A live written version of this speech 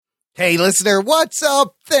Hey, listener, what's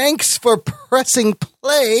up? Thanks for pressing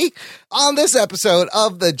play on this episode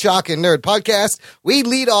of the Jock and Nerd Podcast. We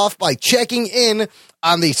lead off by checking in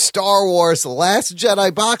on the Star Wars Last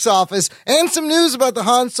Jedi box office and some news about the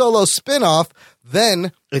Han Solo spinoff.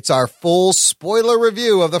 Then it's our full spoiler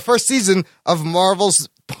review of the first season of Marvel's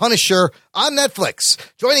Punisher on Netflix.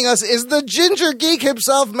 Joining us is the ginger geek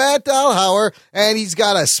himself, Matt Dahlhauer, and he's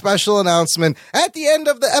got a special announcement at the end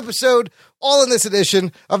of the episode, all in this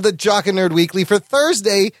edition of the Jock and Nerd Weekly for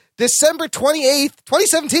Thursday, December 28th,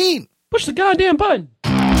 2017. Push the goddamn button.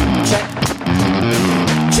 Check.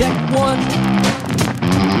 Check one.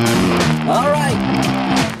 All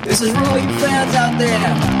right. This is for all you fans out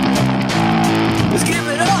there. Let's give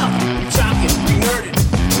it up. We're talking, we nerded.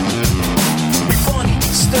 We funny,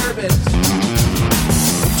 disturbing.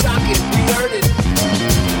 We're talking, we nerded.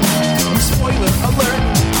 We spoiler alert.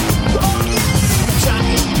 Oh yeah. We're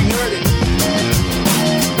talking, we nerded.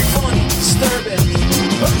 We funny, disturbing.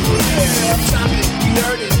 Oh yeah. We're talking, we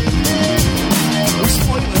nerded. We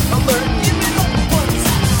spoiler alert. Give it up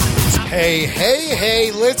once.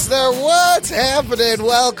 Hey, listener, what's happening?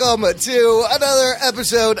 Welcome to another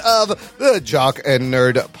episode of the Jock and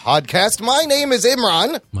Nerd Podcast. My name is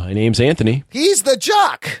Imran. My name's Anthony. He's the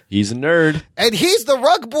Jock. He's a nerd. And he's the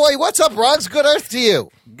Rug Boy. What's up, Rugs? Good Earth to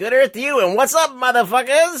you. Good Earth to you, and what's up,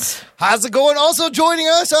 motherfuckers? How's it going? Also joining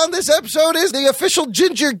us on this episode is the official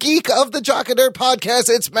ginger geek of the Jock and Nerd Podcast.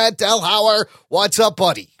 It's Matt Dahlhauer. What's up,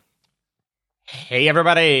 buddy? Hey,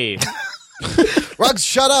 everybody. Rugs,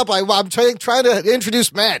 shut up. I'm trying to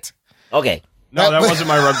introduce Matt. Okay. No, that wasn't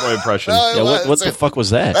my Rug Boy impression. Yeah, what the fuck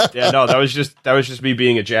was that? Yeah, no, that was just me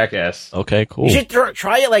being a jackass. Okay, cool. You should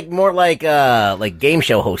try it like more like game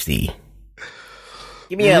show hosty.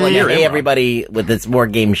 Give me a hey everybody with this more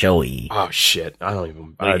game showy. Oh shit, I don't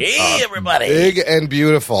even. Hey everybody. Big and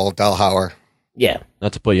beautiful, Dahlhauer. Yeah.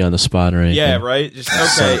 Not to put you on the spot or anything. Yeah, right. Just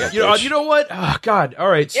okay. You know what? Oh God. All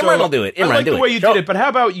right. So Imran will do it. I like do the way it. you did it, but how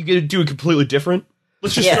about you do it completely different?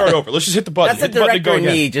 Let's just start over. Let's just hit the button. That's the hit the button and director go and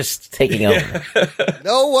again. me just taking over.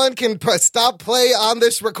 No one can stop play on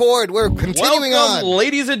this record. We're continuing Welcome, on.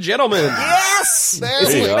 ladies and gentlemen. Yes. There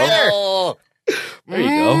This we is go. better. There you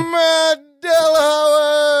go. Matt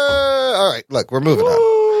Dahlhauer. All right, look, we're moving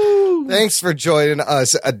on. Thanks for joining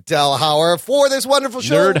us, Dahlhauer, for this wonderful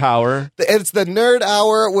show. Nerd Hour. It's the Nerd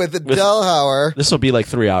Hour with Dahlhauer. This will be like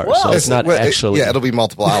 3 hours, Whoa. so it's not actually. Yeah, it'll be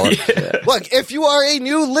multiple hours. Look, if you are a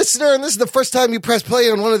new listener and this is the first time you press play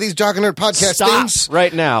on one of these Jock and Nerd podcast Stop things,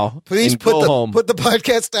 right now. please and put go the home. put the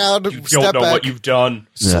podcast down. You step don't know back what you've done.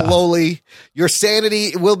 slowly. Your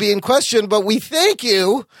sanity will be in question, but we thank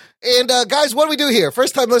you. And guys, what do we do here?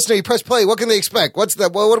 First time listener, you press play. What can they expect? What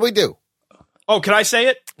do we do? Oh, can I say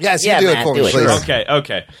it? Yes, Yeah, you do Matt, it for do me, it. please.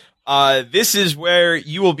 Okay. This is where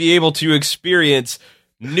you will be able to experience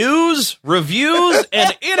news, reviews,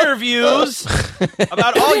 and interviews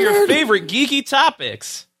about all your favorite geeky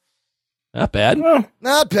topics. Not bad.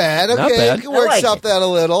 Not bad. Okay, Not bad. you can I like workshop it. that a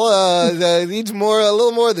little. Needs a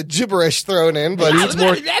little more of the gibberish thrown in, but Needs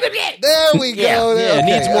more. there we go. Yeah, There- it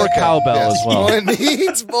needs more cowbell Yes. as well. It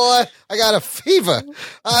needs more. I got a fever.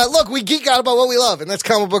 Look, we geek out about what we love, and that's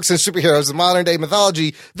comic books and superheroes and modern day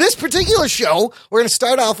mythology. This particular show, we're going to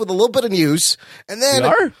start off with a little bit of news, and then We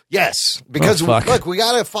are? yes, because Oh, fuck. look, we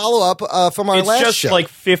got to follow up from our It's last just show. like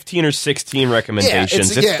 15 or 16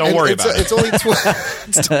 recommendations. Don't worry about it. It's only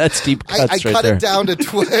 12. That's deep cuts I right cut there. it down to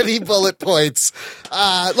 20 bullet points.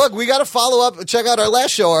 Look, we got to follow up. Check out our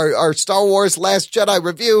last show, our Star Wars Last Jedi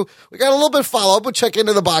review. We got a little bit of follow up. We'll check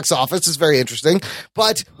into the box office. It's very interesting.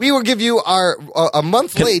 But we will give you our a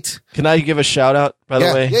month late. Can I give a shout out, by the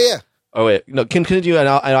way? Yeah. Oh, wait. No, can you? And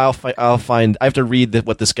I'll find. I have to read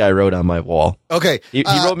what this guy wrote on my wall. Okay. He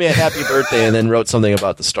wrote me a happy birthday and then wrote something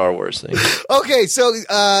about the Star Wars thing. Okay, so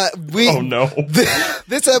we Oh, no.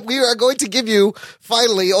 we are going to give you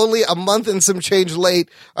finally only a month and some change late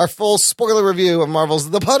our full spoiler review of Marvel's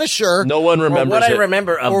The Punisher. No one Or remembers what I it.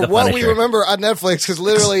 remember of Or the what Punisher. we remember on Netflix, because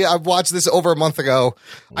literally I've watched this over a month ago.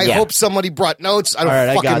 I Yeah. hope somebody brought notes. I don't All right,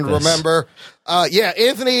 I got fucking this. remember.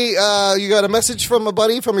 Anthony, you got a message from a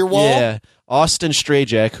buddy from your wall? Yeah, Austin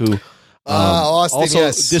Strayjack, who Austin, also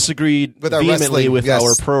yes. disagreed With our vehemently wrestling, with yes.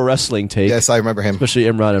 our pro wrestling take. Yes, I remember him. Especially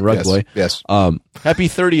Imran and Rug Yes, Boy. yes. Happy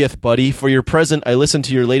 30th, buddy. For your present, I listened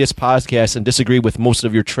to your latest podcast and disagree with most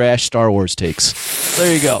of your trash Star Wars takes.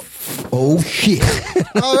 There you go. Oh, shit.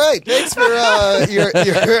 All right. Thanks for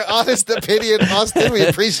your honest opinion, Austin. We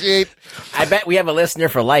appreciate. I bet we have a listener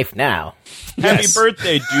for life now. Happy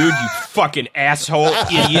birthday, dude, you fucking asshole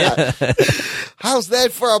idiot. How's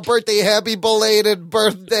that for a birthday? Happy belated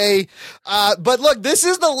birthday. But look, this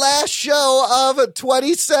is the last show of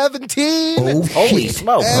 2017. Holy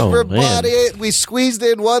smoke. Everybody, we squeezed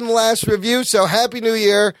in one last review, so Happy New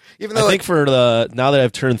Year. Even though I think now that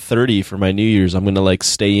I've turned 30 for my New Year's, I'm gonna like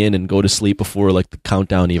stay in and go to sleep before like the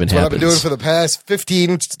countdown even that's what I've happens. been doing for the past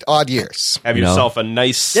 15 odd years. Have You know. yourself a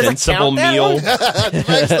nice, There's a sensible countdown? meal.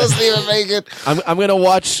 Rex doesn't even make it. I'm gonna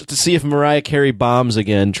watch to see if Mariah Carey bombs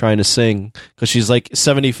again trying to sing because she's like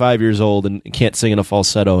 75 years old and can't sing in a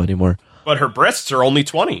falsetto anymore. But her breasts are only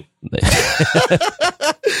 20.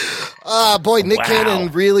 Boy, Nick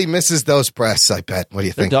Cannon really misses those breasts, I bet. What do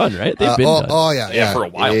you They're think? done, right? They've been done. Oh, yeah. Yeah, for a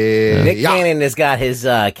while. Nick Yeah. Cannon has got his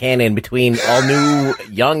cannon between all new,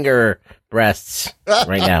 younger breasts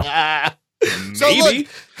right now. So Maybe. look,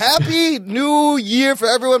 Happy New Year for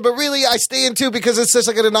everyone, but really I stay in too because it's just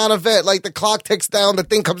like a non-event. Like the clock ticks down, the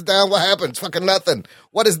thing comes down, what happens? Fucking nothing.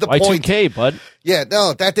 What is the point? Y2K, bud. Yeah,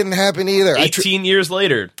 no, that didn't happen either. 18 years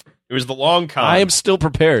later. It was the long con. I am still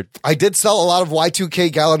prepared. I did sell a lot of Y2K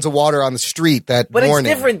gallons of water on the street that But morning.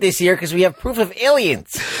 it's different this year because we have proof of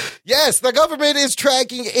aliens. Yes, the government is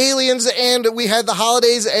tracking aliens, and we had the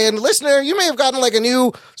holidays. And listener, you may have gotten like a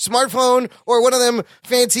new smartphone or one of them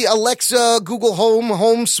fancy Alexa, Google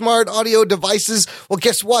Home smart audio devices. Well,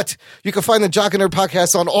 guess what? You can find the Jock and Nerd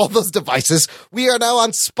podcast on all those devices. We are now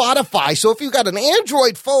on Spotify. So if you've got an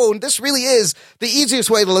Android phone, this really is the easiest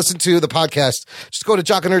way to listen to the podcast. Just go to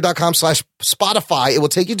jockandnerd.com/Spotify. It will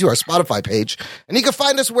take you to our Spotify page, and you can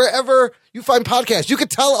find us wherever you find podcasts. You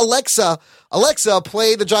could tell Alexa,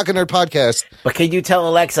 play the Jock and Nerd podcast. But can you tell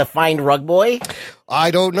Alexa, find Rug Boy?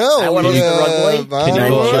 I don't know. I wanna leave the Rug Boy. I Can you don't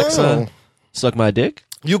go, know. Alexa, suck my dick?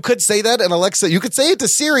 You could say that, and Alexa, you could say it to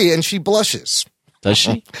Siri, and she blushes. Does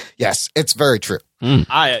she? Yes, it's very true.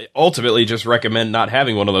 I ultimately just recommend not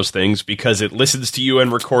having one of those things because it listens to you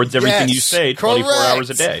and records everything you Yes, say 24 correct. hours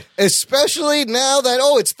a day. Especially now that,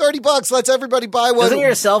 it's $30. Let's everybody buy one. Doesn't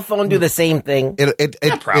your cell phone do the same thing? It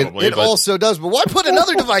Probably, it but- also does. But why put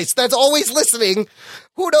another device that's always listening?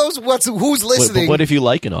 Who knows who's But listening? what if you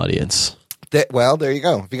like an audience? Well, there you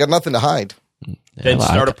go. If you got nothing to hide. Then well,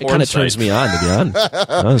 start a it porn kind of site. turns me on, to be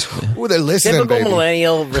honest. Ooh, they're listening, Typical baby.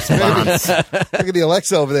 millennial response. Look at the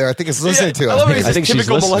Alexa over there. I think it's listening to I love us. it. It's I a think she's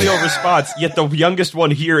typical listening. millennial response. Yet the youngest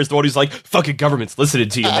one here is the one who's like, "Fucking government's listening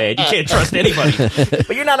to you, man. You can't trust anybody."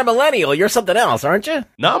 But you're not a millennial. You're something else, aren't you?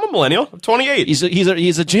 No, I'm a millennial. I'm 28. He's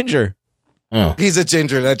a ginger. He's a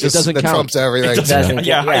ginger. That just doesn't that count. trumps everything. Doesn't-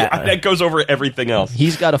 yeah, yeah. that goes over everything else.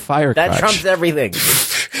 He's got a fire That crotch. trumps everything.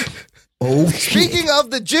 Speaking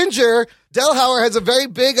of the ginger, Delhauer has a very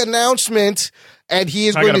big announcement, and he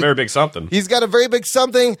is I going got a to. very big something. He's got a very big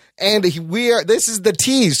something, and this is the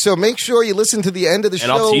tease. So make sure you listen to the end of the show.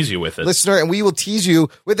 And I'll tease you with it. Listener, and we will tease you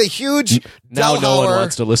with a huge Now no one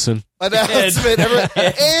wants Delhauer to listen. announcement.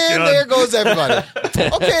 And there goes everybody.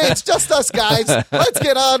 Okay, it's just us guys. Let's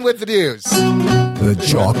get on with the news. The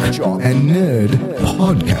Jock and Nerd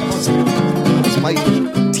Podcast. This might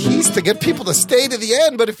tease to get people to stay to the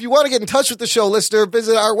end, but if you want to get in touch with the show, listener,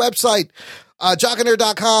 visit our website.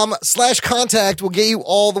 jockandnerd.com/contact will get you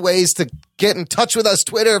all the ways to get in touch with us: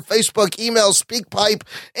 Twitter, Facebook, email, SpeakPipe,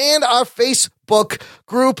 and our Facebook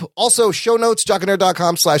group. Also, show notes,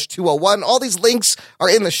 jockandnerd.com/201. All these links are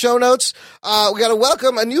in the show notes. We got to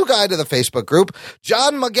welcome a new guy to the Facebook group,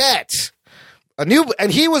 John Magette.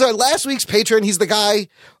 And he was our last week's patron. He's the guy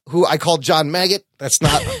who I called John Maggot. That's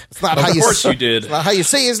not how you. Of course you did. That's not how you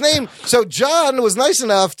say his name. So John was nice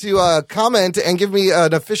enough to comment and give me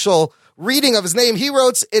an official reading of his name. He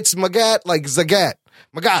wrote, "It's Magat like Zagat.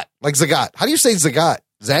 Magat like Zagat. How do you say Zagat?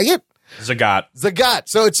 Zagat? Zagat. Zagat.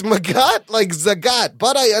 So it's Magat like Zagat.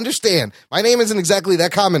 But I understand. My name isn't exactly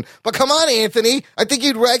that common. But come on, Anthony. I think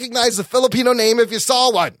you'd recognize the Filipino name if you saw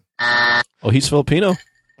one. Oh, he's Filipino.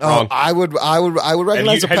 Wrong. I would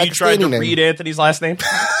recognize Have you tried a Pakistani to name. read Anthony's last name?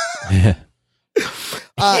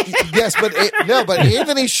 Yes, but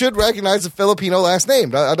Anthony should recognize the Filipino last name.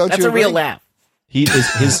 Don't That's you a real agree? laugh. He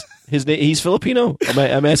is his name. He's Filipino.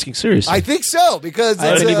 I'm asking seriously. I think so because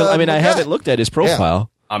I it's, haven't looked at his profile.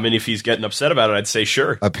 I mean, if he's getting upset about it, I'd say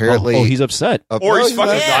sure. Apparently, Oh, he's upset. Or he's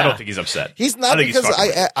fucking. not. No, I don't think he's upset. He's not I think because he's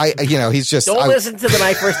fucking. he's just. Don't listen to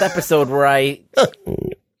my first episode where I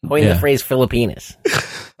coined the phrase Filipinas.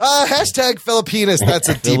 Hashtag Filipinas. That's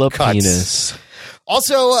a deep cut. Filipinas.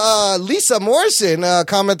 Also, Lisa Morrison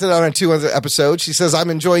commented on our 200th episode. She says, I'm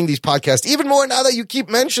enjoying these podcasts even more now that you keep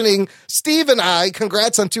mentioning Steve and I.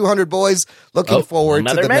 Congrats on 200, boys. Looking forward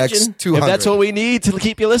to the next 200. If that's what we need to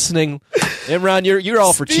keep you listening. Imran, you're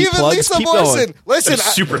all for cheap Steve and plugs. Lisa Keep Morrison. going. Listen, I'm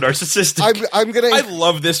super narcissistic. I'm going I to...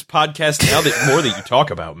 love this podcast now that more that you talk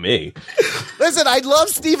about me. Listen, I love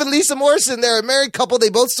Steve and Lisa Morrison. They're a married couple. They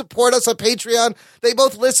both support us on Patreon. They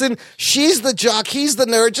both listen. She's the jock. He's the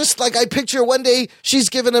nerd. Just like I picture one day she's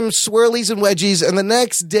giving him swirlies and wedgies, and the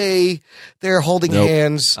next day they're holding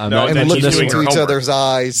hands I'm not and mentioning looking doing into her each homework. other's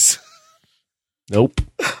eyes. Nope.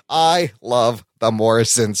 I love the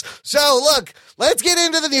Morrisons. So, look, let's get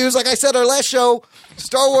into the news. Like I said, our last show,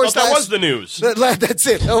 Star Wars. That was the news. That's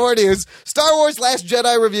it. No more news. Star Wars Last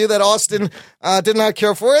Jedi review that Austin did not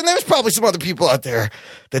care for, and there's probably some other people out there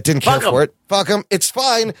that didn't care for it. Fuck them. It's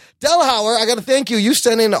fine. Delhauer, I got to thank you. You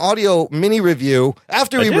sent in an audio mini review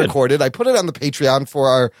after we recorded. I put it on the Patreon for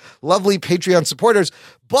our lovely Patreon supporters.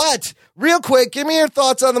 But real quick, give me your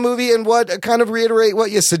thoughts on the movie and what kind of reiterate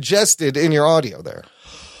what you suggested in your audio there.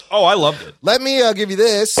 Oh, I loved it. Let me give you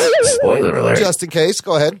this, Spoiler alert. just in case.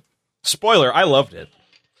 Go ahead. Spoiler, I loved it.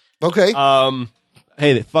 Okay.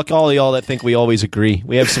 Hey, fuck all of y'all that think we always agree.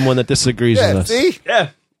 We have someone that disagrees with Yeah, us. see? Yeah.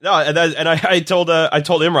 No, and I told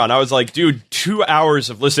Imran, I was like, dude, 2 hours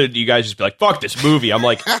of listening to you guys just be like, fuck this movie. I'm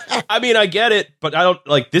like, I mean, I get it, but I don't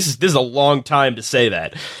like this is a long time to say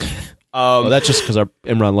that. Well, that's just because our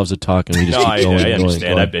Imran loves to talk and we just No, keep I going.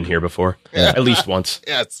 understand. I've been here before, at least once.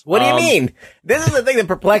 Yes. What do you mean? This is the thing that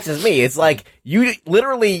perplexes me. It's like you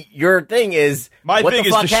literally your thing is My what thing the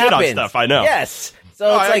is fuck to shit on happened? stuff, I know. Yes. So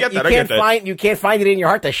No, it's I like get that, I get that. you can't find it in your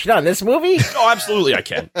heart to shit on this movie. Oh, absolutely, I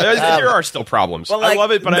can. There are still problems. but, I like,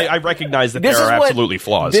 love it, but I recognize that This there is are what- absolutely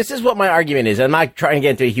flaws. This is what my argument is. I'm not trying to get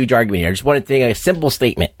into a huge argument here. I just want to make a simple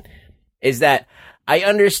statement. Is that I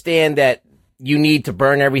understand that you need to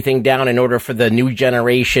burn everything down in order for the new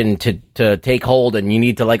generation to take hold, and you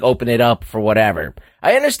need to like open it up for whatever.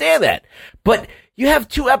 I understand that. But you have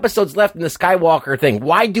 2 episodes left in the Skywalker thing.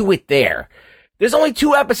 Why do it there? There's only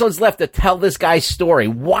 2 episodes left to tell this guy's story.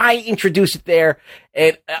 Why introduce it there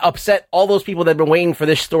and upset all those people that have been waiting for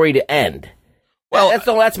this story to end? Well,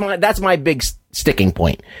 that's my big sticking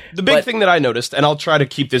point. The big But- thing that I noticed, and I'll try to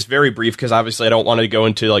keep this very brief because obviously I don't want to go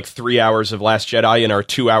into like 3 hours of Last Jedi and our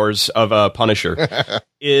 2 hours of Punisher,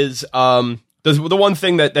 is the one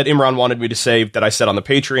thing that Imran wanted me to say that I said on the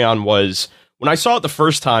Patreon was when I saw it the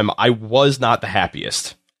first time, I was not the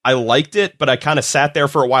happiest. I liked it, but I kind of sat there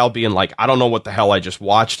for a while being like, I don't know what the hell I just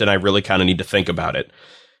watched, and I really kind of need to think about it.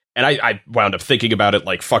 And I wound up thinking about it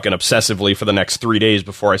like fucking obsessively for the next 3 days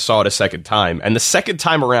before I saw it a second time. And the second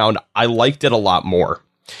time around, I liked it a lot more.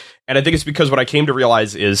 And I think it's because what I came to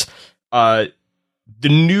realize is the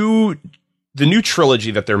new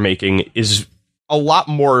trilogy that they're making is a lot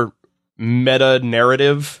more meta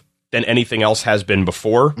narrative than anything else has been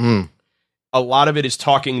before. A lot of it is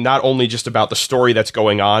talking not only just about the story that's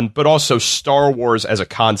going on, but also Star Wars as a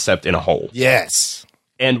concept in a whole. Yes.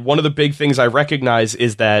 And one of the big things I recognize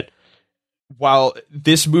is that while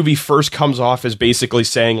this movie first comes off as basically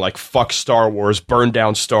saying like, fuck Star Wars, burn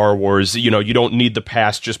down Star Wars, you know, you don't need the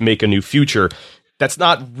past, just make a new future. That's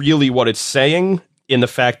not really what it's saying, in the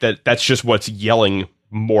fact that that's just what's yelling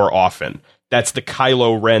more often. That's the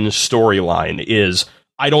Kylo Ren storyline is,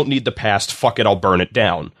 I don't need the past, fuck it, I'll burn it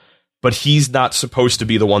down. But he's not supposed to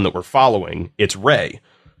be the one that we're following. It's Rey.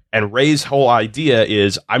 And Rey's whole idea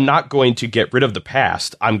is, I'm not going to get rid of the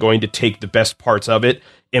past. I'm going to take the best parts of it,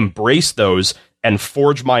 embrace those, and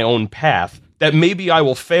forge my own path that maybe I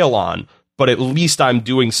will fail on, but at least I'm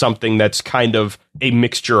doing something that's kind of a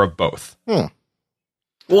mixture of both.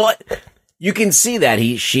 Well, you can see that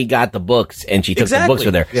she got the books and she took the books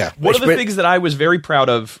with her. Yeah. One of the things that I was very proud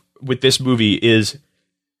of with this movie is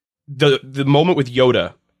the moment with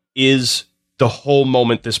Yoda is the whole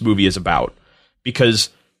moment this movie is about. Because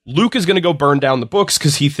Luke is going to go burn down the books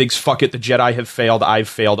because he thinks, fuck it, the Jedi have failed, I've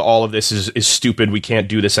failed, all of this is stupid, we can't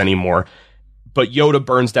do this anymore. But Yoda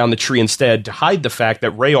burns down the tree instead to hide the fact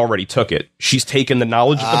that Rey already took it. She's taken the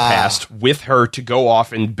knowledge of the past with her to go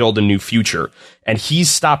off and build a new future. And he's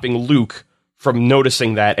stopping Luke from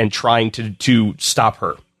noticing that and trying to stop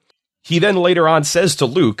her. He then later on says to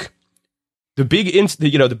Luke, the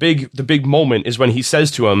big moment is when he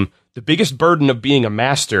says to him, the biggest burden of being a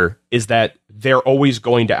master is that they're always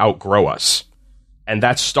going to outgrow us. And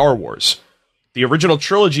that's Star Wars. The original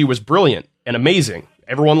trilogy was brilliant and amazing.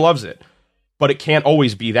 Everyone loves it. But it can't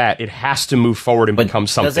always be that. It has to move forward and become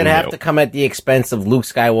something Does it have new. to come at the expense of Luke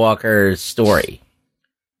Skywalker's story?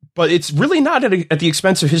 But it's really not at the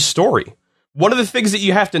expense of his story. one of the things that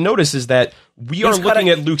you have to notice is that we are looking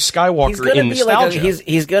at Luke Skywalker in nostalgia.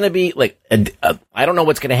 He's going to be like, I don't know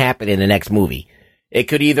what's going to happen in the next movie. It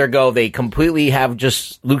could either go, they completely have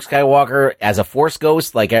just Luke Skywalker as a Force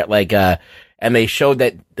ghost, and they showed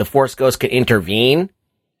that the Force ghost could intervene,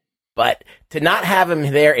 but to not have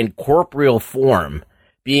him there in corporeal form,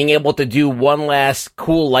 being able to do one last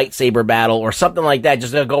cool lightsaber battle or something like that,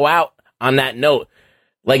 just to go out on that note.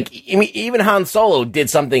 Like, even Han Solo did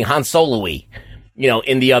something Han Solo-y,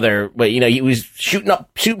 in the other, but, he was shooting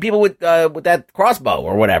people with that crossbow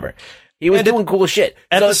or whatever. He was doing cool shit.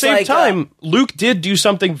 At the same time, Luke did do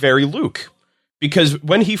something very Luke. Because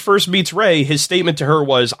when he first meets Rey, his statement to her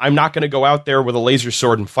was, I'm not going to go out there with a laser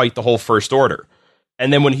sword and fight the whole First Order.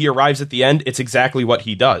 And then when he arrives at the end, it's exactly what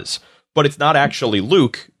he does. But it's not actually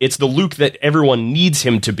Luke. It's the Luke that everyone needs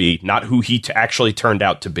him to be, not who he actually turned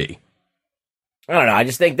out to be. I don't know. I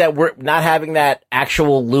just think that we're not having that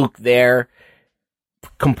actual Luke there,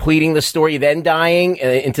 completing the story, then dying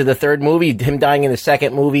into the third movie, him dying in the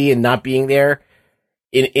second movie and not being there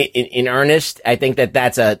in earnest. I think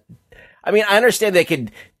that's I understand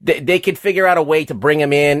they could figure out a way to bring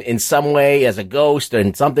him in some way as a ghost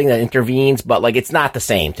and something that intervenes, but it's not the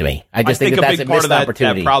same to me. I think that's a missed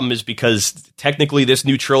opportunity. That problem is because technically this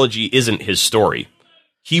new trilogy isn't his story.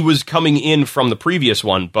 He was coming in from the previous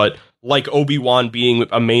one, but like Obi-Wan being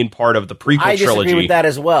a main part of the prequel trilogy. I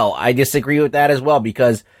disagree with that as well.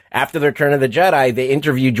 Because after the Return of the Jedi, they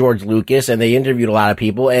interviewed George Lucas and they interviewed a lot of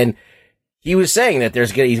people, and he was saying that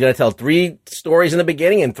he's going to tell 3 stories in the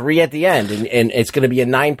beginning and 3 at the end, and it's going to be a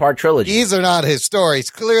 9-part trilogy. These are not his stories,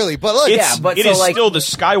 clearly, but look, it is still the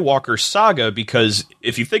Skywalker saga, because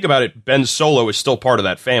if you think about it, Ben Solo is still part of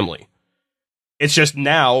that family. It's just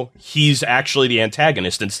now he's actually the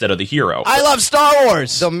antagonist instead of the hero. I love Star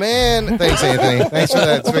Wars. The man, thanks Anthony, thanks for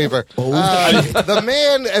that favor. The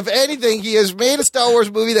man, if anything, he has made a Star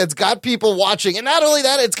Wars movie that's got people watching, and not only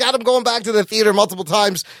that, it's got him going back to the theater multiple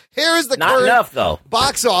times. Here is the not current enough though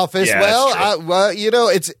box office. Yeah,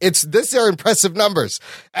 it's these are impressive numbers.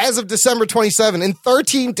 As of December 27, in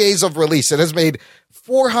 13 days of release, it has made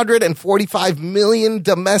 $445 million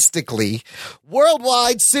domestically.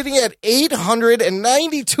 Worldwide, sitting at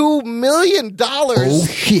 $892 million. Oh,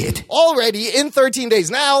 shit. Already in 13 days.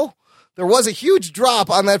 Now, there was a huge drop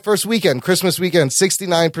on that first weekend, Christmas weekend,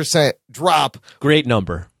 69% drop. Great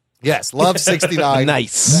number. Yes, love 69.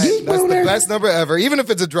 Nice. That's the best number ever, even if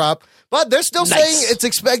it's a drop. But they're still saying it's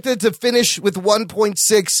expected to finish with $1.6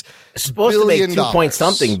 It's supposed to make 2 point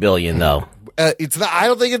something billion, though. It's not. I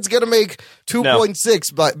don't think it's going to make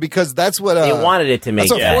 2.6, but because that's what they wanted it to make.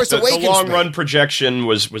 Force the Awakens long run projection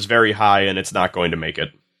was very high, and it's not going to make it.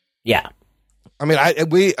 Yeah. I mean,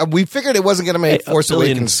 we figured it wasn't going to make Force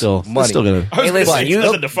Awakens still money. Still gonna. Hey, listen,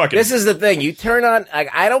 this is the thing. You turn on.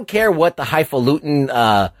 I don't care what the highfalutin.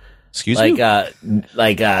 Excuse me?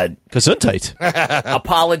 Gesundheit.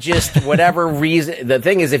 Apologist, whatever reason. The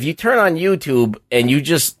thing is, if you turn on YouTube and you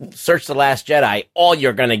just search The Last Jedi, all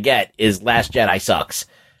you're going to get is Last Jedi sucks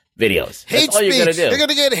videos. Hate That's all speech. you're going to do. You're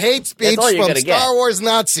going to get hate speech from Star Wars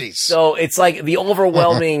Nazis. So it's like the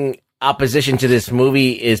overwhelming opposition to this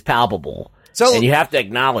movie is palpable. And you have to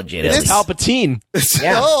acknowledge it. It's Palpatine.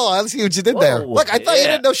 Yeah. Oh, I see what you did there. Look, I thought you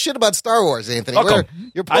didn't know shit about Star Wars, Anthony.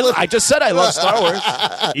 I just said I love Star Wars.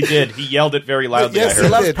 He did. He yelled it very loudly. Yes, he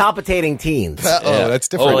loves palpitating teens. That's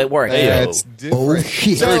different. Oh, it worked. That's different. Oh,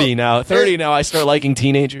 shit. 30 now. I start liking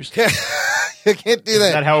teenagers. You can't do that.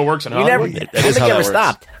 Is that how it works in You never. Hollywood? I don't think you ever works.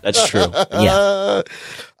 stopped. That's true. Yeah.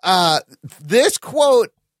 This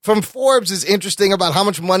quote from Forbes is interesting about how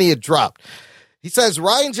much money it dropped. He says,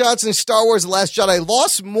 Rian Johnson's Star Wars The Last Jedi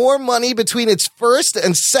lost more money between its first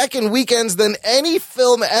and second weekends than any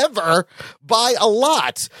film ever by a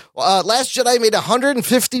lot. Last Jedi made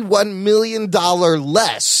 $151 million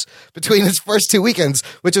less between its first 2 weekends,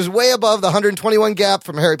 which is way above the 121 gap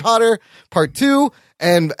from Harry Potter Part 2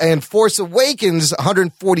 and Force Awakens,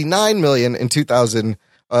 $149 million in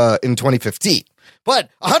 2015. But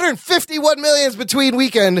 $151 million is between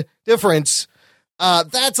weekend difference.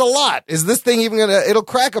 That's a lot. Is this thing even it'll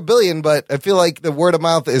crack $1 billion, but I feel like the word of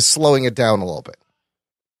mouth is slowing it down a little bit.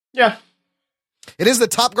 Yeah. It is the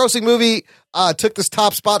top grossing movie, took this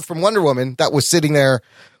top spot from Wonder Woman that was sitting there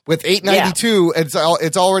with $892. Yeah.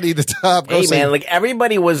 It's already the top grossing. Hey man, like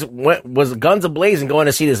everybody was guns a-blazing going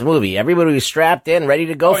to see this movie. Everybody was strapped in, ready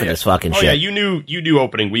to go for this fucking shit. Yeah, you knew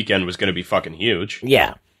opening weekend was going to be fucking huge.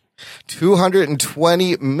 Yeah.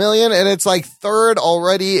 220 million, and it's like third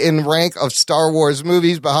already in rank of Star Wars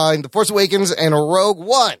movies behind The Force Awakens and Rogue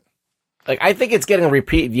One. Like, I think it's getting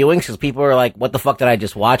repeat viewings because people are like, what the fuck did I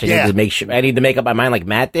just watch? I need to make up my mind like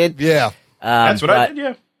Matt did. Yeah. That's what I did,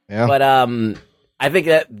 yeah. Yeah. But I think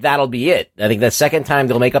that'll be it. I think the second time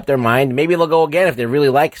they'll make up their mind. Maybe they'll go again if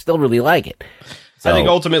they still really like it. So, I think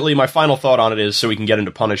ultimately my final thought on it is, so we can get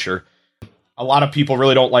into Punisher. A lot of people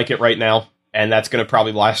really don't like it right now, and that's going to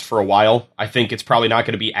probably last for a while. I think it's probably not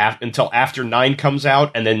going to be until after 9 comes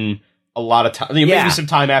out, and then a lot of time, maybe some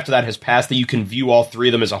time after that has passed, that you can view all 3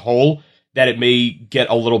 of them as a whole, that it may get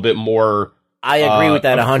a little bit more. I agree with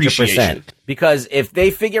that 100%. appreciation. Because if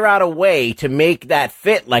they figure out a way to make that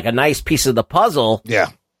fit like a nice piece of the puzzle,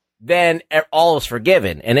 then all is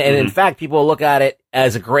forgiven. And in fact, people will look at it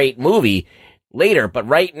as a great movie later. But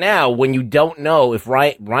right now, when you don't know if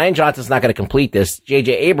Ryan Johnson's not going to complete this,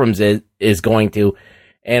 J.J. Abrams is going to.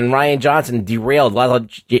 And Ryan Johnson derailed a lot of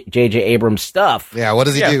J.J. Abrams stuff. Yeah, what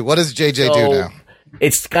does he do? What does J.J. do now?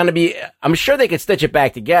 It's going to be, I'm sure they could stitch it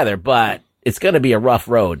back together, but it's going to be a rough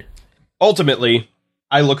road. Ultimately,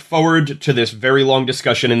 I look forward to this very long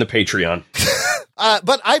discussion in the Patreon.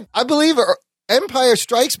 But I believe Empire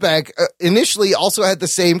Strikes Back initially also had the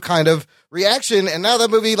same kind of reaction, and now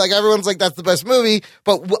that movie, like, everyone's like, that's the best movie.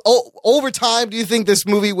 But over time, do you think this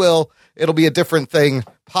movie it'll be a different thing,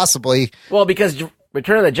 possibly? Well, because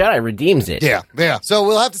Return of the Jedi redeems it. Yeah. So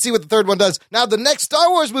we'll have to see what the third one does. Now, the next Star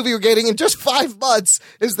Wars movie we're getting in just 5 months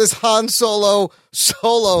is this Han Solo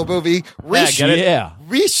movie.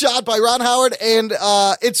 Reshot by Ron Howard. And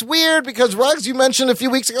it's weird because, Ruggs, you mentioned a few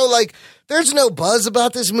weeks ago, like, there's no buzz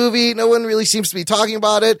about this movie. No one really seems to be talking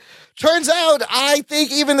about it. Turns out, I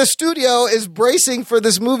think even the studio is bracing for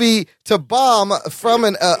this movie to bomb from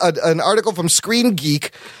an article from Screen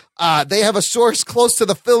Geek. They have a source close to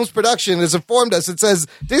the film's production has informed us. It says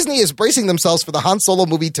Disney is bracing themselves for the Han Solo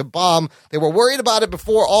movie to bomb. They were worried about it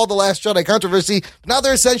before all the Last Jedi controversy. But now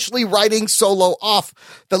they're essentially writing Solo off.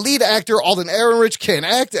 The lead actor, Alden Ehrenreich, can't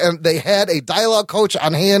act, and they had a dialogue coach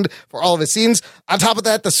on hand for all of his scenes. On top of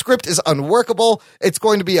that, the script is unworkable. It's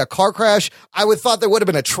going to be a car crash. I would thought there would have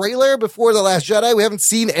been a trailer before The Last Jedi. We haven't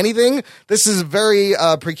seen anything. This is very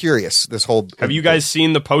precarious, this whole... Have you guys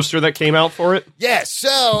seen the poster that came out for it? Yes.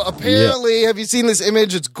 So, apparently, have you seen this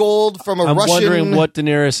image? It's gold from a Russian... I'm wondering what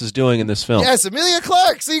Daenerys is doing in this film. Yes, Emilia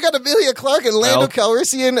Clarke. So you got Emilia Clarke and Lando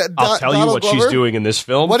Calrissian. I'll tell you what she's doing in this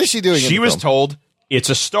film. What is she doing? She was told it's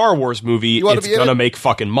a Star Wars movie. It's gonna make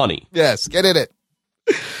fucking money. Yes, get in it.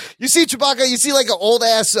 You see Chewbacca, you see like an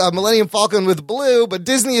old-ass Millennium Falcon with blue, but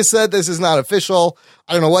Disney has said this is not official.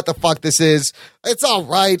 I don't know what the fuck this is. It's all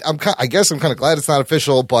right. I guess I'm kind of glad it's not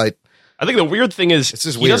official, but... I think the weird thing is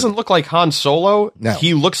he doesn't look like Han Solo. No.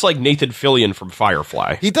 He looks like Nathan Fillion from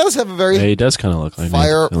Firefly. He does have a very he does kind of look like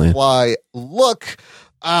Firefly look.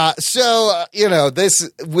 This...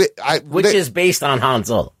 Which is based on Han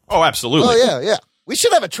Solo. Oh, absolutely. Oh, yeah. We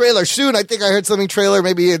should have a trailer soon. I think I heard something trailer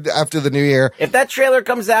maybe after the new year. If that trailer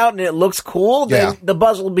comes out and it looks cool, then the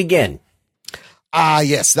buzz will begin.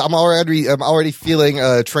 Yes. I'm already feeling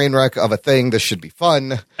a train wreck of a thing. This should be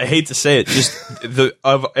fun. I hate to say it, just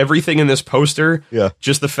of everything in this poster,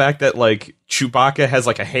 just the fact that like Chewbacca has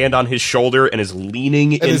like a hand on his shoulder and is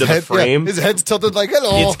leaning into the frame. His head's tilted like,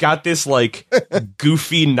 hello. It's got this like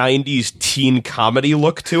goofy 90s teen comedy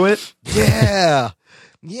look to it. Yeah.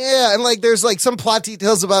 Yeah, and like there's like some plot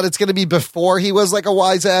details about it's going to be before he was like a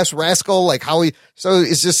wise ass rascal, like how so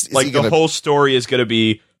it's just like the whole story is going to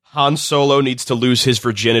be Han Solo needs to lose his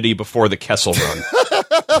virginity before the Kessel Run.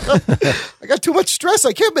 I got too much stress.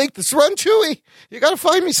 I can't make this run, Chewie. You got to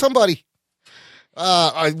find me somebody.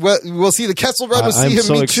 We'll see the Kessel Run. We'll see him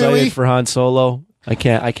so meet excited Chewie. for Han Solo. I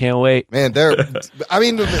can't wait. Man, they're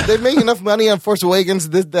making enough money on Force Awakens.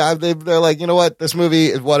 They're like, you know what? This movie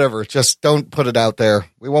is whatever. Just don't put it out there.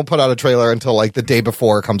 We won't put out a trailer until like the day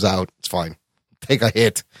before it comes out. It's fine. Take a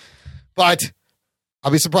hit. But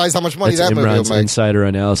I'll be surprised how much money That's that movie will Imran's make. Insider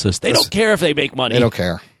analysis. They don't care if they make money. They don't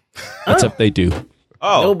care. Except they do.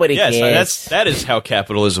 Oh, Nobody cares. That is how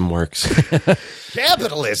capitalism works.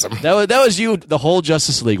 Capitalism. That was you, the whole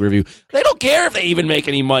Justice League review. They don't care if they even make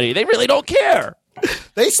any money. They really don't care.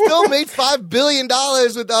 They still made $5 billion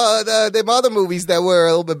with them other movies that were a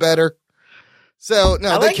little bit better. So, no,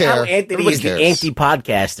 I they like care. how Anthony Everybody is cares. the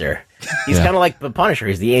anti-podcaster. He's kind of like the Punisher.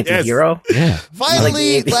 He's the anti-hero. Yeah.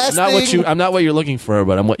 Finally, last thing. I'm not what you're looking for,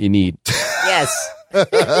 but I'm what you need. Yes.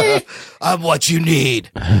 I'm what you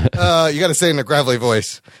need. You got to say it in a gravelly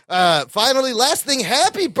voice. Finally, last thing.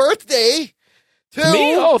 Happy birthday to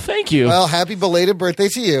Me? Oh, thank you. Well, happy belated birthday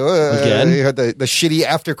to you. Again? You had the shitty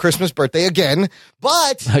after Christmas birthday again.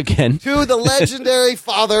 But Again. to the legendary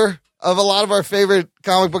father of a lot of our favorite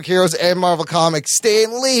comic book heroes and Marvel Comics,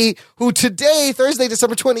 Stan Lee, who today, Thursday,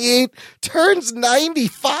 December 28th, turns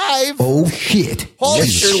 95. Oh, shit. Holy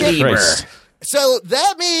Mr. shit. Lieber. Christ. So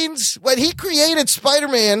that means when he created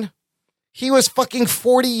Spider-Man, he was fucking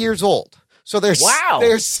 40 years old. So there's Wow.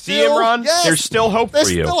 See, Imran? yes, There's still hope there's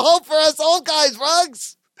for you. still hope for us old guys,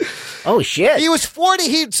 Ruggs. Oh shit. He was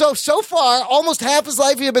 40. So far, almost half his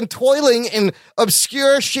life, he had been toiling in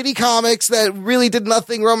obscure, shitty comics that really did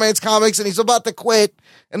nothing, romance comics, and he's about to quit.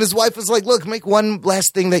 And his wife was like, look, make one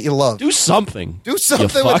last thing that you love. Do something. Do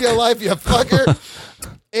something with your life, you fucker.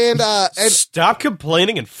 and Stop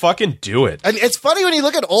complaining and fucking do it. And it's funny when you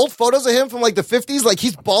look at old photos of him from like the 50s, like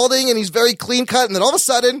he's balding and he's very clean cut, and then all of a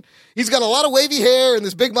sudden he's got a lot of wavy hair and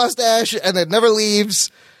this big mustache, and it never leaves.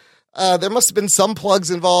 There must have been some plugs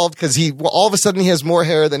involved because all of a sudden he has more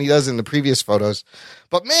hair than he does in the previous photos.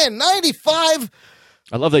 But man, 95,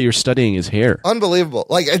 I love that you're studying his hair. unbelievable.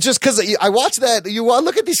 Like it's just because I watched that. You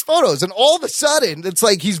look at these photos, and all of a sudden it's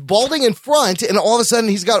like he's balding in front, and all of a sudden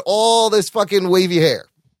he's got all this fucking wavy hair.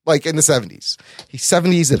 Like in the 70s. He's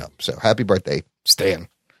 70s it up. So happy birthday, Stan.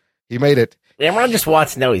 He made it. Everyone just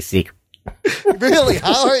wants to know his secret. Really?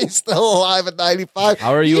 How are you still alive at 95?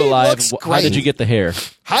 How are you He alive? looks How great. did you get the hair?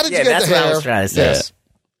 How did Yeah, you get that's the what I hair? was trying to say. Yes.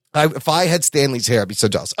 If I had Stanley's hair, I'd be so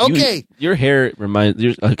jealous. Okay. Your hair reminds.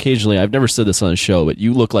 Occasionally, I've never said this on a show, but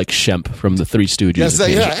you look like Shemp from the Three Stooges. Yes,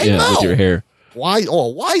 yeah. Hey, no. with your hair. Why? Oh, a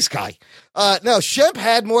wise guy. No, Shemp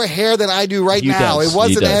had more hair than I do right He now. does. It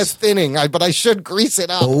wasn't He does. as thinning, but I should grease it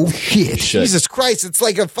up. Oh shit. Jesus Christ. It's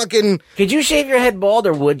like a fucking... Could you shave your head bald,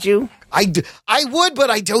 or would you? I would, but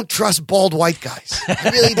I don't trust bald white guys. I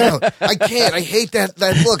really don't. I can't. I hate that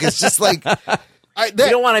look. It's just like... You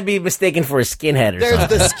don't want to be mistaken for a skinhead or There's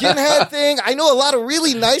something. the skinhead thing. I know a lot of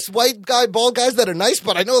really nice white guy, bald guys that are nice,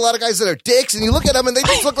 but I know a lot of guys that are dicks, and you look at them and they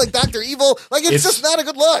just look like Dr. Evil. Like, it's just not a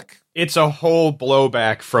good look. It's a whole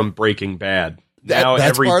blowback from Breaking Bad. Now That's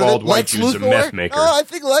every part of bald it. white Lex dude's a Luthor? meth maker. Oh, I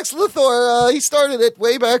think Lex Luthor, he started it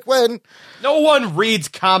way back when. No one reads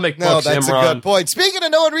comic No, books, that's Imran. a good point. Speaking of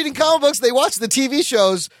no one reading comic books, they watch the TV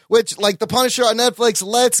shows, which, like The Punisher on Netflix.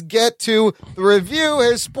 Let's get to the review.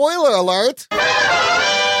 Here's spoiler alert.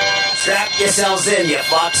 Strap yourselves in, you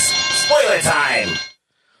fucks. Spoiler time.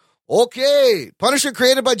 Okay. Punisher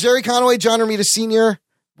created by Jerry Conway, John Romita Sr.,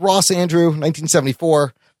 Ross Andrew,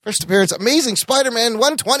 1974. First appearance, Amazing Spider-Man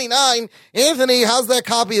 129. Anthony, how's that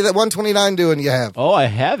copy of that 129 doing you have? Oh, I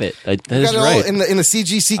have it. That You is got it all right. in the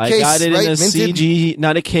CGC I case, got it right? in a Minted? CG,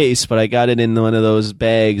 not a case, but I got it in one of those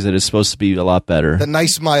bags that is supposed to be a lot better. The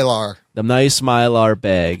nice Mylar. The nice Mylar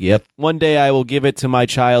bag. Yep. One day I will give it to my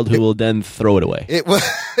child, who will then throw it away. It will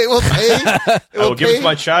pay. I will give it to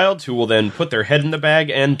my child, who will then put their head in the bag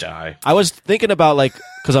and die. I was thinking about, like,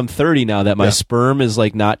 because I'm 30 now, that my sperm is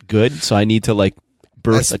like not good, so I need to like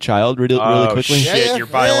birth a child really quickly. Shit, Yeah, your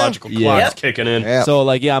biological yeah. clock's kicking in. Yeah. So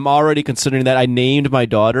like, yeah, I'm already considering that. I named my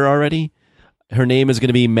daughter already. Her name is going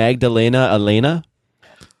to be Magdalena Elena.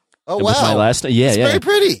 Oh, With wow. my last name. Yeah, It's yeah. very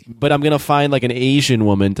pretty. But I'm going to find like an Asian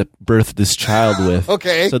woman to birth this child with.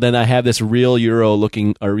 Okay. So then I have this real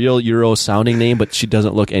Euro sounding name, but she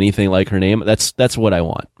doesn't look anything like her name. That's what I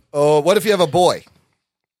want. Oh, what if you have a boy?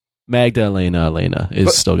 Magdalena Elena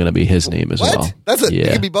is still going to be his name as What? well. That's it. Yeah.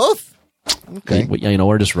 It could be both? Okay. Yeah, you know,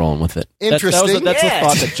 we're just rolling with it. Interesting. That's Yeah. the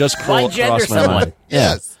thought that just Why crossed gender my someone? mind. Yeah.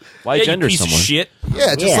 Yes. Why Yeah, you gender piece someone? of shit.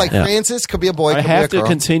 Yeah, just Yeah. like Yeah. Francis could be a boy, I could have be a to girl.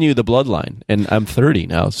 continue the bloodline, and I'm 30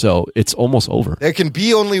 now, so it's almost over. There can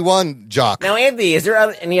be only one Jock. Now, Anthony, is there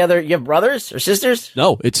any other? You have brothers or sisters?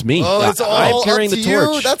 No, it's me. Oh, it's all I'm up carrying to the you?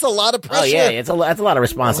 torch. That's a lot of Oh pressure. yeah, that's a lot of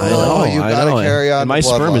responsibility. Oh, you I gotta know. carry on And my the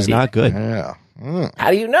sperm is bloodline. not good Yeah.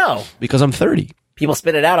 How do you know? because I'm 30. People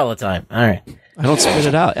spit it out all the time. All right. I don't spit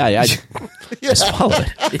it out. I swallow it.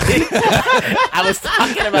 I was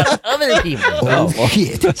talking about other people. Oh,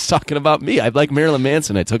 shit. I was talking about me. I'm like Marilyn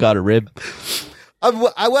Manson. I took out a rib.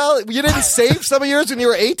 Well, you didn't save some of yours when you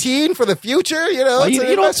were 18 for the future, you know? Well, it's you an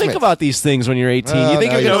don't investment. think about these things when you're 18. Oh, you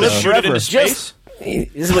think no, you're you going to don't. live Shoot it forever. into space.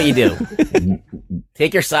 This is what you do.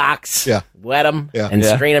 Take your socks, Yeah. wet them, Yeah. and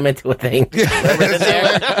Yeah. strain them into a thing. Whatever's in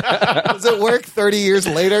there. Does it work 30 years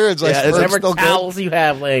later? It's like sperm's Whatever still good? towels you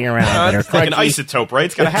have laying around. that are It's like an crunchy. isotope, right?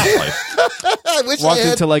 It's got a half-life. I wish I Walked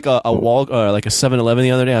had. into like a wall, like a 7-Eleven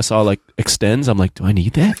the other day. I saw like Extends. I'm like, do I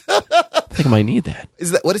need that? I think I might need that.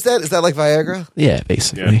 What is that? Is that like Viagra? Yeah,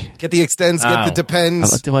 basically. Yeah. Get the Extends, get Oh. the I'm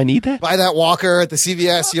Depends. like, do I need that? Buy that walker at the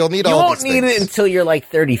CVS. You'll need You all won't these need things. it until you're like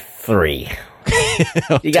 33.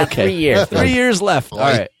 You got 3 years. 3 years left. All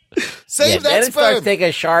right. Save then that it starts sperm. taking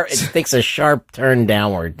a sharp. It takes a sharp turn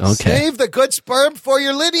downward. Okay. Save the good sperm for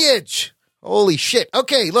your lineage. Holy shit.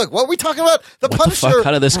 Okay, look, what are we talking about? The What the Punisher. fuck?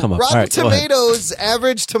 How did this come up? Rotten All right, go ahead. Tomatoes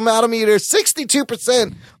average tomato meter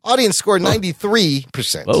 62%. Audience score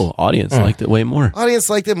 93%. Whoa, audience liked it way more. Audience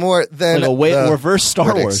liked it more than Like a the reverse Star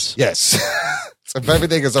critics. Wars. Yes. If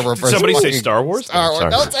everything is a reverse, Somebody say fucking Star Wars? Star Wars.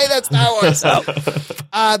 Sorry. Don't say that Star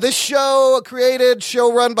Wars. This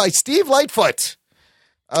show run by Steve Lightfoot.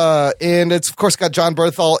 And it's, of course, got John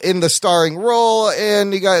Bernthal in the starring role.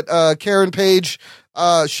 And you got Karen Page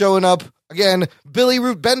showing up. Again,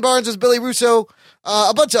 Ben Barnes is Billy Russo.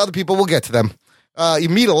 A bunch of other people. We'll get to them. You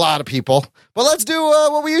meet a lot of people. But let's do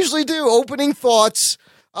what we usually do. Opening thoughts.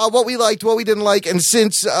 What we liked, what we didn't like. And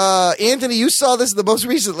since, Anthony, you saw this the most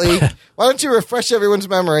recently, why don't you refresh everyone's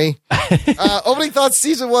memory? Opening thoughts,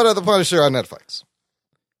 season 1 of The Punisher on Netflix.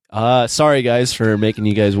 Sorry, guys, for making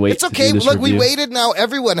you guys wait. It's okay. To do this Look, we review. waited. Now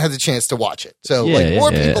everyone has a chance to watch it. So, Yeah,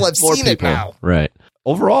 more yeah. people have More seen it people. now. Right.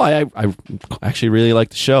 Overall, I actually really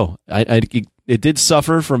liked the show. It did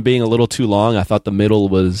suffer from being a little too long. I thought the middle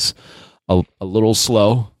was a little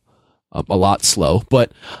slow, a lot slow.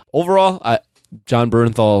 But overall, John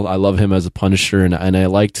Bernthal, I love him as a Punisher, and I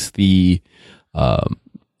liked the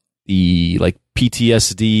like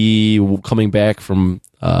PTSD coming back from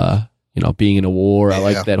being in a war. I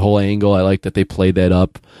like that whole angle. I like that they played that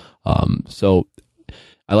up. So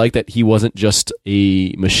I like that he wasn't just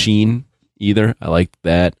a machine either. I liked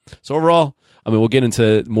that. So overall, I mean, we'll get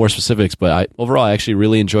into more specifics, but I actually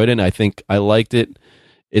really enjoyed it, and I think I liked it.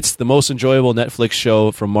 It's the most enjoyable Netflix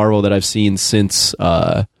show from Marvel that I've seen since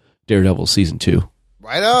Daredevil season 2.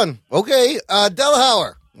 Right on. Okay.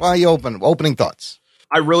 Delhauer, why are you opening thoughts?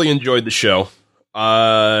 I really enjoyed the show.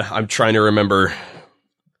 I'm trying to remember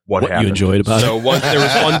what happened. You enjoyed about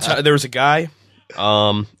it. There was a guy,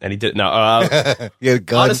 and he didn't. No, You had a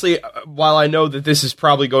gun. honestly, while I know that this is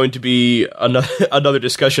probably going to be another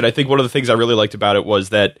discussion, I think one of the things I really liked about it was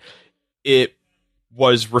that it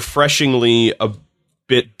was refreshingly a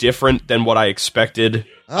bit different than what I expected,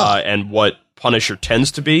 and what Punisher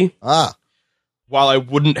tends to be. While I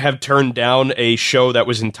wouldn't have turned down a show that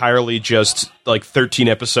was entirely just like 13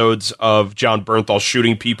 episodes of John Bernthal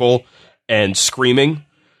shooting people and screaming,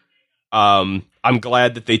 I'm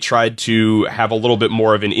glad that they tried to have a little bit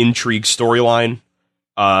more of an intrigue storyline,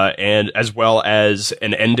 and as well as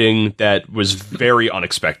an ending that was very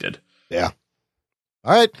unexpected. Yeah.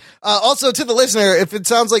 All right. Also, to the listener, if it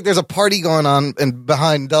sounds like there's a party going on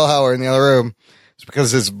behind Delhauer in the other room, it's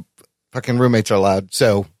because his fucking roommates are loud.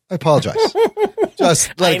 So I apologize.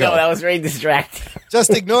 Just let I it go. know, that was very distracting. Just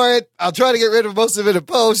ignore it. I'll try to get rid of most of it in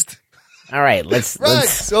post. All right, let's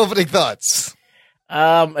Opening thoughts.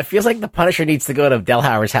 it feels like the Punisher needs to go to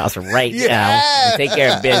Delhauer's house right now and take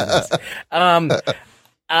care of business.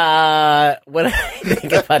 What do I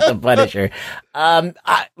think about the Punisher?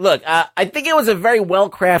 I think it was a very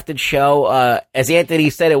well-crafted show. As Anthony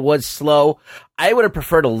said, it was slow. I would have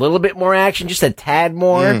preferred a little bit more action, just a tad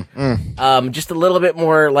more. Just a little bit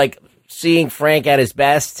more, like, seeing Frank at his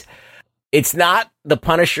best. It's not the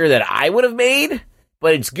Punisher that I would have made,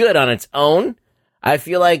 but it's good on its own. I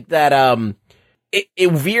feel like that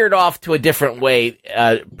it veered off to a different way,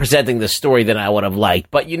 presenting the story than I would have liked.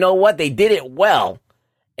 But you know what? They did it well.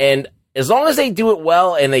 And as long as they do it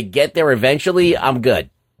well and they get there eventually, I'm good.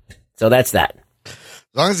 So that's that.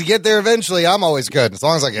 As long as you get there eventually, I'm always good. As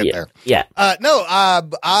long as I get there. Yeah.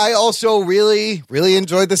 I also really, really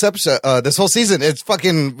enjoyed this episode, this whole season. It's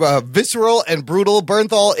fucking visceral and brutal.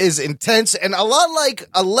 Bernthal is intense, and a lot like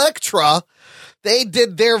Elektra, they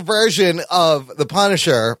did their version of the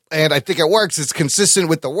Punisher, and I think it works. It's consistent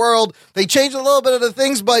with the world. They changed a little bit of the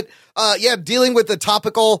things, but dealing with the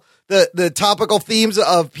topical themes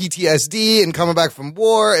of PTSD and coming back from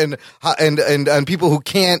war and people who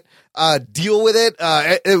can't deal with it.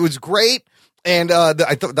 It was great. And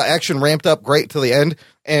I thought the action ramped up great till the end.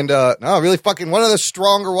 And really fucking one of the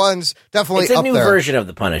stronger ones. Definitely It's a up new there. version of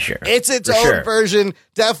the Punisher. It's its for own sure. version.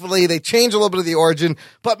 Definitely. They change a little bit of the origin.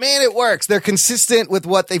 But man, it works. They're consistent with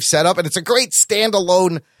what they've set up. And it's a great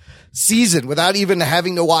standalone season without even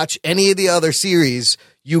having to watch any of the other series.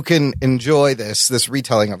 You can enjoy this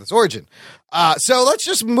retelling of this origin. So let's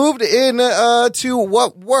just move in to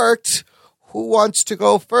what worked. Who wants to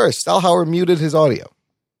go first? Delhauer muted his audio.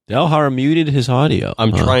 Delhauer muted his audio.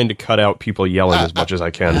 I'm trying to cut out people yelling as much as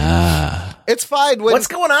I can. It's fine. What's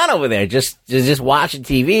going on over there? Just watching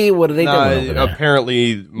TV? What are they doing over there?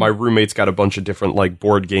 Apparently, my roommate's got a bunch of different like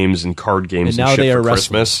board games and card games And and, now shit they for are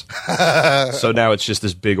Christmas. So now it's just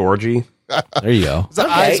this big orgy. There you go. It's an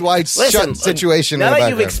eyes wide shut situation. Now in the that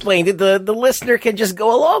you've background. explained it, the listener can just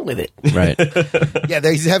go along with it. Right. Yeah,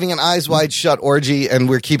 he's having an eyes wide shut orgy, and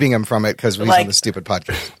we're keeping him from it because we're on this stupid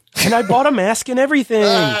podcast. And I bought a mask and everything.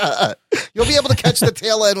 You'll be able to catch the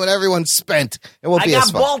tail end when everyone's spent. It won't I be got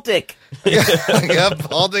as fun. Baltic. I got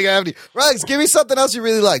Baltic Avenue. Rugs, give me something else you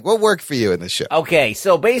really like. What worked for you in this show? Okay,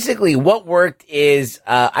 so basically what worked is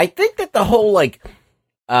I think that the whole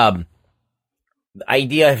the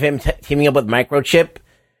idea of him teaming up with Microchip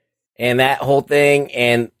and that whole thing,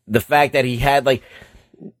 and the fact that he had like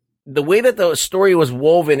the way that the story was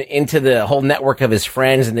woven into the whole network of his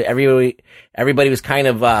friends, and everybody was kind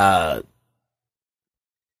of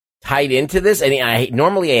tied into this. And I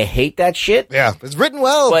hate that shit. Yeah, it's written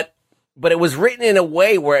well, but it was written in a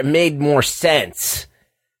way where it made more sense.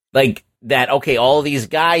 Like that, okay, all these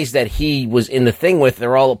guys that he was in the thing with,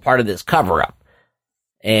 they're all a part of this cover up,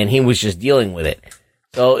 and he was just dealing with it.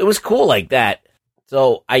 So it was cool like that.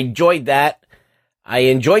 So I enjoyed that. I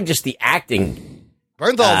enjoyed just the acting.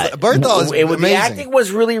 Bernthal is amazing. The acting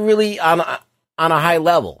was really, really on a high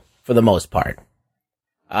level for the most part.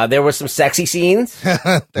 There were some sexy scenes.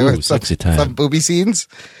 There were some booby scenes.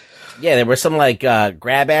 Yeah, there was some like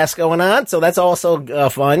grab ass going on, so that's also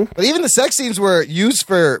fun. But even the sex scenes were used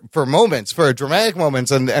for moments, for dramatic moments,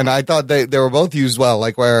 and I thought they were both used well,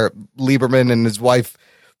 like where Lieberman and his wife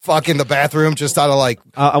fuck in the bathroom just out of like...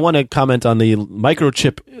 I want to comment on the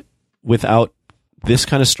Microchip without this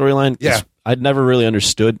kind of storyline. Yeah. I'd never really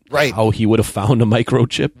understood how he would have found a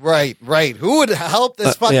microchip. Right. Who would help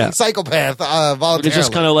this fucking psychopath voluntarily? It's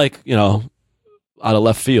just kind of like, out of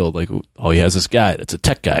left field. Like, he has this guy that's a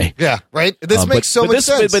tech guy. Yeah, right? This makes so much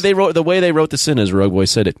sense. But the way they wrote this in, as Rogue Boy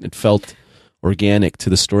said, it felt organic to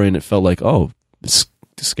the story, and it felt like, this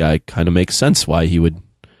guy kind of makes sense why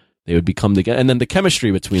they would become together. And then the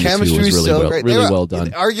chemistry between the two was really well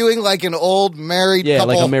done. Arguing like an old married couple. Yeah,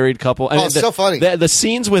 like a married couple. It's so funny. The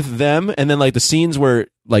scenes with them, and then like the scenes where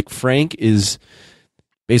like Frank is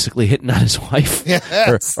basically hitting on his wife,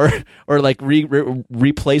 yes. or like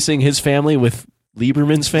replacing his family with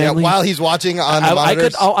Lieberman's family. Yeah, while he's watching on the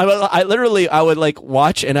monitors. I would like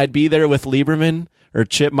watch, and I'd be there with Lieberman or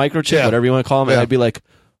Microchip, whatever you want to call him, and I'd be like,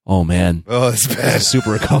 oh man, it's bad. This is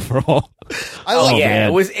super recoverable.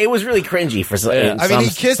 It was really cringy for some. I mean, he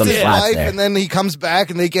kissed his wife, and then he comes back,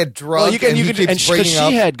 and they get drunk. And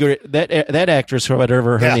she had that actress, or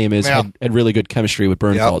whatever her name is, had really good chemistry with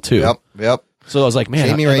Bernthal too. Yep. So I was like,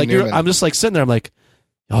 man, I'm just like sitting there. I'm like,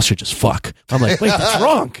 y'all should just fuck. I'm like, wait, that's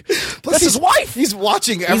wrong. Plus, his wife. He's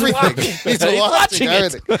watching everything. He's watching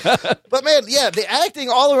everything. But man, the acting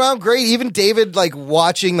all around great. Even David, like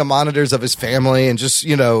watching the monitors of his family, and just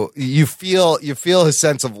you feel his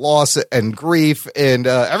sense of loss and grief, and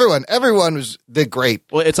everyone did great.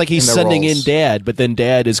 Well, it's like he's sending in Dad, but then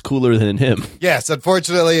Dad is cooler than him. Yes,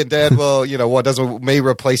 unfortunately, and Dad will may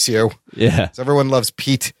replace you. Yeah, so everyone loves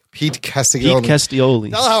Pete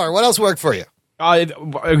Castiglione. Tell Howard, what else worked for you?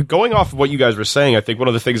 Going off of what you guys were saying, I think one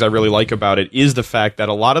of the things I really like about it is the fact that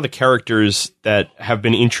a lot of the characters that have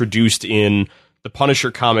been introduced in the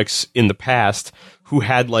Punisher comics in the past, who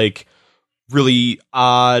had like really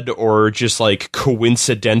odd or just like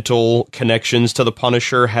coincidental connections to the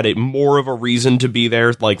Punisher, had a more of a reason to be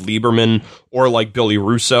there, like Lieberman or like Billy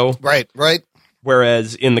Russo. Right.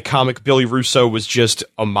 Whereas in the comic, Billy Russo was just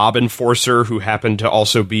a mob enforcer who happened to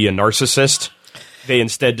also be a narcissist. They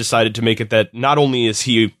instead decided to make it that not only is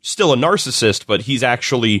he still a narcissist, but he's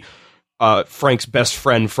actually Frank's best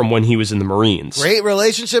friend from when he was in the Marines. Great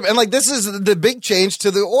relationship. And like, this is the big change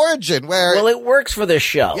to the origin where... Well, it works for the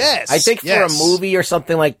show. Yes. I think for a movie or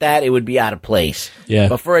something like that, it would be out of place. Yeah.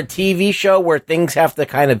 But for a TV show where things have to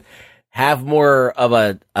kind of have more of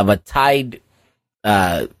a tied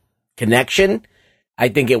connection, I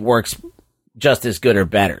think it works just as good or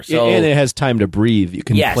better. So, and it has time to breathe. You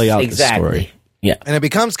can play out the story. Yeah, and it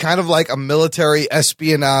becomes kind of like a military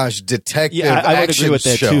espionage detective. Yeah, I would agree with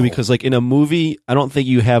that too, because like in a movie, I don't think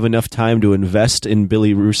you have enough time to invest in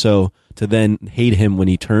Billy Russo to then hate him when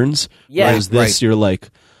he turns. Yeah, whereas this, you're like,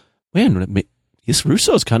 man, this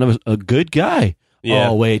Russo's kind of a good guy. Yeah.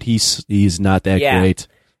 Oh wait, he's not that great.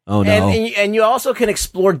 Oh no, and you also can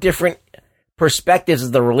explore different perspectives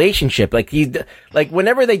of the relationship. Like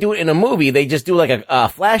whenever they do it in a movie, they just do like a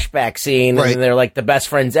flashback scene, and they're like the best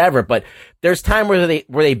friends ever. But there's time where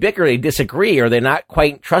they bicker, they disagree, or they're not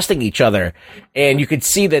quite trusting each other, and you could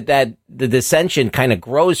see that the dissension kind of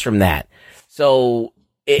grows from that. So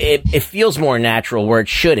it feels more natural where it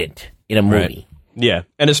shouldn't in a movie. Right. Yeah,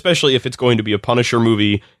 and especially if it's going to be a Punisher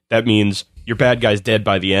movie, that means your bad guy's dead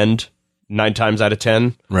by the end. 9 times out of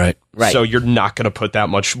 10. Right. So you're not going to put that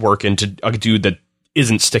much work into a dude that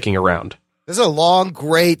isn't sticking around. This is a long,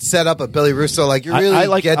 great setup of Billy Russo. Like, you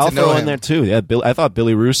really get to know him. In there, too. Yeah, I thought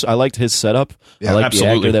Billy Russo, I liked his setup. Yeah, I liked the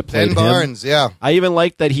actor that played Ben Barnes, him. I even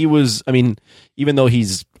liked that he was, even though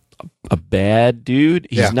he's a bad dude,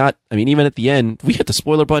 he's not, even at the end, we hit the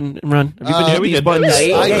spoiler button, Imran. Have you been hitting these buttons?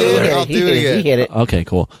 I did. I'll do it again. He hit it. Okay,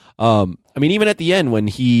 cool. Even at the end when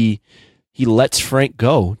he lets Frank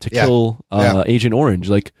go to kill Agent Orange.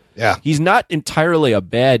 Like, Yeah. He's not entirely a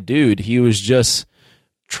bad dude. He was just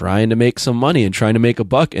trying to make some money and trying to make a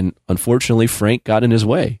buck, and unfortunately Frank got in his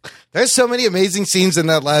way. There's so many amazing scenes in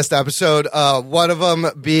that last episode. One of them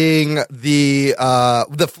being the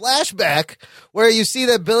flashback where you see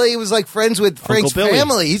that Billy was like friends with Frank's Uncle Billy.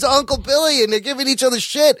 family. He's Uncle Billy, and they're giving each other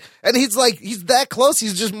shit. And he's that close.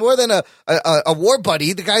 He's just more than a war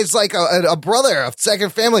buddy. The guy's like a brother, a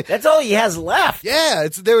second family. That's all he has left. Yeah,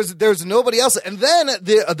 there's nobody else. And then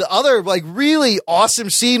the other like really awesome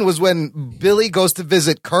scene was when Billy goes to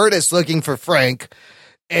visit Curtis looking for Frank,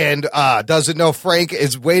 and doesn't know Frank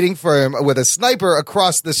is waiting for him with a sniper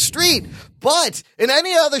across the street. But in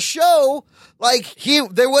any other show, like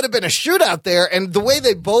there would have been a shootout there, and the way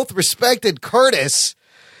they both respected Curtis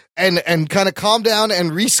and kind of calmed down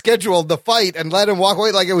and rescheduled the fight and let him walk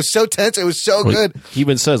away, like it was so tense, it was so good. He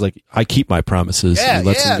even says like, I keep my promises. Yeah, and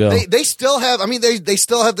lets him go. They still have. I mean, they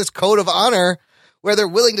still have this code of honor where they're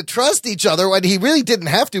willing to trust each other when he really didn't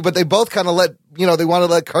have to, but they both kind of they want to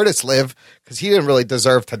let Curtis live because he didn't really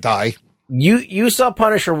deserve to die. You saw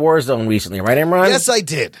Punisher Warzone recently, right, Imran? Yes, I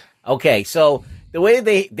did. Okay, so the way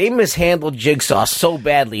they mishandled Jigsaw so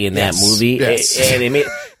badly in that movie, yes. and it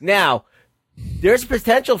now there's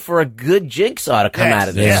potential for a good Jigsaw to come out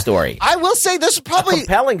of this story. I will say this is probably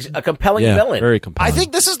A compelling villain. Very compelling. I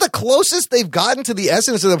think this is the closest they've gotten to the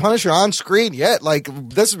essence of the Punisher on screen yet. Like,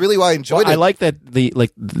 this is really why I enjoyed it. I like that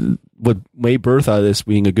what made birth out of this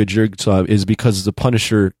being a good Jigsaw is because the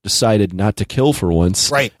Punisher decided not to kill for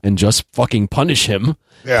once, Right. and just fucking punish him.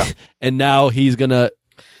 Yeah. And now he's gonna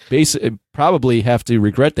probably have to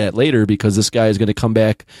regret that later because this guy is gonna come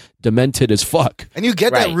back demented as fuck. And you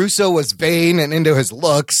get that Right. Russo was vain and into his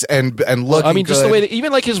looks and looking I mean, just good. the way that,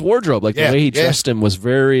 even like his wardrobe, like Yeah, the way he yeah. dressed him was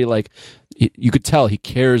very like you could tell he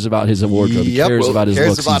cares about his wardrobe. He Yep, cares about his cares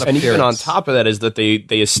looks. about He's- And even on appearance. top of that is that they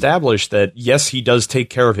established that, yes, he does take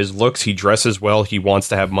care of his looks. He dresses well. He wants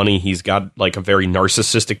to have money. He's got like a very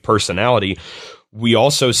narcissistic personality. We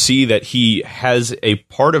also see that he has a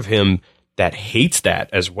part of him that hates that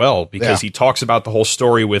as well, because Yeah. he talks about the whole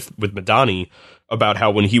story with Madani about how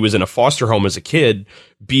when he was in a foster home as a kid,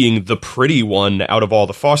 being the pretty one out of all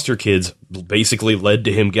the foster kids basically led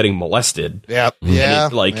to him getting molested. Yep. And Yeah.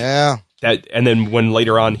 it, like, yeah. That, and then when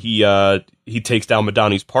later on he takes down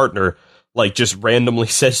Madani's partner, like just randomly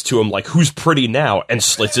says to him like, "Who's pretty now?" and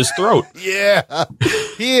slits his throat. Yeah,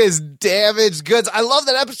 he is damaged goods. I love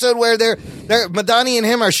that episode where they're Madani and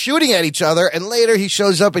him are shooting at each other, and later he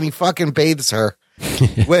shows up and he fucking bathes her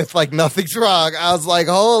with like nothing's wrong. I was like,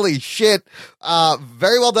 holy shit,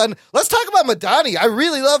 very well done. Let's talk about Madani. I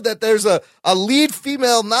really love that there's a lead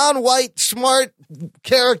female, non-white, smart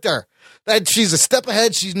character. That she's a step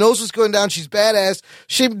ahead. She knows what's going down. She's badass.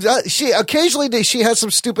 She occasionally she has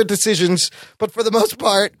some stupid decisions, but for the most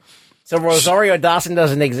part. So Rosario Dawson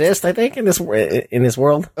doesn't exist, I think, in this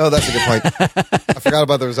world. Oh, that's a good point. I forgot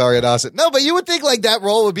about the Rosario Dawson. No, but you would think like that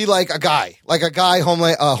role would be like a guy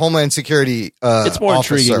Homeland Security. it's more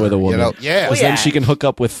officer, intriguing with a woman. You know? Yeah. Because then she can hook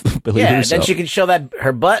up with Billy Yeah, Russo. then she can show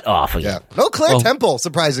her butt off again. Yeah. No Claire Temple,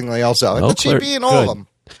 surprisingly, also. No the Claire- cheapie and all of good. them.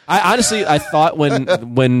 I honestly thought when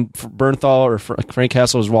Bernthal or Frank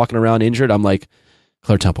Castle was walking around injured, I'm like,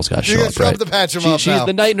 Claire Temple's got to She show got up, to show up right? to patch him up now.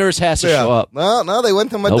 The night nurse has to show up. No, they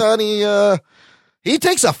went to Madani. He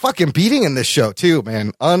takes a fucking beating in this show, too,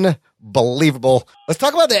 man. Unbelievable. Let's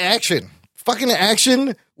talk about the action. Fucking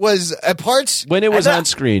action was at parts. When it was I thought- on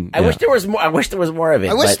screen. I wish there was more. I wish there was more of it.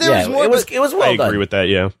 I wish but there was more, It was. but- It was well I done. agree with that.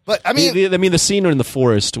 Yeah. But, I mean, the scene in the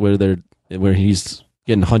forest where he's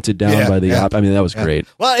getting hunted down by the op. I mean, that was great.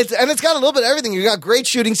 well, it's got a little bit of everything. You got great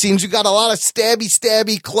shooting scenes. You got a lot of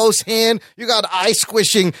stabby, close hand. You got eye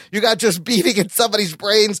squishing. You got just beating in somebody's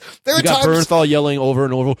brains. There You were got times Bernthal yelling over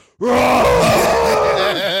and over.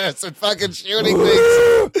 and fucking shooting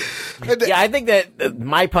things. And Yeah, I think that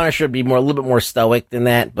my Punisher would be a little bit more stoic than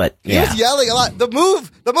that. But he yeah, was yelling a lot. The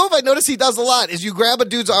move I notice he does a lot is you grab a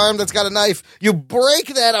dude's arm that's got a knife, you break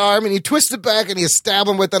that arm, and you twist it back, and you stab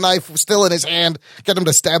him with the knife still in his hand, get him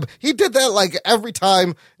to stab. He did that like every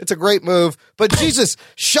time. It's a great move. But Jesus,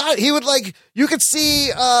 he would like, you could see,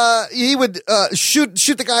 he would shoot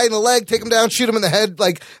the guy in the leg, take him down, shoot him in the head,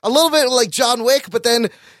 like a little bit like John Wick, but then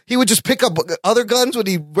he would just pick up other guns when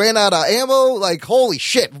he ran out of ammo. Like, holy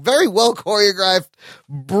shit. Very well choreographed,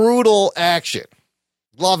 brutal action.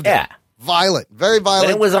 Loved Yeah. it. Violent. Very but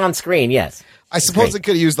violent. it was on screen. Yes, I suppose it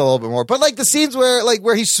could have used a little bit more. But like the scenes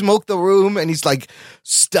where he smoked the room and he's like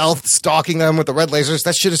stealth stalking them with the red lasers,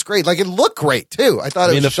 that shit is great. Like it looked great too. I thought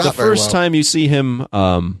I mean, it was the shot very first well. time you see him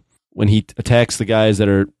when he attacks the guys that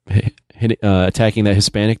are attacking that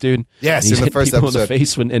Hispanic dude. Yes, He's in the hitting first people in the episode.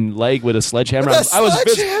 face and leg with a sledgehammer. With a I was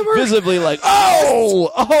sledgehammer? visibly like,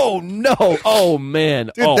 oh no, oh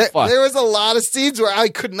man, Dude, fuck. there was a lot of scenes where I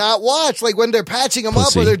could not watch, like when they're patching him up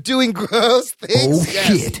Pussy. or they're doing gross things. Oh, yes,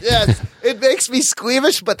 shit. yes, it makes me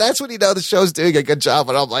squeamish, but that's when you know the show's doing a good job.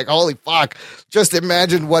 And I'm like, holy fuck! Just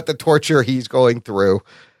imagine what the torture he's going through.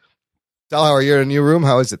 Delhauer, are you in a new room?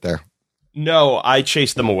 How is it there? No, I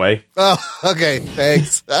chased them away. Oh, okay,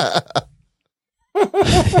 thanks. What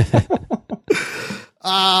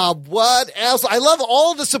else? I love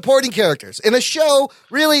all the supporting characters in a show.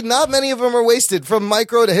 Really, not many of them are wasted. From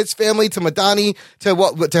Micro to his family to Madani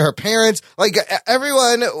to her parents. Like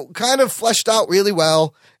everyone kind of fleshed out really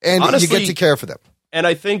well, and Honestly, you get to care for them. And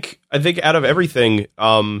I think out of everything,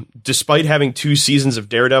 despite having 2 seasons of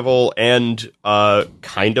Daredevil and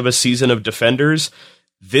kind of a season of Defenders,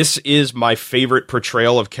 this is my favorite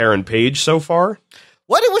portrayal of Karen Page so far.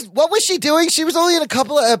 What was she doing? She was only in a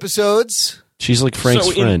couple of episodes. She's like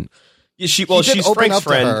Frank's friend. She's did open Frank's up to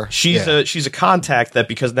her. friend. She's a contact that,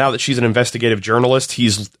 because now that she's an investigative journalist,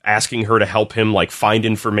 he's asking her to help him like find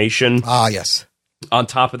information. Ah, yes. On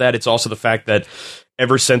top of that, it's also the fact that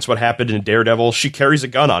ever since what happened in Daredevil, she carries a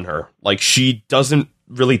gun on her. Like, she doesn't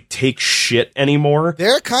really take shit anymore.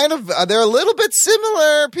 They're kind of they're a little bit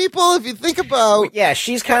similar people if you think about. Yeah,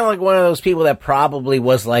 she's kind of like one of those people that probably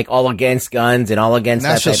was like all against guns and all against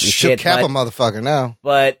Now that type she'll of shit. cap a motherfucker now.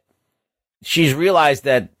 But she's realized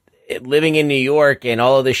that living in New York and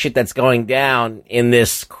all of the shit that's going down in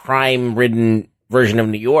this crime-ridden version of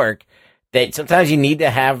New York, that sometimes you need to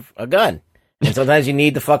have a gun, and sometimes you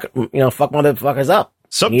need to fuck motherfuckers up.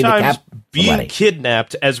 Sometimes being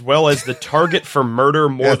kidnapped as well as the target for murder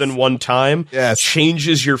more than one time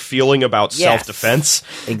changes your feeling about self-defense.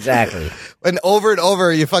 Exactly. And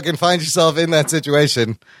over, you fucking find yourself in that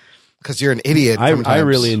situation because you're an idiot. I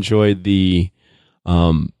really enjoyed the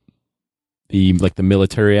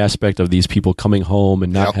military aspect of these people coming home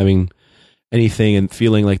and not having anything and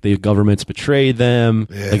feeling like the government's betrayed them.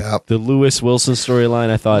 Like the Lewis Wilson storyline,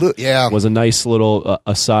 I thought was a nice little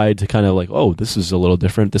aside to kind of like, oh, this is a little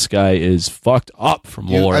different. This guy is fucked up from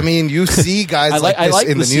war. I mean, you see guys like this I like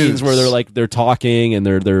in the scenes news where they're talking and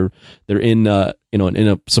they're in in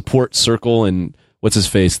a support circle, and what's his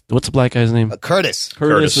face? What's the black guy's name? Curtis.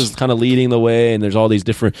 Curtis is kind of leading the way, and there's all these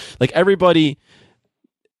different, like, everybody.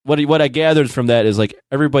 What I gathered from that is like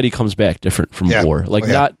everybody comes back different from war. Like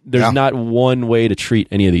there's not one way to treat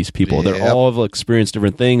any of these people. They're all have experienced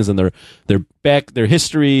different things, and their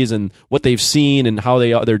histories and what they've seen and how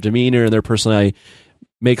they are, their demeanor and their personality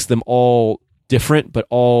makes them all different, but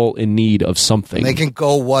all in need of something. And they can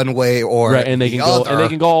go one way or and they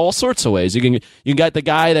can go all sorts of ways. You got the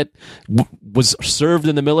guy that was served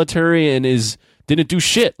in the military and didn't do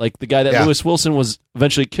shit, like the guy that Lewis Wilson was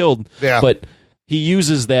eventually killed. But he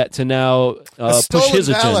uses that to now push his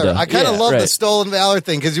agenda. I kind of love the stolen valor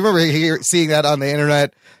thing, because you remember seeing that on the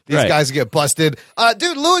internet. These guys get busted.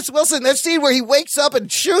 Dude, Lewis Wilson, that scene where he wakes up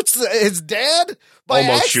and shoots his dad by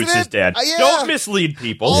Almost accident. shoots his dad. Don't mislead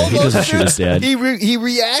people. He doesn't shoot his dad. He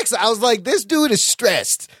reacts. I was like, this dude is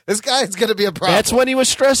stressed. This guy's going to be a problem. That's when he was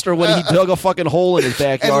stressed, or when he dug a fucking hole in his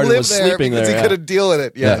backyard and was sleeping there. Because he couldn't deal with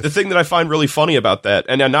it. The thing that I find really funny about that,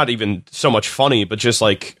 and not even so much funny, but just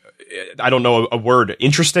like, I don't know a word,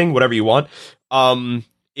 interesting, whatever you want,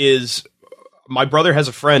 is my brother has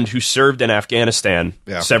a friend who served in Afghanistan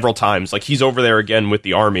several times. Like, he's over there again with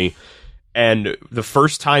the army. And the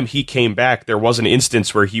first time he came back, there was an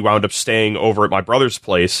instance where he wound up staying over at my brother's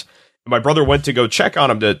place. My brother went to go check on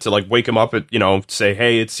him to like wake him up at, say,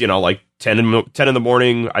 hey, it's, like 10 in the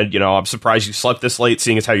morning. I'm surprised you slept this late,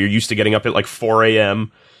 seeing as how you're used to getting up at like 4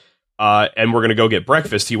 a.m. And we're going to go get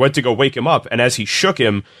breakfast. He went to go wake him up. And as he shook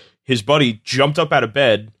him, his buddy jumped up out of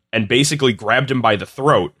bed and basically grabbed him by the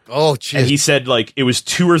throat. Oh, jeez. And he said, like, it was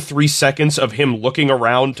 2 or 3 seconds of him looking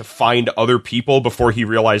around to find other people before he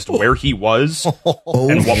realized where he was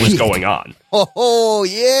and what was going on. Oh,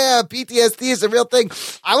 yeah. PTSD is a real thing.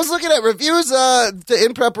 I was looking at reviews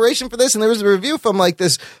in preparation for this, and there was a review from, like,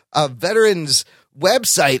 this veterans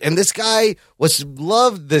website, and this guy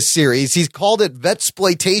loved this series. He's called it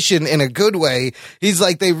Vetsploitation in a good way. He's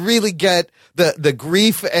like, they really get the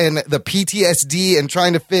grief and the PTSD and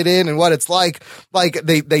trying to fit in and what it's like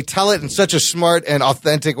they tell it in such a smart and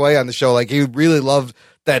authentic way on the show. Like, he really loved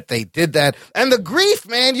that they did that. And the grief,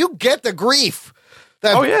 man, you get the grief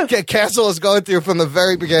that Castle is going through from the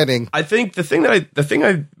very beginning. I think the thing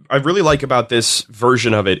I really like about this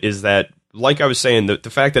version of it is that, like I was saying, the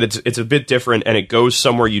fact that it's a bit different and it goes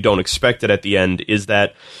somewhere you don't expect it at the end is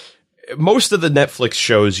that most of the Netflix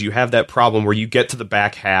shows, you have that problem where you get to the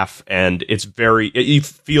back half and it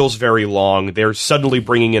feels very long. They're suddenly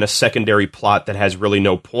bringing in a secondary plot that has really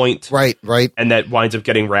no point. Right. And that winds up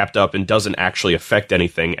getting wrapped up and doesn't actually affect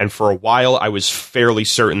anything. And for a while, I was fairly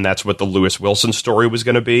certain that's what the Lewis Wilson story was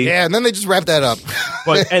going to be. Yeah, and then they just wrapped that up.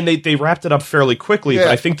 And they wrapped it up fairly quickly. Yeah.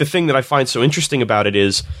 But I think the thing that I find so interesting about it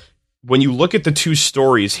is when you look at the two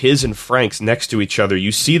stories, his and Frank's next to each other,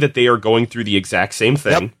 you see that they are going through the exact same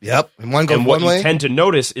thing. Yep. And one goes And what one way. you tend to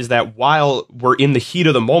notice is that while we're in the heat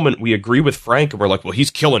of the moment, we agree with Frank and we're like, well, he's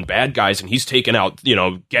killing bad guys and he's taking out,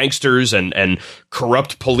 gangsters and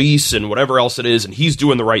corrupt police and whatever else it is, and he's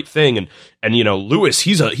doing the right thing. And Lewis,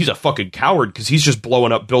 he's a fucking coward because he's just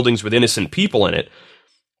blowing up buildings with innocent people in it.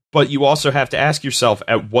 But you also have to ask yourself,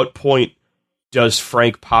 at what point does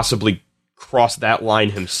Frank possibly cross that line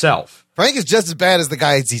himself? Frank is just as bad as the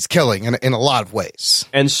guys he's killing in a lot of ways.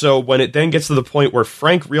 And so when it then gets to the point where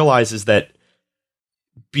Frank realizes that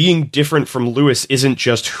being different from Lewis isn't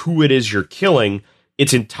just who it is you're killing,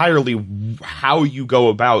 it's entirely how you go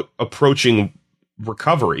about approaching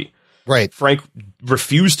recovery. Right. Frank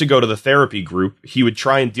refused to go to the therapy group. He would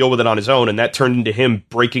try and deal with it on his own, and that turned into him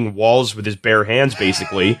breaking walls with his bare hands,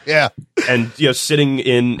 basically. Yeah. And sitting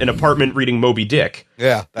in an apartment reading Moby Dick.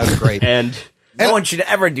 Yeah, that's great. And No one should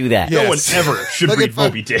ever do that. no one ever should read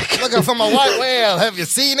Moby Dick. Looking for my white whale. Have you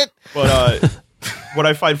seen it? But what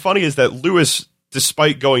I find funny is that Lewis,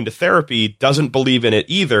 despite going to therapy, doesn't believe in it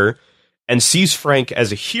either, and sees Frank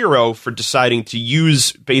as a hero for deciding to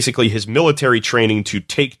use basically his military training to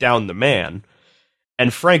take down the man.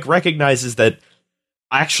 And Frank recognizes that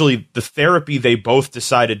actually the therapy they both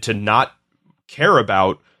decided to not care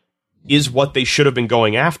about is what they should have been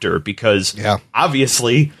going after, because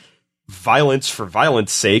obviously violence for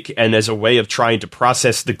violence sake and as a way of trying to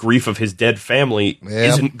process the grief of his dead family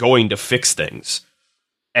isn't going to fix things.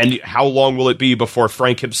 And how long will it be before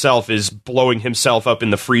Frank himself is blowing himself up in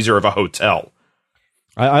the freezer of a hotel?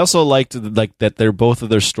 I also liked that they're both of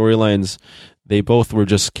their storylines. They both were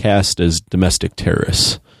just cast as domestic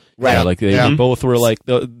terrorists. Right. Yeah, they both were like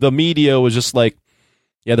the media was just like,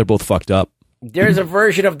 yeah, they're both fucked up. There's a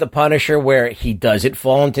version of the Punisher where he doesn't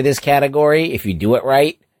fall into this category if you do it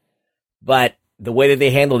right. But the way that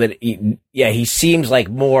they handled it, he seems like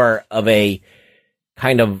more of a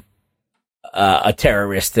kind of a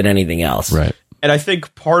terrorist than anything else. Right. And I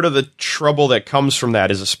think part of the trouble that comes from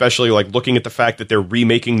that is especially like looking at the fact that they're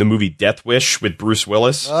remaking the movie Death Wish with Bruce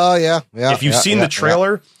Willis. Oh, yeah. If you've seen the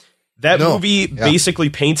trailer, that movie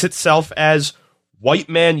basically paints itself as white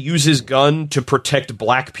man uses gun to protect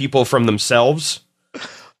black people from themselves.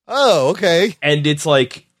 Oh, okay. And it's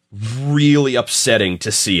like really upsetting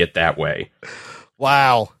to see it that way.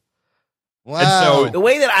 Wow. And so The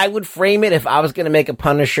way that I would frame it if I was going to make a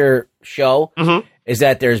Punisher show is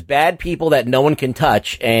that there's bad people that no one can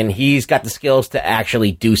touch, and he's got the skills to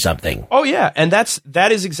actually do something. Oh, yeah. And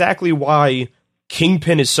that is exactly why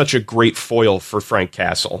Kingpin is such a great foil for Frank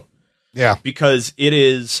Castle. Yeah. Because it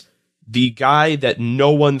is the guy that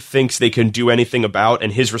no one thinks they can do anything about,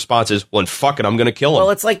 and his response is, well, fuck it, I'm going to kill him. Well,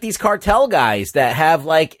 it's like these cartel guys that have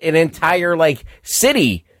like an entire like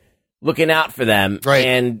city looking out for them. Right.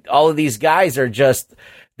 And all of these guys are just,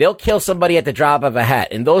 they'll kill somebody at the drop of a hat.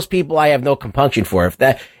 And those people I have no compunction for.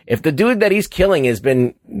 If the dude that he's killing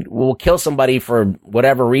will kill somebody for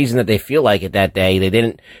whatever reason that they feel like it that day, they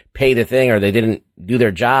didn't pay the thing or they didn't do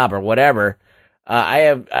their job or whatever.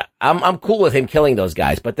 I'm cool with him killing those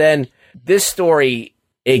guys. But then this story,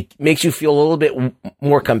 it makes you feel a little bit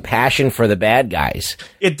more compassion for the bad guys.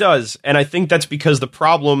 It does. And I think that's because the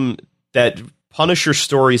problem that Punisher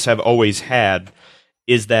stories have always had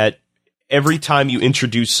is that every time you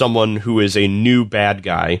introduce someone who is a new bad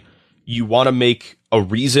guy, you want to make a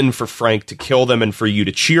reason for Frank to kill them and for you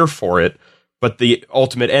to cheer for it, but the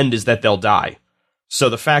ultimate end is that they'll die. So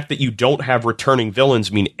the fact that you don't have returning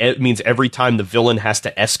villains means every time the villain has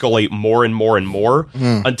to escalate more and more and more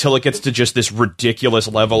until it gets to just this ridiculous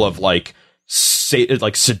level of like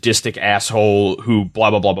sadistic asshole who blah,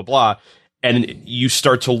 blah, blah, blah, blah. And you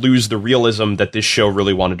start to lose the realism that this show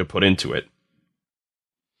really wanted to put into it.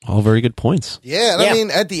 All very good points. Yeah, and I mean,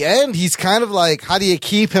 at the end, he's kind of like, how do you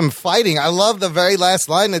keep him fighting? I love the very last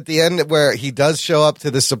line at the end where he does show up to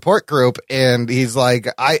the support group, and he's like,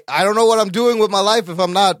 I don't know what I'm doing with my life if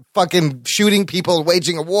I'm not fucking shooting people and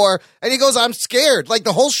waging a war. And he goes, I'm scared. Like,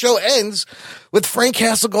 the whole show ends with Frank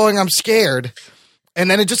Castle going, I'm scared. And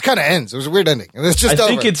then it just kind of ends. It was a weird ending. And it's just I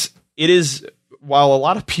think it is, while a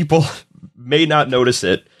lot of people may not notice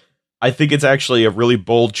it, I think it's actually a really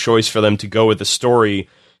bold choice for them to go with a story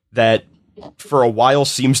that for a while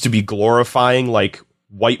seems to be glorifying like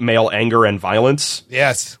white male anger and violence.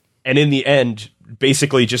 Yes. and in the end,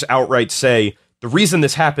 basically just outright say, the reason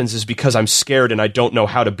this happens is because I'm scared and I don't know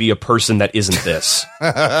how to be a person that isn't this.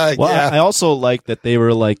 Well, Yeah. I also like that they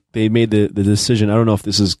were like, they made the decision. I don't know if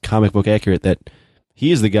this is comic book accurate, that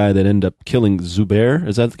he is the guy that ended up killing Zubair.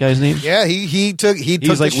 Is that the guy's name? Yeah, he took He's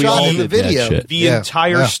the like, we shot all in the did that video. shit. The Yeah,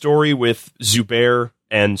 entire yeah. story with Zubair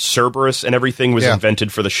and Cerberus and everything was Yeah.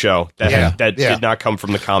 invented for the show. That Yeah. that Yeah. did not come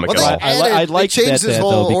from the comic Well, at they all. added- I they like changed that, his that,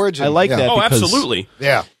 whole though. origin. I like Yeah. that. Oh, because absolutely.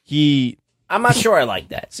 Yeah. He I'm not sure I like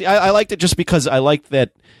that. see. I liked it just because I like that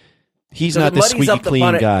he's Because not it the muddies squeaky up the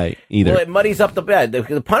clean guy either. Well, it muddies up the bed.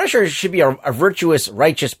 The Punisher should be a virtuous,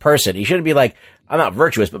 righteous person. He shouldn't be like, I'm not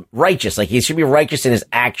virtuous, but righteous. Like, he should be righteous in his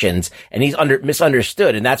actions, and he's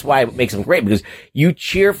misunderstood, and that's why it makes him great, because you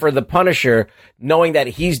cheer for the Punisher knowing that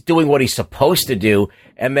he's doing what he's supposed to do,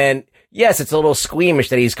 and then, yes, it's a little squeamish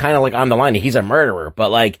that he's kind of like on the line. He's a murderer,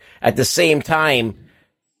 but like, at the same time,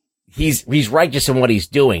 he's righteous in what he's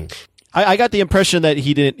doing. I got the impression that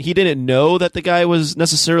he didn't know that the guy was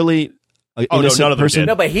necessarily an Oh, no, innocent none of them person. did.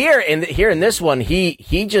 No, but here in this one, he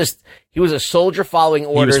was a soldier following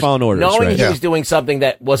orders, following orders, knowing right. he Yeah. was doing something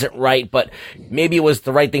that wasn't right, but maybe it was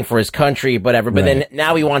the right thing for his country, whatever. But then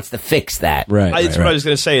now he wants to fix that. Right, That's what I was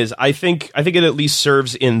going to say is I think it at least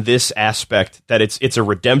serves in this aspect that it's a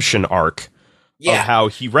redemption arc of how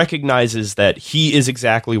he recognizes that he is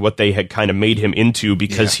exactly what they had kind of made him into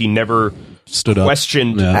because he never Stood up.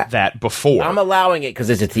 questioned that before. I'm allowing it because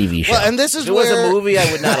it's a TV show. Well, and this is if it was where- a movie,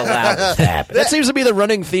 I would not allow this to happen. That seems to be the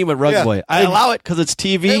running theme with Rug Yeah. Boy. I allow it because it's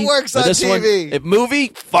TV. It works but on this one, TV. movie,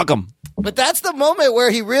 fuck them. But that's the moment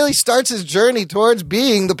where he really starts his journey towards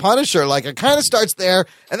being the Punisher. Like, it kind of starts there,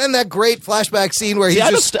 and then that great flashback scene where he's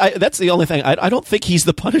just... That's the only thing. I don't think he's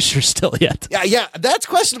the Punisher still yet. Yeah, that's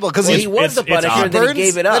questionable, because Well, he he was the it's Punisher, odd. and then he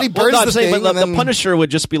gave it up. Then he burns no, I'm the saying, thing, but and the then- Punisher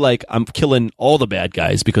would just be like, I'm killing all the bad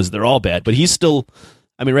guys because they're all bad. But he's still,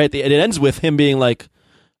 I mean, right? It ends with him being like,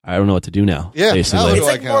 I don't know what to do now. Yeah, basically. It's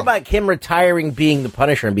like like more about him retiring, being the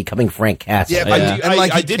Punisher, and becoming Frank Castle. Yeah, Yeah. and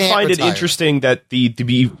like I he did can't find retire. it interesting that the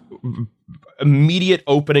immediate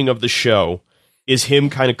opening of the show is him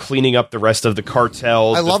kind of cleaning up the rest of the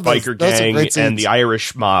cartel, I the love those. biker Those are gang, great and scenes. the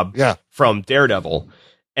Irish mob Yeah. from Daredevil.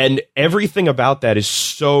 And everything about that is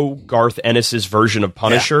so Garth Ennis's version of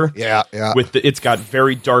Punisher. Yeah. With it's got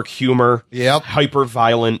very dark humor, Yep. hyper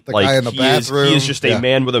violent. The Like guy in the he bathroom. is just a Yeah.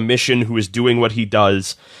 man with a mission who is doing what he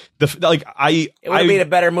does. It would have made a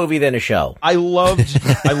better movie than a show. I loved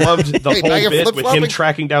the Hey, now whole you're bit with flip-flopping. him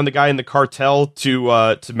tracking down the guy in the cartel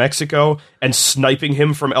to Mexico and sniping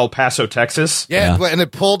him from El Paso, Texas. Yeah, and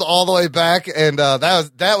it pulled all the way back, and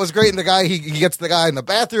that was great. And the guy, he gets the guy in the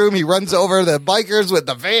bathroom, he runs over the bikers with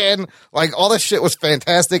the van, like all this shit was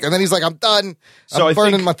fantastic. And then he's like, "I'm done. So I'm I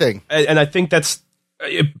burning think- my thing." And I think that's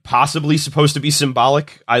possibly supposed to be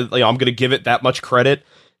symbolic. I'm going to give it that much credit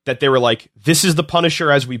that they were like, this is the Punisher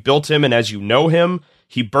as we built him and as you know him.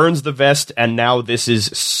 He burns the vest, and now this is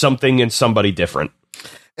something and somebody different.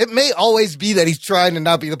 It may always be that he's trying to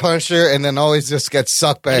not be the Punisher, and then always just gets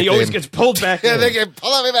sucked back. And he always in. gets pulled back Yeah, in. they can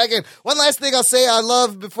pull me back in. One last thing I'll say I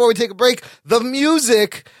love before we take a break. The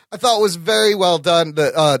music I thought was very well done.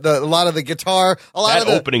 A lot of the guitar, a lot That of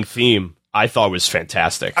the opening theme I thought was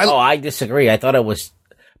fantastic. I disagree. I thought it was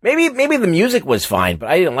maybe the music was fine, but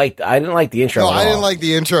I didn't like the intro. No, at I all. didn't like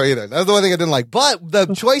the intro either. That's the one thing I didn't like. But the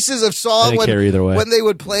choices of song didn't care either way. when they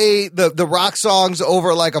would play the rock songs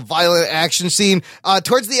over like a violent action scene,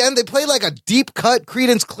 towards the end they play like a deep cut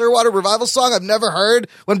Creedence Clearwater Revival song I've never heard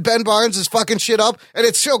when Ben Barnes is fucking shit up, and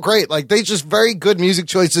it's so great. Like they just very good music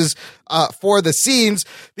choices for the scenes.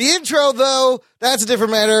 The intro though, that's a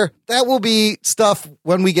different matter. That will be stuff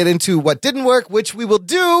when we get into what didn't work, which we will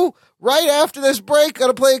do right after this break.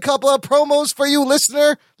 Gonna play a couple of promos for you,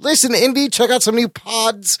 listener. Listen, indie, check out some new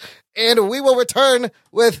pods, and we will return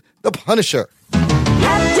with The Punisher.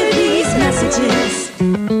 After these messages,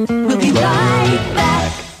 we'll be right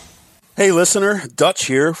back. Hey listener, Dutch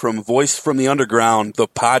here from Voice from the Underground, the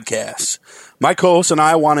podcast. My co-host and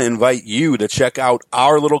I want to invite you to check out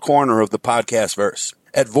our little corner of the podcast verse.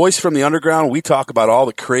 At Voice from the Underground, we talk about all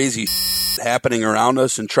the crazy happening around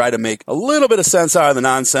us and try to make a little bit of sense out of the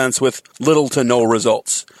nonsense with little to no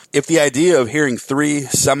results. If the idea of hearing three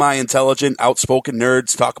semi-intelligent, outspoken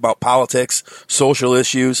nerds talk about politics, social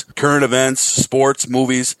issues, current events, sports,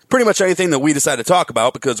 movies, pretty much anything that we decide to talk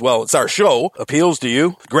about because, well, it's our show, appeals to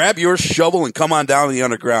you, grab your shovel and come on down to the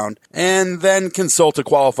underground, and then consult a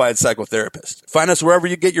qualified psychotherapist. Find us wherever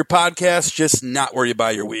you get your podcasts, just not where you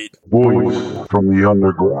buy your weed. Voice from the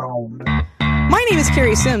Underground. My name is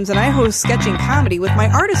Carrie Sims, and I host Sketching Comedy with my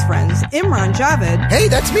artist friends, Imran Javed. Hey,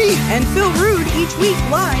 that's me. And Phil Rude each week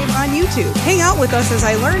live on YouTube. Hang out with us as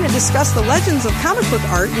I learn and discuss the legends of comic book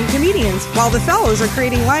art and comedians, while the fellows are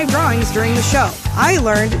creating live drawings during the show. I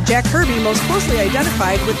learned Jack Kirby most closely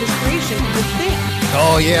identified with his creation of The Thing.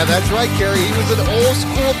 Oh, yeah, that's right, Carrie. He was an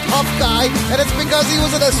old-school tough guy, and it's because he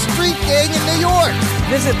was in a street gang in New York.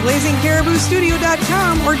 Visit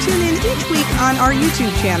BlazingCaribouStudio.com or tune in each week on our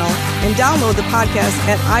YouTube channel and download the podcast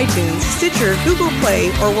at iTunes, Stitcher, Google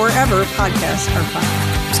Play, or wherever podcasts are found.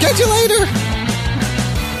 Catch you later.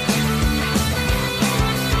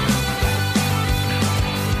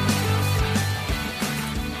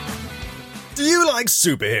 Do you like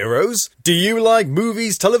superheroes? Do you like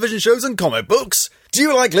movies, television shows, and comic books? Do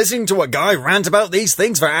you like listening to a guy rant about these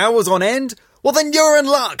things for hours on end? Well, then you're in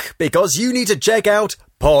luck, because you need to check out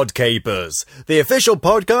Podcapers, the official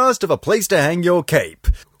podcast of A Place to Hang Your Cape.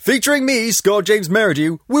 Featuring me, Scott James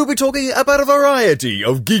Meridew, we'll be talking about a variety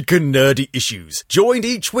of geek and nerdy issues, joined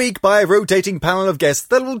each week by a rotating panel of guests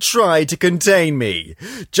that will try to contain me.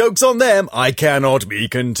 Jokes on them, I cannot be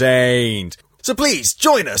contained. So please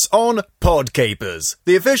join us on Podcapers,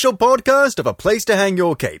 the official podcast of A Place to Hang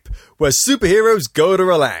Your Cape, where superheroes go to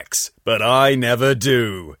relax, but I never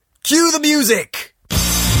do. Cue the music!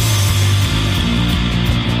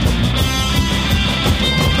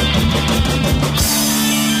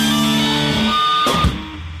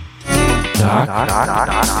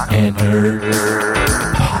 And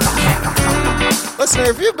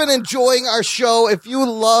Listener, if you've been enjoying our show, if you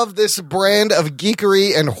love this brand of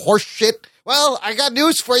geekery and horseshit, well, I got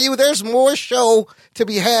news for you. There's more show to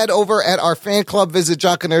be had over at our fan club. Visit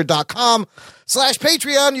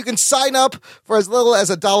jockandnerd.com/Patreon. You can sign up for as little as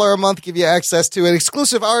 $1 a month, give you access to an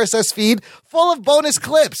exclusive RSS feed full of bonus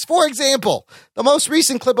clips. For example, the most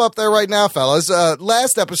recent clip up there right now, fellas,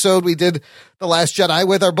 last episode we did The Last Jedi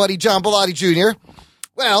with our buddy John Bellotti Jr.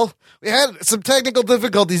 Well, we had some technical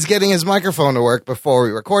difficulties getting his microphone to work before we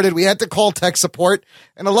recorded. We had to call tech support,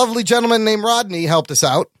 and a lovely gentleman named Rodney helped us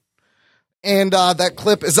out. And that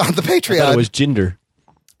clip is on the Patreon. I thought it was Jinder.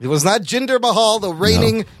 It was not Jinder Mahal, the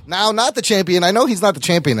reigning, now not the champion. I know he's not the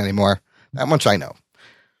champion anymore. That much I know.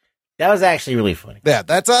 That was actually really funny. Yeah,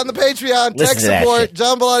 that's on the Patreon. Listen Tech to that support. shit.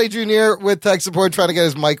 John Bellotti Jr. with tech support trying to get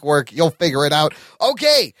his mic work. You'll figure it out.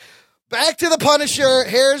 Okay, back to the Punisher.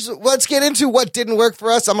 Let's get into what didn't work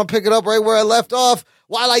for us. I'm going to pick it up right where I left off.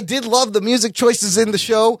 While I did love the music choices in the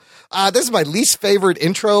show, this is my least favorite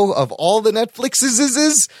intro of all the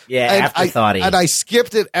Netflixes. Yeah, afterthoughty. And I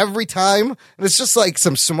skipped it every time. And it's just like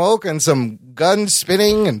some smoke and some guns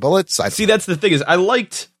spinning and bullets. See, that's the thing is I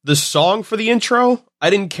liked the song for the intro. I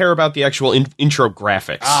didn't care about the actual intro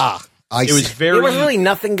graphics. It was very. There was really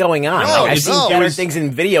nothing going on. No, I've seen better things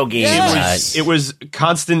in video games. Yes. It was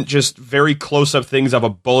constant, just very close-up things of a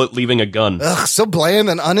bullet leaving a gun. Ugh, so bland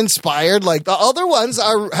and uninspired. Like the other ones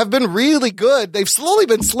have been really good. They've slowly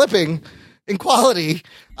been slipping in quality.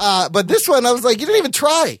 But this one, I was like, you didn't even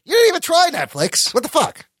try. You didn't even try, Netflix. What the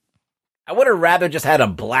fuck? I would have rather just had a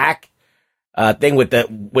black thing with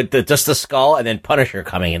the just the skull and then Punisher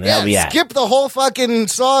coming in. That'll be it. Skip the whole fucking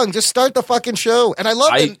song. Just start the fucking show. And I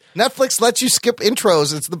love that Netflix lets you skip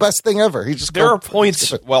intros. It's the best thing ever. There are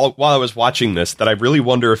points while I was watching this that I really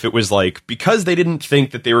wonder if it was like because they didn't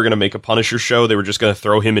think that they were going to make a Punisher show, they were just going to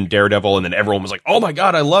throw him in Daredevil, and then everyone was like, "Oh my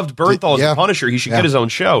god, I loved Bernthal as a Punisher. He should get his own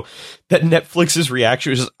show." That Netflix's reaction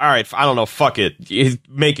was just, "All right, I don't know, fuck it,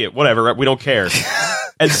 make it, whatever. We don't care."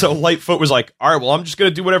 And so Lightfoot was like, all right, well, I'm just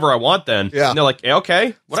going to do whatever I want then. Yeah. And they're like,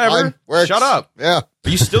 okay, whatever. Shut up. Yeah. Are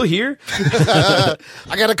you still here? I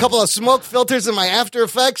got a couple of smoke filters in my After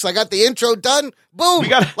Effects. I got the intro done. Boom.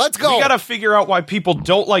 Let's go. We got to figure out why people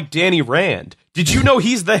don't like Danny Rand. Did you know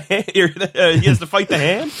he's the hand? He has to fight the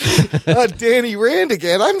hand? Danny Rand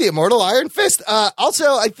again. I'm the immortal Iron Fist.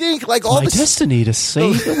 Also, I think like all my destiny to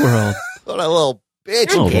save the world. What a little bitch.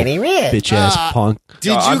 Oh, Danny Rand. Bitch ass punk.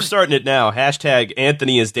 I'm starting it now. Hashtag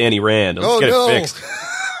Anthony is Danny Rand. Let's get it fixed.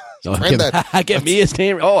 Get me as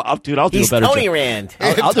Danny Rand. Oh, I'll do a better Tony job. Rand.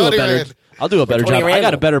 I'll do a better Rand. I'll do a better job. Randall. I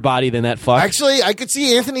got a better body than that fuck. Actually, I could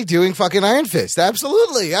see Anthony doing fucking Iron Fist.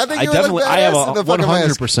 Absolutely. I think I you would look definitely, I have badass in the fucking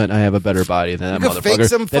mask. 100%. I have a better body than that You could motherfucker. fake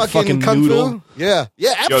some that fucking kung noodle. fu. Yeah,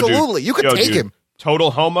 absolutely. You could take dude. him.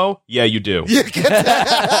 Total homo? Yeah, you do. You get that.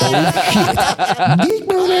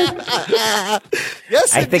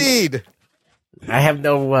 Yes, indeed. I have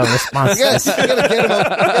no response. Yes, you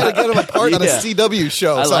gotta get him a part on a CW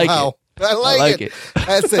show I like somehow. it. I like it.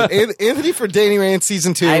 That's it. Anthony for Danny Rand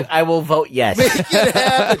season 2. I will vote yes. Make it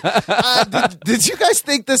happen. Did you guys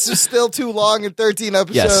think this was still too long in 13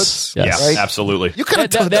 episodes? Yes. Right? Absolutely. You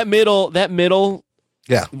could have That middle.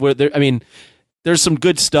 Yeah. Where there, I mean, there's some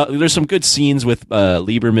good stuff. There's some good scenes with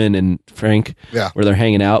Lieberman and Frank where they're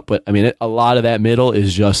hanging out. But I mean, a lot of that middle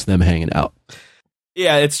is just them hanging out.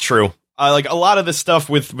 Yeah, it's true. Like a lot of the stuff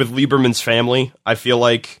with Lieberman's family, I feel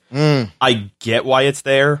like I get why it's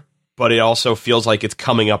there, but it also feels like it's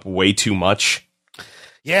coming up way too much.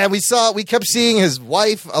 Yeah, we kept seeing his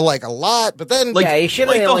wife like a lot, but then he should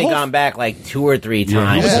have only gone back like 2 or 3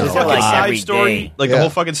 times. Yeah. It was like every day. The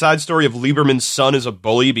whole fucking side story of Lieberman's son is a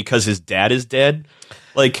bully because his dad is dead.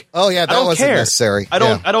 Like, that wasn't necessary. I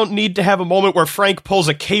don't need to have a moment where Frank pulls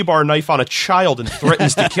a K-bar knife on a child and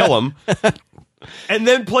threatens to kill him. And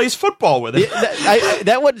then plays football with it.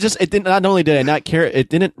 It didn't. Not only did I not care, it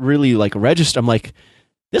didn't really like register. I'm like,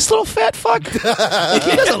 this little fat fuck. He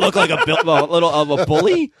doesn't look like a little of a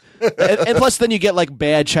bully. And plus, then you get like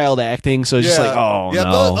bad child acting. So it's just like,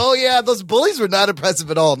 no. Those bullies were not impressive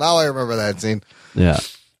at all. Now I remember that scene. Yeah.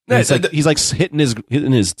 He's like hitting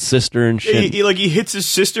his sister and shit. He hits his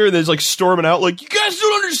sister and there's like storming out like, you guys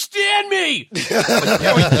don't understand me. Like,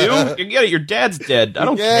 yeah, we do. You get it. Your dad's dead. I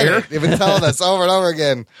don't care. They've been telling us over and over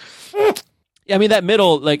again. Yeah, I mean that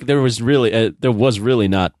middle, like there was really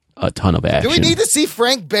not a ton of action. Do we need to see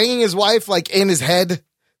Frank banging his wife like in his head?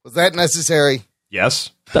 Was that necessary?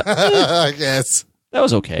 Yes. I guess. That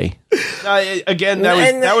was okay. Again,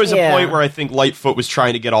 that was a point where I think Lightfoot was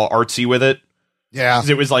trying to get all artsy with it. Yeah. Because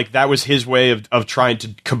it was like, that was his way of trying to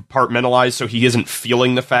compartmentalize so he isn't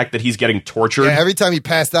feeling the fact that he's getting tortured. Yeah, every time he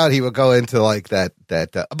passed out, he would go into like that.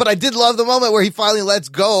 But I did love the moment where he finally lets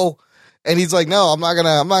go and he's like, no, I'm not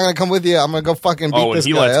gonna come with you. I'm gonna go fucking beat this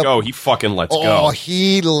guy up. Oh, and he lets go. He fucking lets go. Oh,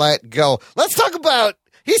 he let go. Let's talk about,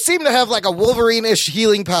 he seemed to have like a Wolverine-ish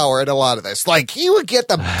healing power in a lot of this. Like he would get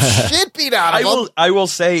the shit beat out of him. I will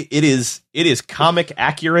say it is comic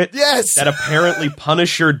accurate. Yes. That apparently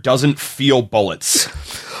Punisher doesn't feel bullets.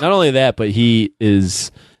 Not only that, but he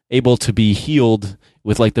is able to be healed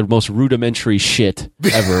with like the most rudimentary shit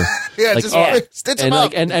ever. Stitch him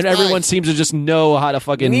up. And everyone seems to just know how to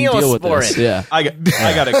fucking deal with this. Yeah. I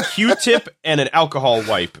got a Q-tip and an alcohol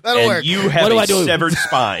wipe. That'll work. You have a severed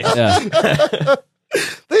spine. Yeah.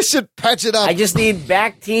 They should patch it up. I just need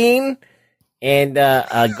Bactine and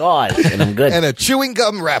a gauze, and I'm good. And a chewing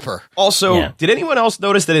gum wrapper. Also, did anyone else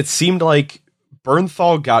notice that it seemed like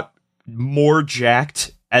Bernthal got more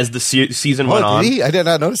jacked as the season went on? Did he? I did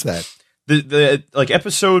not notice that. The like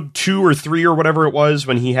episode 2 or 3 or whatever it was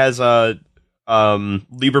when he has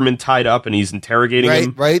Lieberman tied up and he's interrogating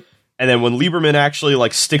him. Right. And then when Lieberman actually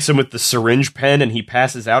like sticks him with the syringe pen and he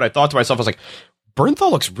passes out, I thought to myself, I was like,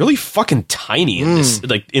 Bernthal looks really fucking tiny in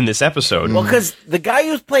this episode. Well, because the guy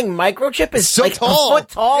who's playing Microchip is so like tall. a foot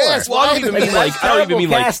taller. Yes, well, I don't even mean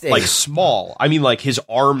like small. I mean like his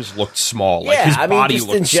arms looked small. Like his body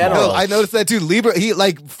looked small. No, I noticed that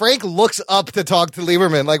too. Frank looks up to talk to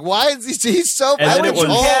Lieberman. Like, why is he's so Why would you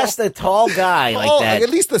cast a tall guy like that? Like, at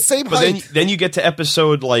least the same height. Then you get to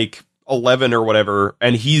episode like 11 or whatever,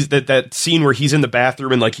 and he's that scene where he's in the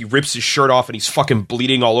bathroom and like he rips his shirt off and he's fucking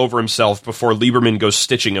bleeding all over himself before Lieberman goes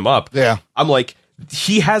stitching him up. Yeah. I'm like,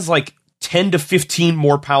 he has like 10 to 15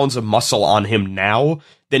 more pounds of muscle on him now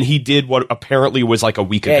than he did what apparently was like a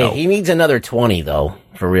week ago. He needs another 20 though,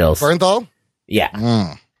 for real. Bernthal?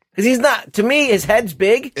 Yeah. Because he's not, to me, his head's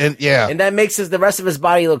big. And that makes the rest of his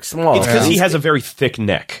body look small. It's because he has a very thick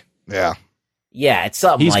neck. Yeah. Yeah, it's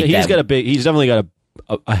something he's that. He's definitely got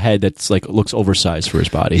a head that's like looks oversized for his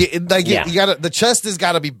body. You gotta, the chest has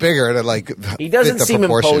got to be bigger to like. He doesn't seem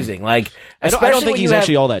imposing. Like I don't think he's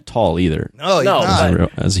actually all that tall either. No,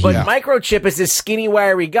 but Microchip is this skinny,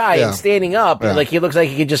 wiry guy, and standing up, like he looks like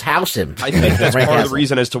he could just house him. I think that's part of the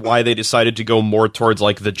reason as to why they decided to go more towards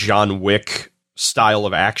like the John Wick style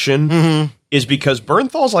of action. Is because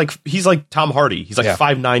Bernthal's like he's like Tom Hardy. He's like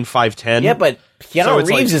 5'9", 5'10". Yeah, but Keanu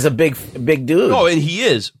Reeves is a big dude. No, and he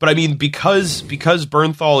is. But I mean, because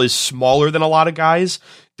Bernthal is smaller than a lot of guys,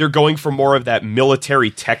 they're going for more of that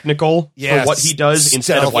military technical for what he does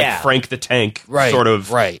instead of like Frank the Tank sort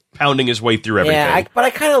of pounding his way through everything. Yeah, but I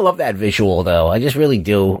kind of love that visual though. I just really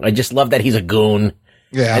do. I just love that he's a goon.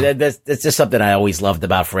 Yeah, and that's just something I always loved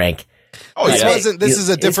about Frank. Oh, this is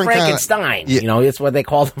a different Frankenstein. You know, it's what they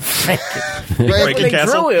called him. Frankencastle. They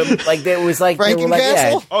drew him like it was like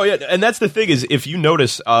Frankencastle. Oh yeah, and that's the thing is if you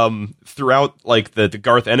notice throughout like the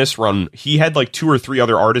Garth Ennis run, he had like 2 or 3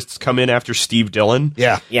 other artists come in after Steve Dillon.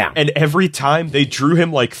 Yeah. And every time they drew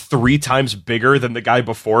him like 3 times bigger than the guy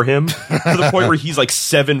before him, to the point where he's like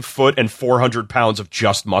 7 foot and 400 pounds of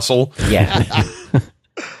just muscle. Yeah.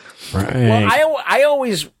 Right. Well, I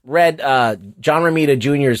always read John Romita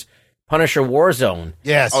Jr.'s Punisher Warzone.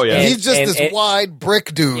 Yes. Oh, yeah. He's just this wide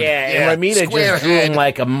brick dude. Yeah, and Romita just drew him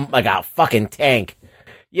like a fucking tank.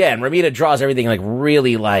 Yeah, and Ramita draws everything like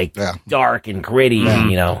really like dark and gritty,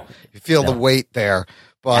 you know. You feel the weight there.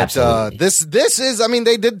 But this is, I mean,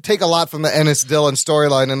 they did take a lot from the Ennis Dillon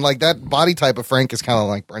storyline, and like that body type of Frank is kind of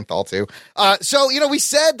like Bernthal too. So, you know, we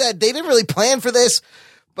said that they didn't really plan for this.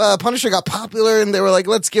 Punisher got popular, and they were like,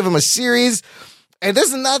 let's give him a series. And this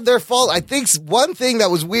is not their fault. I think one thing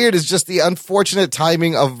that was weird is just the unfortunate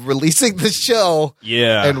timing of releasing the show.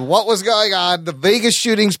 Yeah. And what was going on. The Vegas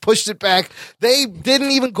shootings pushed it back. They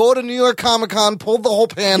didn't even go to New York Comic Con, pulled the whole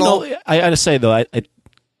panel. You know, I gotta say, though, I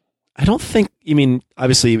don't think, I mean,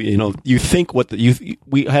 obviously, you know, you think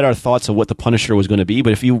we had our thoughts of what the Punisher was going to be,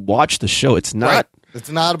 but if you watch the show, it's not. Right. It's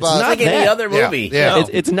not about it's like any other movie. Yeah. No.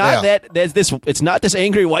 It's not that there's this. It's not this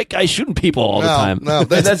angry white guy shooting people all the time. No,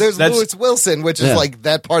 there's Lewis Wilson, which is like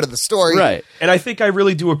that part of the story, right? And I think I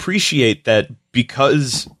really do appreciate that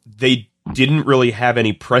because they didn't really have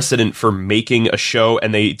any precedent for making a show,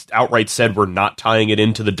 and they outright said we're not tying it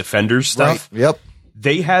into the Defenders stuff. Right. Yep.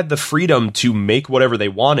 They had the freedom to make whatever they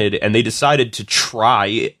wanted, and they decided to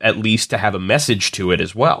try at least to have a message to it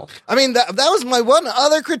as well. I mean, that was my one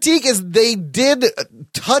other critique is they did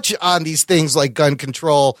touch on these things like gun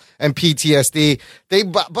control and PTSD.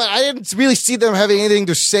 But I didn't really see them having anything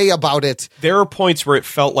to say about it. There are points where it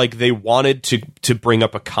felt like they wanted to bring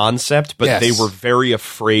up a concept, but they were very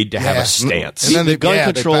afraid to have a stance. And then the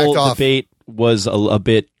gun control debate was a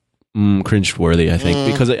bit cringeworthy, I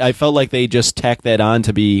think, because I felt like they just tacked that on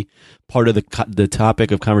to be part of the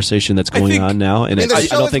topic of conversation that's going on now, and I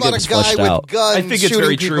don't think it was fleshed out. I think it's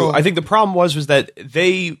very true. I think the problem was that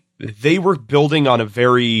they were building on a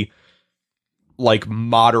very like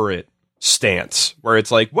moderate stance where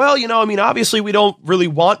it's like, well, you know, I mean, obviously we don't really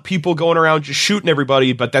want people going around just shooting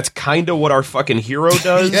everybody, but that's kind of what our fucking hero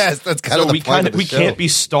does. Yes, that's kind of the point of the show. We can't be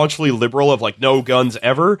staunchly liberal of like no guns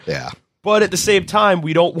ever. Yeah. But at the same time,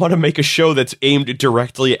 we don't want to make a show that's aimed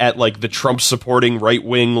directly at like the Trump supporting right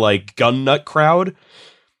wing like gun nut crowd.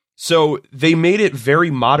 So they made it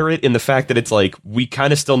very moderate in the fact that it's like, we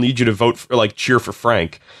kind of still need you to vote for like cheer for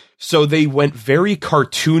Frank. So they went very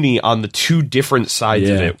cartoony on the two different sides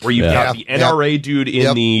of it, where you've got the NRA dude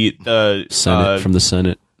in the Senate from the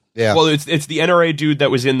Senate. Yeah. Well, it's the NRA dude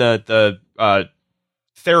that was in the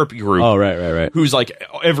therapy group. Oh, right. Who's like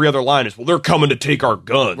every other line is, well, they're coming to take our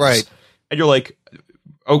guns. Right. And you're like,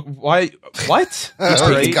 oh, why? What?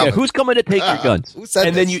 Who's coming to take your guns? Who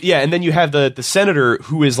said this? And then you have the senator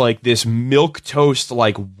who is like this milquetoast,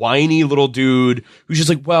 like whiny little dude who's just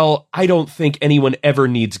like, well, I don't think anyone ever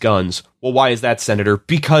needs guns. Well, why is that, Senator?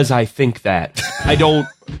 Because I think that.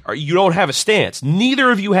 You don't have a stance.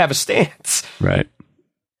 Neither of you have a stance. Right.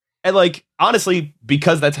 And like, honestly,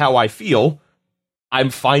 because that's how I feel, I'm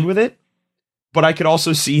fine with it. But I could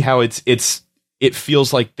also see how it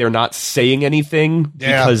feels like they're not saying anything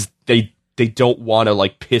because they don't want to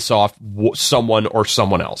like piss off someone or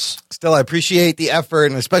someone else. Still, I appreciate the effort,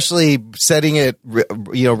 and especially setting it,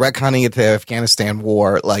 retconning it to Afghanistan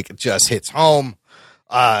war, like it just hits home.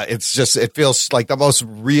 It feels like the most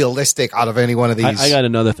realistic out of any one of these. I got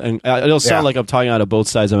another thing. It'll sound like I'm talking out of both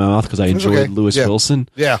sides of my mouth because I enjoyed Lewis Wilson.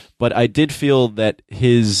 Yeah. But I did feel that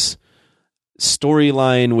his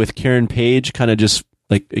storyline with Karen Page kind of just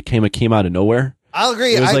like it came out of nowhere. I'll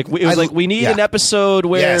agree. It was like we need an episode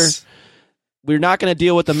where we're not going to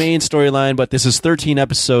deal with the main storyline, but this is 13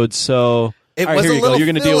 episodes, so it was here a you little go. You're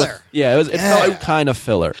going to deal with it felt Yeah. kind of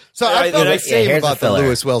filler. So I felt the same here's about the the filler.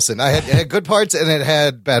 Lewis Wilson. It had good parts and it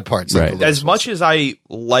had bad parts. Right. As much as I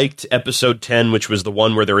liked episode 10, which was the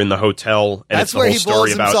one where they're in the hotel and That's it's the where whole he blows story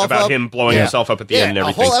himself about up. him blowing himself up at the end and a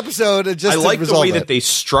everything. whole episode. It just I like the way that they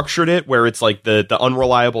structured it, where it's like the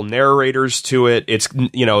unreliable narrators to it. It's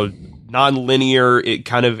non-linear.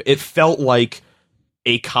 It felt like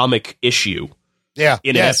a comic issue. Yeah.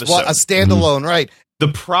 in an episode. Well, a standalone, right? The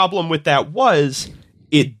problem with that was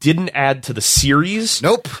it didn't add to the series.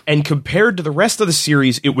 Nope. And compared to the rest of the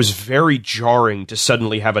series, it was very jarring to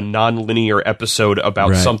suddenly have a non-linear episode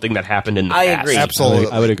about something that happened in the past. I agree.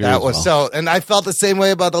 Absolutely. I would agree That as was well. so, and I felt the same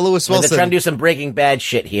way about the Lewis They're Wilson. trying to do some Breaking Bad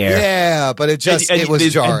shit here. Yeah, but it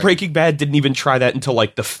was jarring. And Breaking Bad didn't even try that until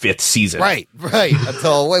like the 5th season. Right.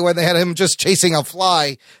 Until when they had him just chasing a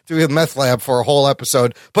fly through the meth lab for a whole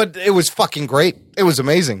episode. But it was fucking great. It was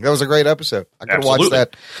amazing. That was a great episode. I could have watched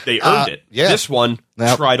that. They earned it. Yeah. This one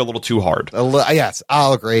tried a little too hard. Yes,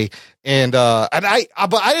 I'll agree. And but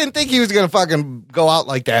I didn't think he was going to fucking go out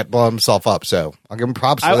like that, blow himself up. So I'll give him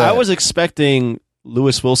props for that. I was expecting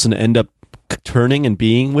Lewis Wilson to end up turning and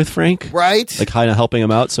being with Frank, right? Like kind of helping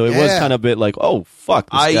him out. So it was kind of a bit like, oh fuck,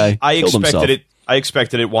 this guy killed himself. I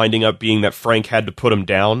expected it winding up being that Frank had to put him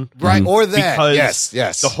down. Right, or that. Because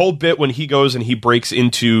yes. the whole bit when he goes and he breaks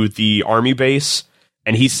into the army base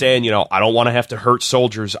And he's saying, I don't want to have to hurt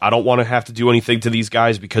soldiers. I don't want to have to do anything to these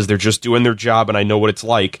guys because they're just doing their job and I know what it's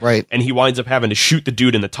like. Right. And he winds up having to shoot the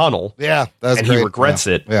dude in the tunnel. Yeah, that's and great. he regrets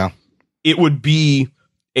it. Yeah. It would be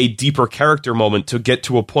a deeper character moment to get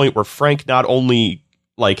to a point where Frank not only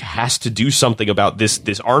has to do something about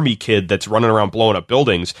this army kid that's running around blowing up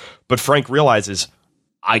buildings, but Frank realizes,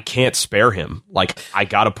 I can't spare him. I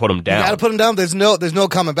got to put him down. You got to put him down. There's no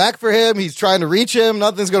coming back for him. He's trying to reach him.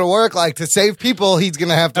 Nothing's going to work. To save people, he's going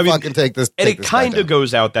to have to fucking take this. And it kind of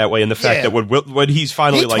goes out that way in the fact that when he's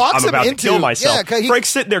finally I'm about to kill myself, Frank's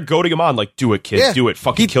sitting there goading him on, do it, kid, do it,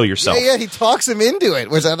 fucking kill yourself. Yeah, he talks him into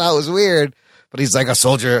it, which I thought was weird. But he's like a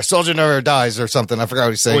soldier never dies or something. I forgot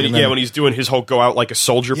what he's saying. When he's doing his whole go out like a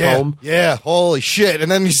soldier poem. Yeah, holy shit. And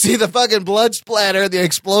then you see the fucking blood splatter and the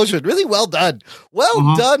explosion. Really well done.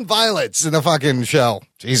 Well done violence in the fucking show.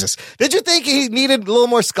 Jesus. Did you think he needed a little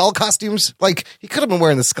more skull costumes? He could have been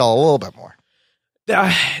wearing the skull a little bit more.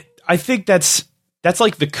 I think that's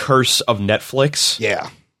the curse of Netflix. Yeah.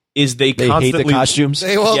 Is they hate the costumes.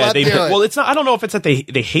 Well, it's not. I don't know if it's that they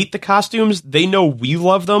hate the costumes. They know we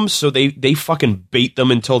love them, so they fucking bait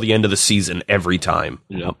them until the end of the season every time.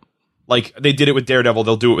 Yep. They did it with Daredevil.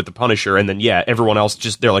 They'll do it with the Punisher, and then everyone else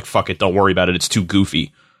they're like, fuck it, don't worry about it. It's too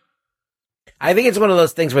goofy. I think it's one of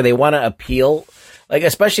those things where they want to appeal,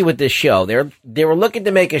 especially with this show. They were looking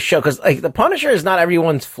to make a show because the Punisher is not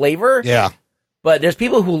everyone's flavor. Yeah. But there's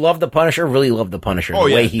people who love the Punisher, really love the Punisher, the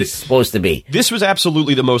way he's supposed to be. This was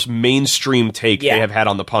absolutely the most mainstream take they have had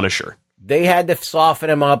on the Punisher. They had to soften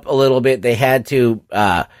him up a little bit. They had to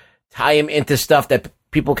tie him into stuff that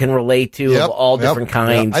people can relate to of all different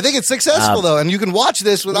kinds. I think it's successful, though, and you can watch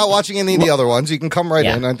this without watching any of the other ones. You can come right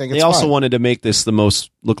in. I think they also wanted to make this the most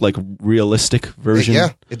look like realistic version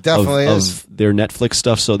it definitely is. Of their Netflix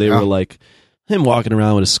stuff, so they were like, him walking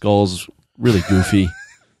around with his skull's really goofy.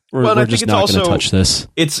 We're just not going to touch this.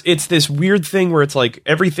 It's this weird thing where it's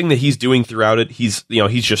everything that he's doing throughout it, he's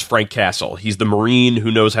just Frank Castle. He's the Marine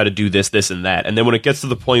who knows how to do this, and that. And then when it gets to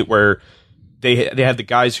the point where they have the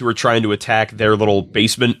guys who are trying to attack their little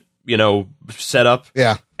basement, setup.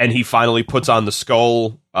 Yeah. And he finally puts on the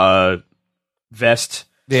skull vest.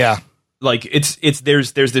 Yeah.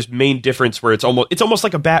 There's this main difference where it's almost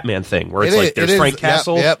like a Batman thing where there's Frank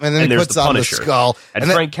Castle and then there's puts the Punisher. On the skull. And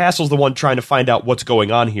Frank Castle's the one trying to find out what's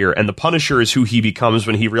going on here, and the Punisher is who he becomes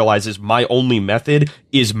when he realizes my only method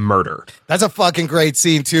is murder. That's a fucking great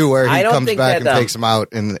scene too, where he comes back and takes him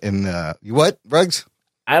out in what, Bruggs?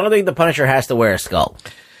 I don't think the Punisher has to wear a skull.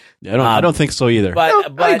 I don't think so either.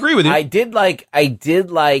 But I agree with you. I did like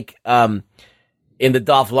in the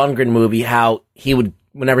Dolph Lundgren movie how he would.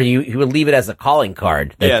 Whenever he would leave it as a calling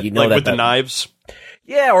card. That with the knives.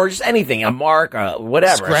 Yeah, or just anything, a mark,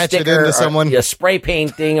 whatever. Scratch a sticker, it into someone. A spray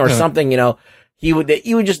painting or something, you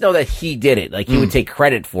would just know that he did it. He would take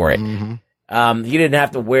credit for it. Mm-hmm. He didn't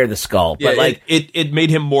have to wear the skull. But it made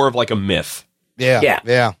him more of a myth.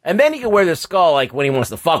 Yeah. And then he can wear the skull when he wants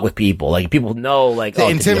to fuck with people. People know to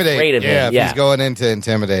intimidate. Afraid of him. If he's going in to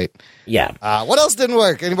intimidate. Yeah. What else didn't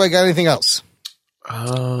work? Anybody got anything else?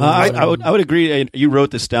 I would agree. You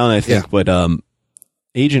wrote this down, I think, but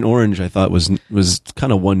Agent Orange, I thought was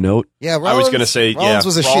kind of one note. Yeah, I was going to say, Rollins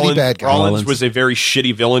was a shitty bad guy. Rollins was a very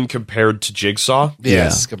shitty villain compared to Jigsaw.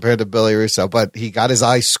 Yes, compared to Billy Russo, but he got his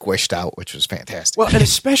eyes squished out, which was fantastic. Well, and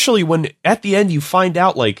especially when at the end you find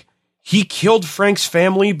out he killed Frank's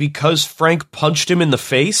family because Frank punched him in the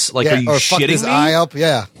face. Are you shitting his me? Eye up?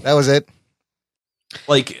 Yeah, that was it.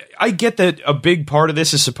 I get that a big part of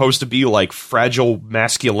this is supposed to be fragile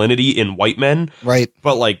masculinity in white men, right?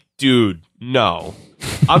 But dude, no,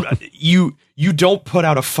 you don't put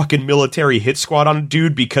out a fucking military hit squad on a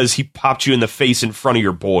dude because he popped you in the face in front of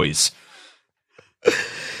your boys.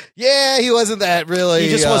 Yeah, he wasn't that really. He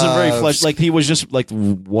just wasn't very fleshed. He was just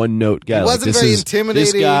one note guy. He wasn't very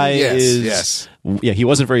intimidating. This guy yes. Yeah, he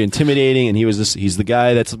wasn't very intimidating, and he's the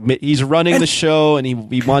guy he's running the show, and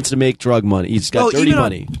he wants to make drug money. He's got dirty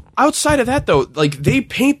money. Outside of that, though, they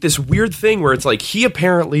paint this weird thing where it's he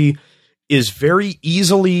apparently is very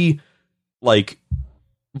easily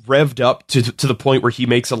revved up to the point where he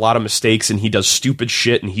makes a lot of mistakes and he does stupid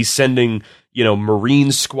shit, and he's sending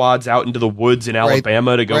Marine squads out into the woods in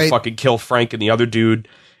Alabama to go fucking kill Frank and the other dude.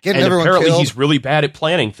 And apparently killed. He's really bad at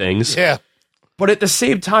planning things. Yeah. But at the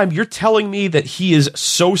same time, you're telling me that he is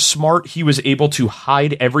so smart he was able to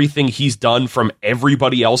hide everything he's done from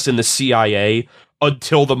everybody else in the CIA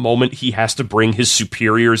until the moment he has to bring his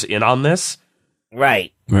superiors in on this?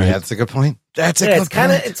 Right. Yeah, that's a good point. That's a good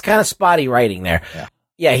point. It's kind of spotty writing there.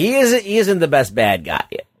 Yeah, he isn't the best bad guy.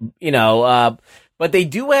 But they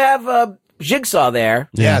do have Jigsaw there.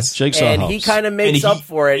 Yes. Jigsaw And helps. he kind of makes up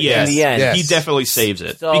for it in the end. Yes. He definitely saves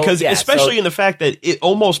it. So, because yeah, especially in the fact that it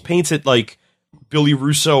almost paints it like Billy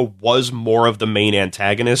Russo was more of the main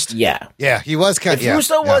antagonist. Yeah. Yeah, he was kind If of.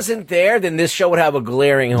 Russo wasn't there, then this show would have a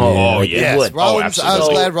glaring hole. Oh, Like, yes. it would. Rollins, I was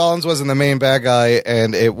absolutely. glad Rollins wasn't the main bad guy,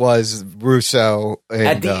 and it was Russo. And,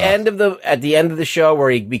 At the end of the show, where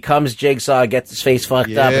he becomes Jigsaw, gets his face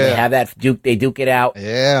fucked up, and they have that they duke it out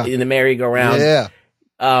in the merry-go-round.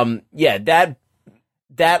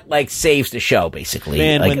 That like saves the show basically.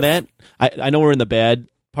 Man, like, when that I know we're in the bad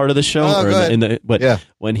part of the show, Oh, go ahead. but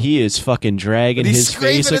when he is fucking dragging But he's his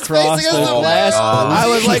face scraping his across face the against the glass, wall.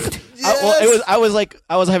 I was like,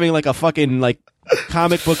 I was having like a fucking like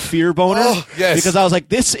comic book fear boner because I was like,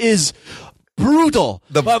 this is brutal.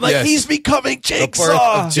 But I'm like, he's becoming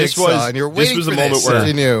Jigsaw. And you're waiting was for the moment this, where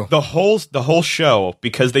you knew. the whole show,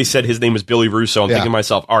 because they said his name is Billy Russo, I'm thinking to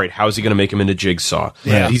myself, all right, how's he going to make him into Jigsaw?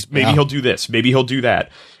 Yeah. Maybe he'll do this, maybe he'll do that.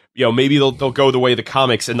 You know, maybe they'll go the way of the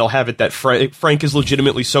comics and they'll have it that Frank is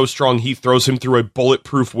legitimately so strong he throws him through a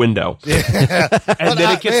bulletproof window. And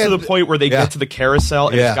then it gets to the point where they get to the carousel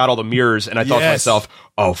and it's got all the mirrors, and I thought to myself,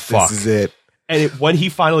 oh fuck, This is it. And when he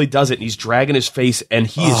finally does it, and he's dragging his face, and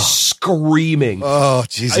he is screaming. Oh,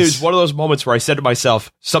 Jesus. It was one of those moments where I said to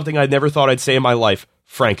myself, something I never thought I'd say in my life,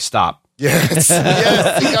 Frank, stop. Yes,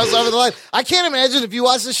 he goes over the line. I can't imagine if you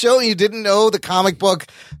watched the show and you didn't know the comic book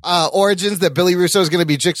origins that Billy Russo is going to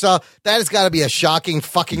be Jigsaw. That has got to be a shocking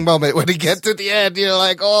fucking moment when he gets to the end. You're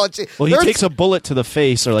like, oh, gee. Well, he takes a bullet to the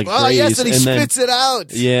face or like graze, yes, and he spits it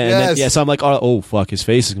out. Yeah, so I'm like, oh fuck, his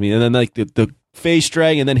face is gonna be, and then like the face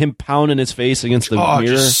drag, and then him pounding his face against the mirror,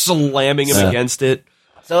 just slamming him against it.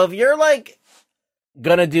 So if you're like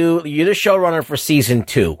you're the showrunner for season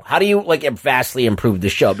 2, how do you like vastly improve the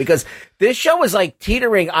show? Because this show is like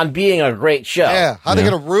teetering on being a great show. Yeah, how are they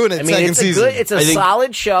going to ruin it? I mean, it's a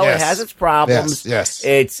solid show. Yes. It has its problems. Yes.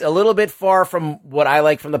 It's a little bit far from what I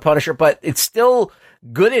like from The Punisher, but it's still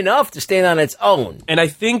good enough to stand on its own. And I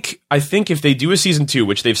think if they do a season 2,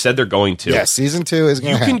 which they've said they're going to, yes, season 2 is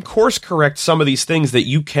going to happen. You can course correct some of these things that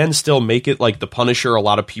you can still make it like The Punisher a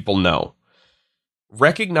lot of people know.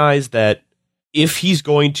 Recognize that if he's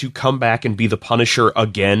going to come back and be the Punisher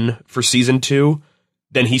again for season 2,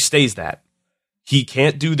 then he stays that. He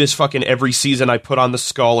can't do this fucking every season I put on the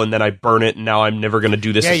skull and then I burn it and now I'm never going to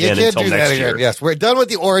do this again until next year. Yes, we're done with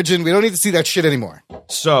the origin. We don't need to see that shit anymore.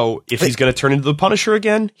 So if he's going to turn into the Punisher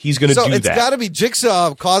again, he's going to do that. So it's got to be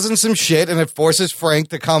Jigsaw causing some shit, and it forces Frank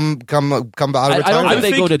to come out of retirement. I don't think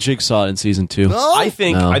they go to Jigsaw in season 2. No? I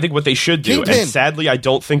think what they should do, Kingpin. and sadly I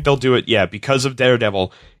don't think they'll do it yet because of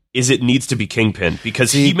Daredevil, is it needs to be Kingpin,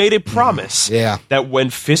 because he made a promise that when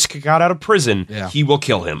Fisk got out of prison, he will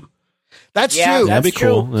kill him. That's true. That'd be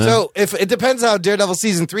cool. Yeah. So if it depends how Daredevil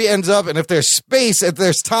season 3 ends up, and if there's space, if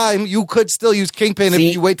there's time, you could still use Kingpin if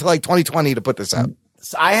you wait till like 2020 to put this out.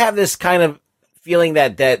 So I have this kind of feeling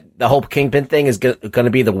that the whole Kingpin thing is going to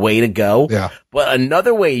be the way to go. Yeah. But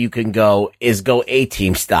another way you can go is go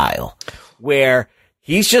A-Team style, where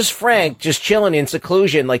he's just Frank, just chilling in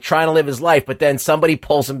seclusion, like trying to live his life, but then somebody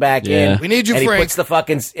pulls him back in. We need you, and Frank. He puts the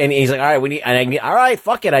fucking, and he's like, all right,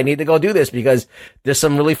 fuck it, I need to go do this because there's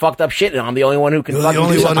some really fucked up shit, and I'm the only one who can fucking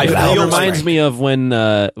do something about It it. reminds me of when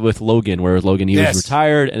with Logan, where Logan he was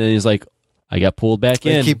retired, and then he's like, I got pulled back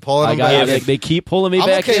in. They keep pulling him back. They keep pulling me I'm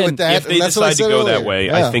back okay in. with that. If they decide to go that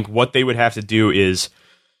way, I think what they would have to do is,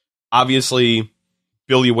 obviously,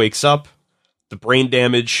 Billy wakes up, the brain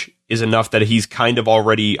damage is enough that he's kind of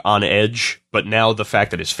already on edge, but now the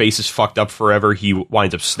fact that his face is fucked up forever, he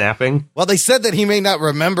winds up snapping. Well, they said that he may not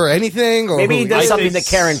remember anything, or Maybe he does something to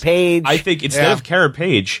Karen Page. I think instead of Karen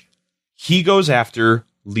Page, he goes after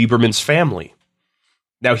Lieberman's family.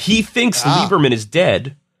 Now, he thinks Lieberman is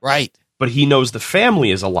dead. Right. But he knows the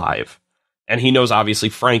family is alive. And he knows, obviously,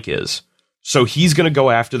 Frank is. So he's going to go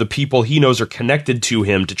after the people he knows are connected to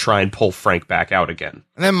him to try and pull Frank back out again.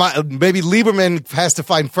 And then maybe Lieberman has to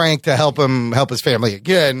find Frank to help his family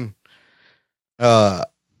again. I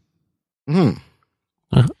don't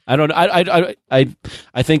know.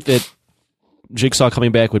 I think that Jigsaw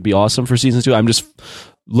coming back would be awesome for season 2. I'm just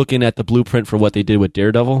looking at the blueprint for what they did with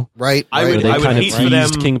Daredevil. Right. I would kind of hate for them.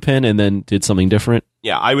 teased Kingpin and then did something different.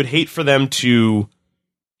 Yeah, I would hate for them to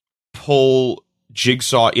pull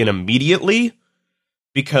Jigsaw in immediately,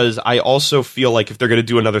 because I also feel like if they're going to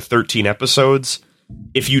do another 13 episodes,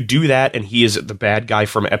 if you do that and he is the bad guy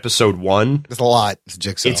from episode 1, it's a lot. It's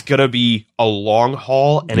Jigsaw. It's going to be a long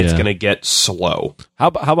haul and it's going to get slow. How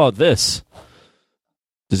about this?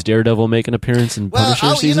 Does Daredevil make an appearance in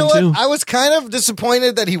Punisher season 2? I was kind of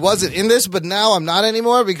disappointed that he wasn't in this, but now I'm not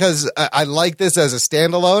anymore because I like this as a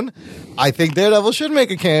standalone. I think Daredevil should make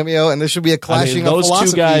a cameo, and there should be a clashing of philosophies.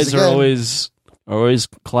 Those two guys again. are always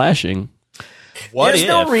clashing.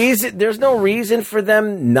 There's no reason for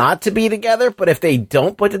them not to be together, but if they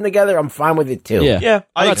don't put them together, I'm fine with it too. Yeah.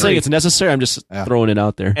 I'm not saying it's necessary. I'm just throwing it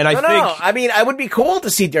out there. And I mean, I would be cool to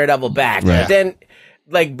see Daredevil back. Right. But then,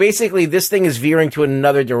 like, basically, this thing is veering to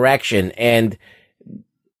another direction, and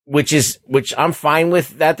which I'm fine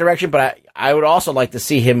with that direction, but I would also like to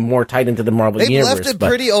see him more tied into the Marvel They've universe. left it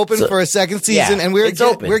pretty open for a second season, and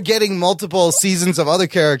we're getting multiple seasons of other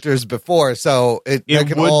characters before, so it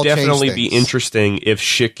can all would definitely change be things. interesting if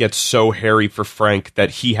shit gets so hairy for Frank that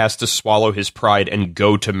he has to swallow his pride and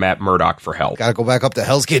go to Matt Murdock for help. Gotta go back up to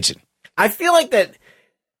Hell's Kitchen. I feel like that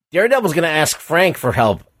Daredevil's going to ask Frank for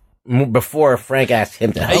help before Frank asks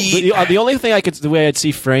him to help. The only thing the way I'd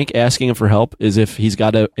see Frank asking him for help is if he's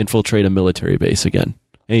got to infiltrate a military base again,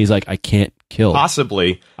 and he's like, I can't kill.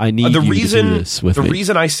 Possibly. I need you to do this with me. The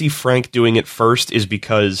reason I see Frank doing it first is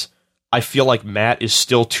because I feel like Matt is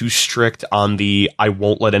still too strict on the I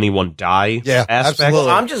won't let anyone die aspect.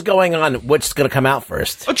 absolutely. I'm just going on what's going to come out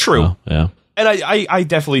first. True. Oh, yeah. And I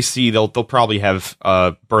definitely see they'll probably have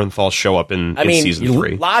Bernthal show up in season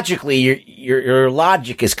 3. Logically, your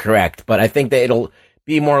logic is correct, but I think that it'll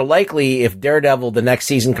be more likely if Daredevil the next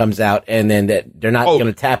season comes out and then that they're not going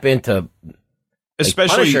to tap into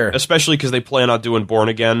especially because they plan on doing Born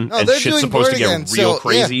Again and shit's supposed to get real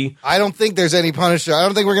crazy. Yeah, I don't think there's any Punisher. I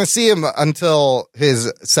don't think we're going to see him until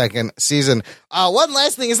his second season. One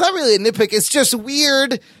last thing, it's not really a nitpick. It's just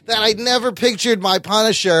weird that I never pictured my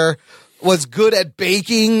Punisher was good at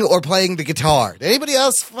baking or playing the guitar. Did anybody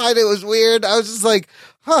else find it was weird? I was just like,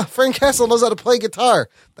 Frank Castle knows how to play guitar.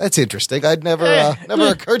 That's interesting. I'd never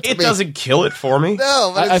occurred to me. It doesn't kill it for me.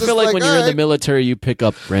 No, but I feel like when you're in the military, you pick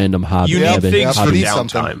up random hobbies. You need things for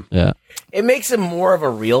downtime. Yeah. It makes him more of a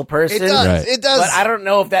real person. It does. Right. It does. But I don't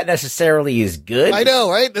know if that necessarily is good. I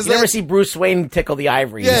know, right? You never see Bruce Wayne tickle the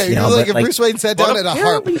ivories. Yeah, you know, like if Bruce Wayne sat down at a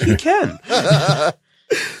harp. He can.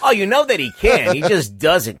 Oh, you know that he can. He just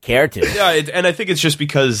doesn't care to. Yeah, and I think it's just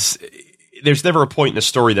because there's never a point in the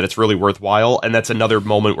story that it's really worthwhile, and that's another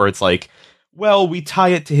moment where it's like, well, we tie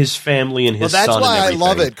it to his family and his son. Well, that's why and I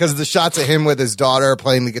love it, because the shots of him with his daughter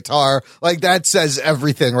playing the guitar, like that says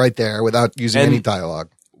everything right there without using any dialogue.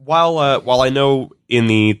 While I know in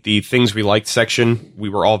the things we liked section, we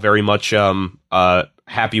were all very much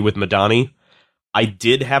happy with Madani, I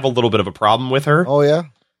did have a little bit of a problem with her. Oh, yeah?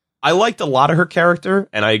 I liked a lot of her character,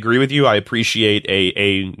 and I agree with you. I appreciate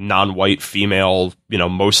a non-white female,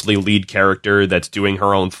 mostly lead character that's doing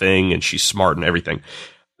her own thing, and she's smart and everything.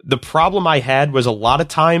 The problem I had was a lot of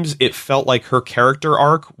times it felt like her character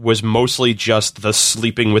arc was mostly just the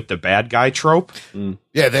sleeping with the bad guy trope.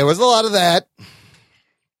 Yeah, there was a lot of that.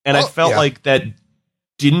 And I felt like that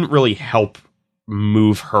didn't really help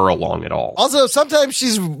move her along at all. Also, sometimes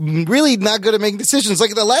she's really not good at making decisions. Like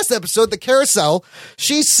in the last episode, the carousel,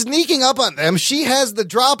 she's sneaking up on them. She has the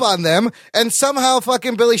drop on them, and somehow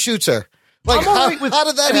fucking Billy shoots her. Like, how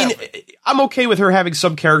did that happen? I'm okay with her having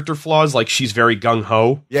some character flaws, like she's very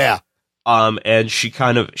gung-ho. Yeah. And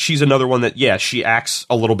she's another one that, she acts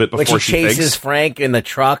a little bit before when she chases thinks. Frank in the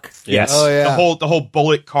truck. Yes. Oh, yeah. The whole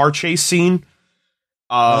bullet car chase scene.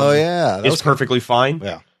 Is perfectly fine.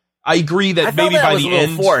 Yeah. I agree that maybe that by was the a little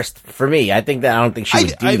end forced for me. I don't think she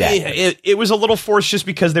would do that. It was a little forced just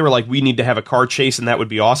because they were like, we need to have a car chase and that would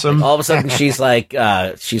be awesome. All of a sudden, she's like,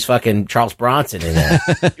 she's fucking Charles Bronson in there.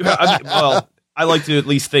 I like to at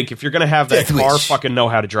least think if you're going to have that car, fucking know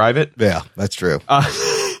how to drive it. Yeah, that's true.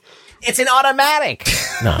 It's an automatic.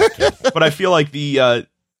 No, but I feel like I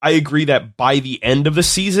agree that by the end of the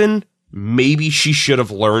season, maybe she should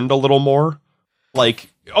have learned a little more. Like,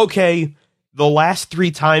 okay, the last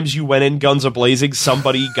 3 times you went in guns a-blazing,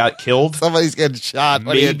 somebody got killed. Somebody's getting shot.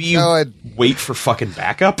 Maybe wait for fucking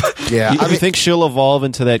backup. Yeah. You think she'll evolve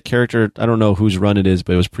into that character? I don't know whose run it is,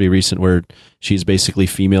 but it was pretty recent where she's basically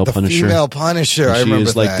female Punisher. Female Punisher, and I remember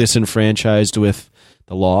is like disenfranchised with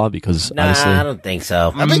the law because honestly, I don't think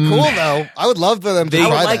so. That'd be cool though. I would love for them to I try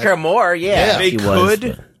would like that. her more. Yeah, they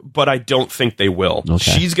could. But I don't think they will. Okay.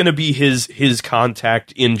 She's going to be his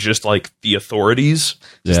contact in just like the authorities.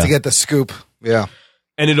 Just to get the scoop. Yeah.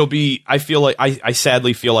 And it'll be, I feel like, I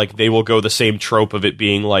sadly feel like they will go the same trope of it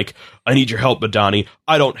being like, I need your help, Madani.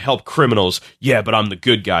 I don't help criminals. Yeah, but I'm the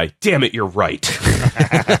good guy. Damn it, you're right.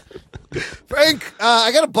 Frank,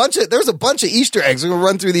 I got there's a bunch of Easter eggs. We're going to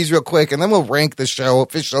run through these real quick, and then we'll rank the show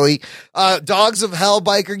officially. Dogs of Hell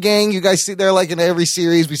biker gang. You guys see they're like in every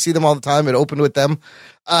series. We see them all the time. It opened with them.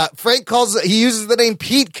 Frank he uses the name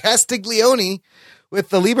Pete Castiglione with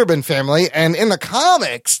the Lieberman family, and in the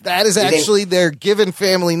comics, that is actually their given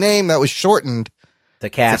family name that was shortened to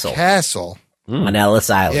Castle. Castle. On Ellis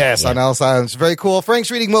Island. Yes, on Ellis Island. It's very cool. Frank's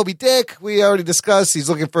reading Moby Dick. We already discussed. He's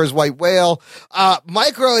looking for his white whale.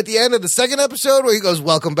 Micro at the end of the second episode where he goes,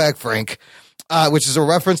 "Welcome back, Frank," which is a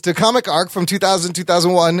reference to comic arc from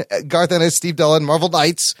 2001, Garth Ennis, Steve Dillon, Marvel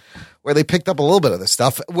Knights, where they picked up a little bit of this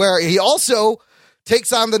stuff, where he also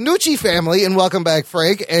takes on the Nucci family in Welcome Back,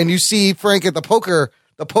 Frank, and you see Frank at the poker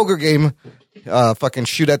game fucking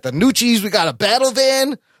shoot at the Nuccis. We got a battle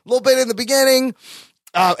van a little bit in the beginning.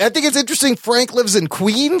 I think it's interesting. Frank lives in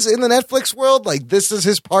Queens in the Netflix world. Like, this is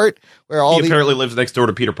his part where he apparently lives next door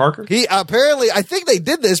to Peter Parker. He apparently, I think they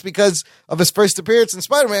did this because of his first appearance in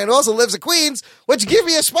Spider-Man, who also lives in Queens. Which give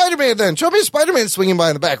me a Spider-Man then. Show me a Spider-Man swinging by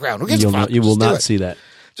in the background. Who gives a fuck? You will not see that.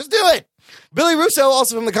 Just do it. Billy Russo,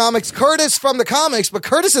 also from the comics. Curtis from the comics, but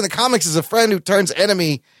Curtis in the comics is a friend who turns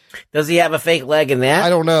enemy. Does he have a fake leg in that? I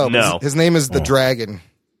don't know. No. His name is the Dragon.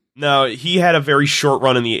 No, he had a very short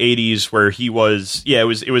run in the 80s where he was,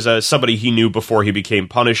 it was somebody he knew before he became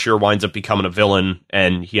Punisher, winds up becoming a villain,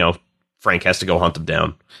 and, Frank has to go hunt him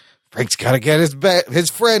down. Frank's got to get his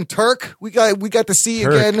friend Turk. We got to see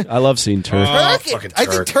Turk. again. I love seeing Turk. I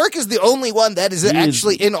think Turk is the only one that is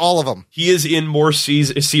actually in all of them. He is in more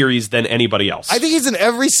series than anybody else. I think he's in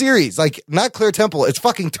every series. Like, not Claire Temple. It's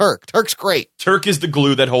fucking Turk. Turk's great. Turk is the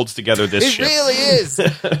glue that holds together this ship. It really is.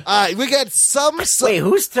 We got some. Wait,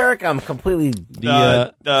 who's Turk? I'm completely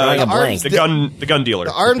the gun dealer.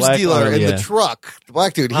 The arms dealer in the truck. The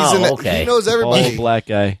black dude. He's He knows everybody. Old black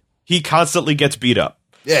guy. He constantly gets beat up.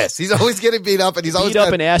 Yes, he's always getting beat up, and he's always beat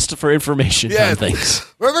up and asked for information on things.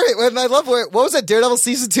 Remember when I love what was that Daredevil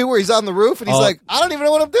season 2 where he's on the roof and he's like, I don't even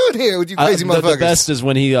know what I'm doing here with you crazy motherfuckers. The best is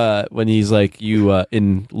when he's like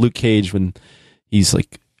in Luke Cage when he's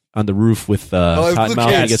like on the roof with Cottonmouth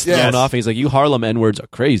and he gets thrown off and he's like, "You Harlem N-words are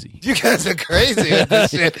crazy. You guys are crazy with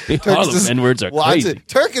this shit." Harlem N-words are crazy.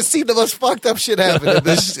 Turk has seen the most fucked up shit happen in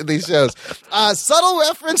these shows. Subtle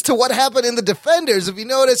reference to what happened in The Defenders. If you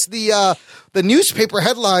notice the newspaper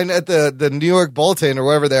headline at the New York Bulletin or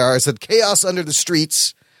wherever they are, it said "Chaos Under the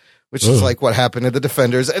Streets," which is like what happened in The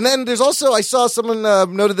Defenders. And then there's also, I saw someone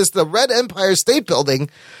noted this, the Red Empire State Building,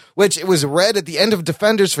 which it was red at the end of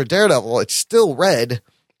Defenders for Daredevil. It's still red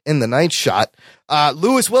in the night shot.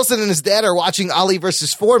 Lewis Wilson and his dad are watching Ali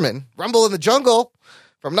versus Foreman, Rumble in the Jungle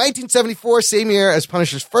from 1974, same year as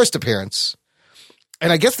Punisher's first appearance.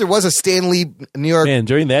 And I guess there was a Stan Lee New York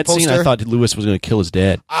during that poster. scene, I thought Lewis was going to kill his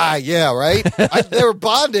dad. Yeah, right? They were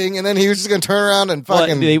bonding, and then he was just going to turn around and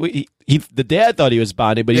fucking... the dad thought he was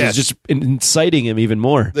bonding, but he was just inciting him even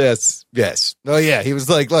more. Yes. Oh, yeah. He was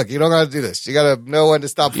like, look, you don't got to do this. You got to know when to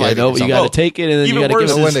stop fighting. You got to take it, and then you got to give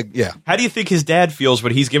it when to... How do you think his dad feels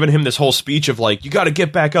when he's giving him this whole speech of, like, you got to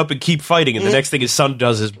get back up and keep fighting, and the next thing his son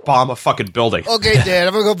does is bomb a fucking building? Okay, Dad,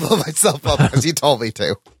 I'm going to go blow myself up because he told me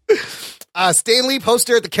to. Stan Lee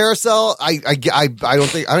poster at the carousel. I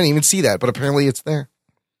don't even see that, but apparently it's there.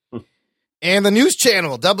 And the news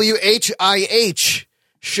channel WHIH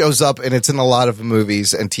shows up, and it's in a lot of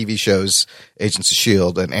movies and TV shows, Agents of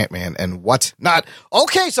S.H.I.E.L.D. and Ant-Man and whatnot.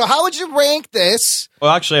 Okay, so how would you rank this?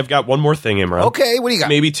 Well, actually, I've got one more thing, Imran. Okay, what do you got?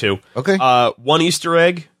 Maybe two. Okay. One Easter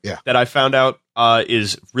egg that I found out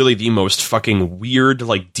is really the most fucking weird,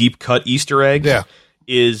 like, deep-cut Easter egg. Yeah.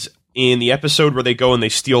 Is in the episode where they go and they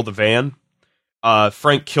steal the van.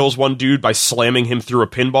 Frank kills one dude by slamming him through a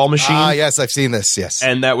pinball machine. Yes, I've seen this, yes.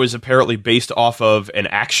 And that was apparently based off of an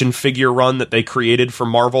action figure run that they created for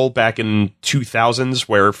Marvel back in 2000s,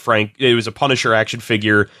 where it was a Punisher action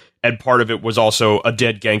figure, and part of it was also a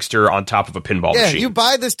dead gangster on top of a pinball machine. Yeah, you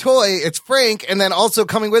buy this toy, it's Frank, and then also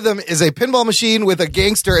coming with him is a pinball machine with a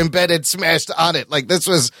gangster embedded, smashed on it. Like, this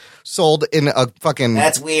was sold in a fucking...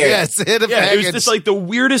 That's weird. Yes, in a package. It was just like the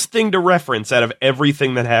weirdest thing to reference out of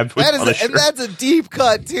everything that happened with Punisher. And that's a deep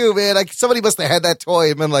cut, too, man. Like, somebody must have had that toy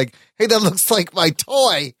and been like, hey, that looks like my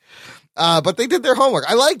toy. But they did their homework.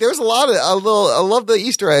 I love the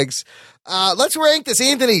Easter eggs. Let's rank this.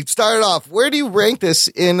 Anthony, start it off. Where do you rank this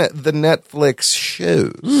in the Netflix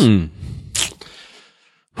shows?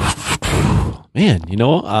 Man,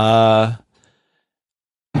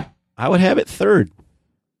 I would have it third.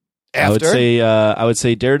 After? I would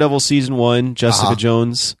say Daredevil season 1, Jessica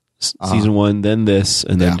Jones season 1, then this,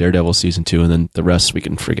 and then Daredevil season 2, and then the rest we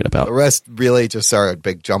can forget about. The rest really just are a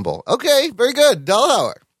big jumble. Okay, very good.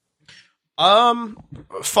 Dullhauer.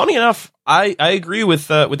 Funny enough, I agree with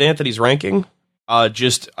Anthony's ranking.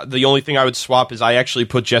 Just the only thing I would swap is I actually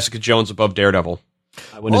put Jessica Jones above Daredevil.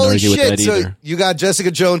 I wouldn't Holy argue shit! with that either. So you got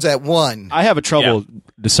Jessica Jones at 1. I have a trouble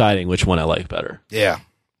deciding which one I like better. Yeah.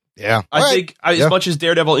 I think as much as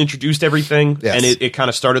Daredevil introduced everything Yes. and it kind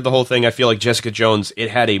of started the whole thing, I feel like Jessica Jones, it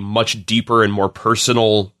had a much deeper and more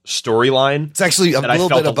personal storyline. It's actually a that I little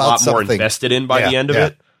felt bit a about lot more something. invested in by the end of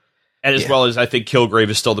it. And as well as I think Kilgrave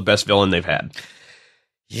is still the best villain they've had.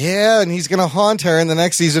 Yeah, and he's going to haunt her in the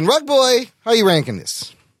next season. Rug Boy, how are you ranking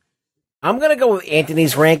this? I'm going to go with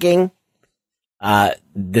Anthony's ranking.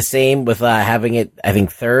 The same with having it, I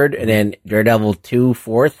think, 3rd, and then Daredevil 2,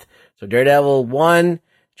 4th. So Daredevil 1,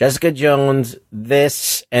 Jessica Jones,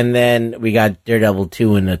 this, and then we got Daredevil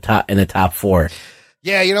 2 in the top 4.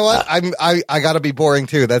 Yeah, you know what? I got to be boring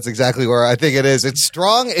too. That's exactly where I think it is. It's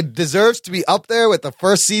strong. It deserves to be up there with the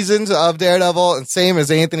first seasons of Daredevil, and same as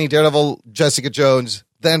Anthony, Daredevil, Jessica Jones,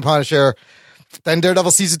 then Punisher, then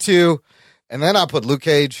Daredevil season 2, and then I'll put Luke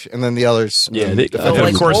Cage, and then the others. Yeah, And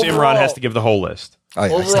of course, Imran has to give the whole list. Oh,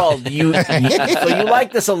 yeah. Overall, so you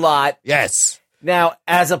like this a lot. Yes. Now,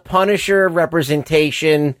 as a Punisher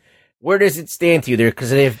representation, where does it stand to you there? Because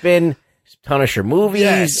there have been Punisher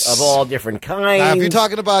movies of all different kinds. Now, if you're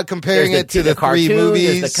talking about comparing it to the 3 cartoons,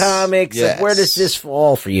 movies, there's the comics, yes. like, where does this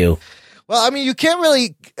fall for you? Well, I mean, you can't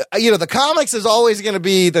really, the comics is always going to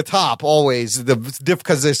be the top, always,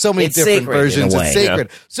 because there's so many It's different sacred, versions. in a It's way. sacred.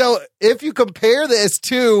 So if you compare this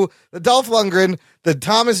to the Dolph Lundgren, the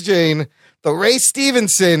Thomas Jane, the Ray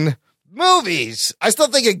Stevenson movies, I still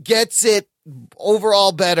think it gets it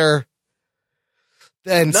overall better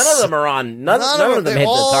than None of them are on. None of them hit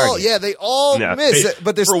all, the target. Yeah, they all miss it,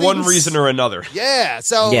 but there's for one things- reason or another. Yeah,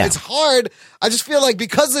 so Yeah. it's hard. I just feel like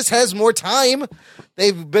because this has more time,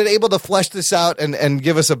 they've been able to flesh this out and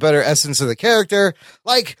give us a better essence of the character.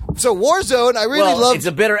 Like, so Warzone, I really love It's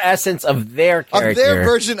a better essence of their character. of their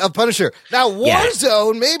version of Punisher. Now, Yeah.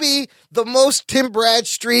 Warzone, maybe the most Tim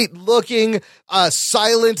Bradstreet looking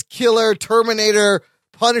silent killer Terminator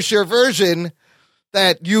Punisher version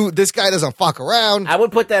that this guy doesn't fuck around. I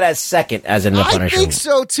would put that as second, as in the I Punisher. think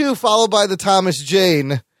so too, followed by the Thomas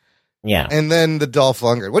Jane. Yeah. And then the Dolph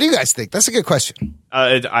Lundgren. What do you guys think? That's a good question.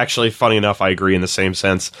 Actually, funny enough, I agree in the same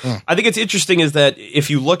sense. I think it's interesting is that if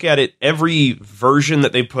you look at it, every version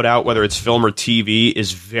that they put out, whether it's film or TV,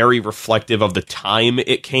 is very reflective of the time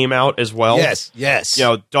it came out as well. Yes.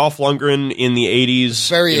 Dolph Lundgren in the 80s,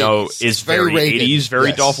 Very 80s. is Very very Reagan. 80s, very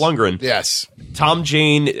Yes. Dolph Lundgren. Yes. Tom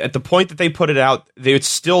Jane, at the point that they put it out,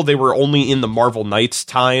 they were only in the Marvel Knights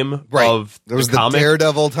time of There was the comic.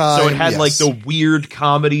 Daredevil time. So it had like yes. the weird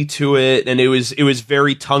comedy to it, and it was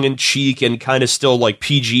very tongue in cheek and kind of still like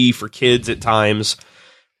PG for kids at times.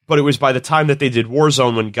 But it was by the time that they did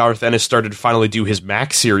Warzone, when Garth Ennis started to finally do his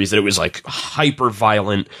Max series, that it was like hyper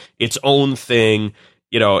violent, its own thing,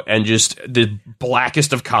 and just the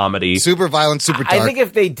blackest of comedy. super violent, super dark. I think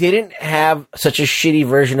if they didn't have such a shitty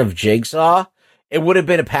version of Jigsaw, it would have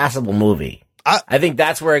been a passable movie. I think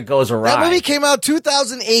that's where it goes awry. That movie came out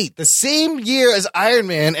 2008, the same year as Iron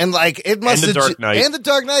Man, and like it must And The have Dark Knight. and the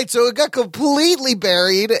Dark Knight, so it got completely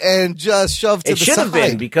buried and just shoved to It the should side. have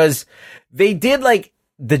been, because they did like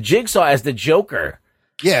the Jigsaw as the Joker.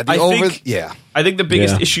 Yeah, I think the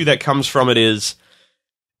biggest issue that comes from it is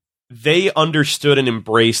they understood and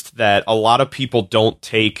embraced that a lot of people don't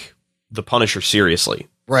take the Punisher seriously.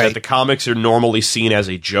 Right. That the comics are normally seen as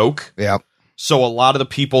a joke. Yeah. So a lot of the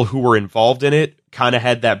people who were involved in it kind of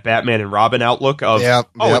had that Batman and Robin outlook of,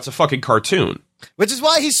 it's a fucking cartoon. Which is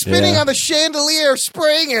why he's spinning on the chandelier,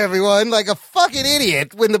 spraying everyone like a fucking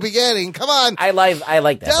idiot in the beginning. Come on. I like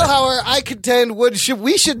that. Delhauer, I contend,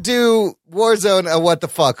 we should do Warzone a what the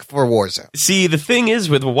fuck for Warzone. See, the thing is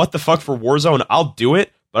with What the Fuck for Warzone, I'll do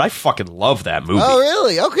it, but I fucking love that movie. Oh,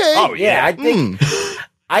 really? Okay. Oh, yeah.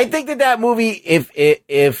 I think that movie,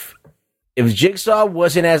 if Jigsaw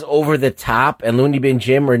wasn't as over the top and Looney Bin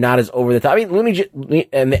Jim were not as over the top, I mean,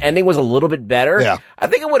 and the ending was a little bit better. Yeah. I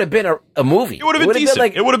think it would have been a movie. It would have been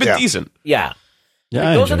decent. It would have been decent. Yeah.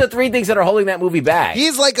 Yeah, Like, those are the three things that are holding that movie back.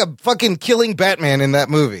 He's like a fucking killing Batman in that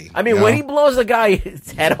movie. I mean, when he blows the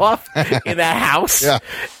guy's head off in that house. Yeah.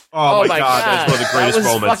 Oh, my God. That's one of the greatest that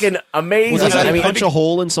was moments. Fucking amazing. Was that I mean, punch a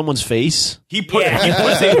hole in someone's face? He puts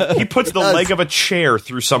the leg of a chair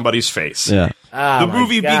through somebody's face. Yeah. The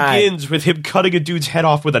movie begins with him cutting a dude's head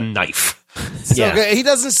off with a knife. So good. He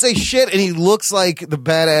doesn't say shit, and he looks like the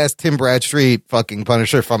badass Tim Bradstreet fucking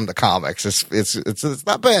Punisher from the comics. It's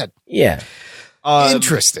not bad. Yeah.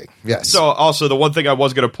 Interesting. Yes. So also the one thing I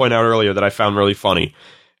was going to point out earlier that I found really funny,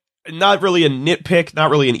 not really a nitpick, not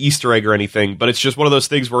really an Easter egg or anything, but it's just one of those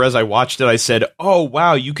things where as I watched it, I said, oh,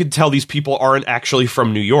 wow, you could tell these people aren't actually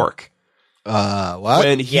from New York. What?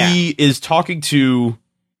 When he is talking to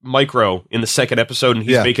Micro in the second episode, and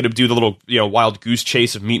he's making him do the little, wild goose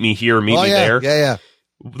chase of meet me here, meet me there. Yeah.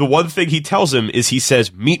 The one thing he tells him is he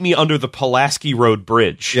says, meet me under the Pulaski Road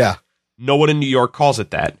Bridge. Yeah. No one in New York calls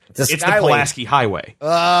it that. It's the Pulaski Highway.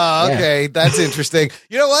 Okay. That's interesting.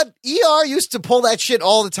 You know what? ER used to pull that shit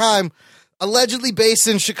all the time. Allegedly based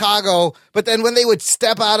in Chicago, but then when they would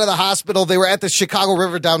step out of the hospital, they were at the Chicago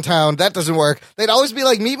River downtown. That doesn't work. They'd always be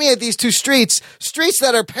like, meet me at these two streets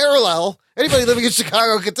that are parallel. Anybody living in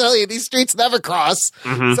Chicago can tell you these streets never cross.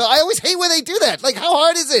 Mm-hmm. So I always hate when they do that. Like, how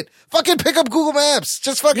hard is it? Fucking pick up Google Maps.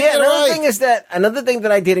 Just fucking get it right. Another thing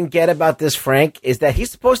that I didn't get about this Frank is that he's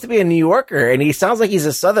supposed to be a New Yorker, and he sounds like he's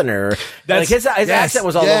a Southerner. His accent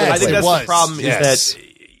was all over the place. I think that's the problem is that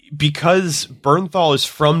because Bernthal is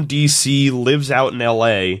from DC, lives out in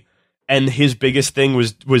LA, and his biggest thing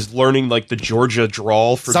was learning like the Georgia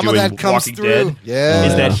drawl for Some doing of that comes Walking through. Dead,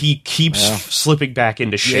 is that he keeps slipping back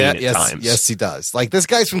into Shane at times. Yes, he does. Like, this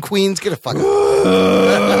guy's from Queens. Get a fucking...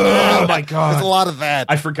 Oh, my God. There's a lot of that.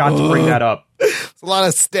 I forgot to bring that up. There's a lot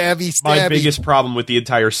of stabby. My biggest problem with the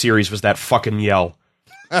entire series was that fucking yell.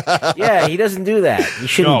 Yeah, he doesn't do that. He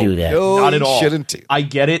shouldn't do that. No, not at all. Shouldn't do. I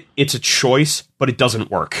get it. It's a choice, but it doesn't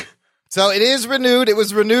work. So it is renewed. It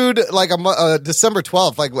was renewed like December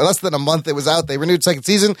 12th, like less than a month it was out. They renewed second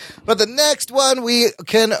season. But the next one we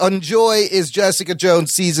can enjoy is Jessica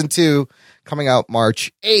Jones Season 2 coming out March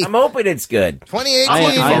 8th. I'm hoping it's good. 2018. I'm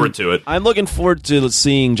looking forward to it. I'm looking forward to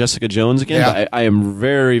seeing Jessica Jones again, but I am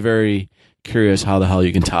very, very curious how the hell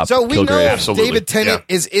you can top So we Kilgrave. know Absolutely. David Tennant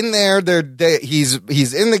is in there. He's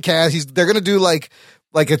in the cast. They're going to do like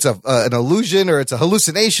it's an illusion or it's a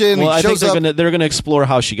hallucination. Well, he I think shows up. they're gonna explore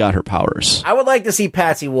how she got her powers. I would like to see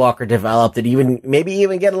Patsy Walker developed and maybe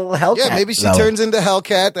even get a little Hellcat. Yeah, maybe she turns into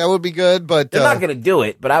Hellcat. That would be good. But they're not going to do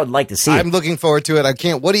it. But I would like to see. I'm looking forward to it. I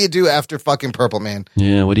can't. What do you do after fucking Purple Man?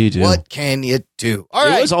 Yeah, what do you do? What can you do? All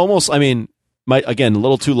right. It was almost. I mean, again, a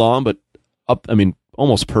little too long, but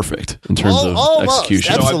almost perfect in terms of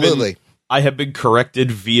execution. Absolutely. I have been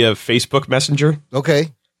corrected via Facebook Messenger.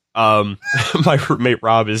 Okay. My roommate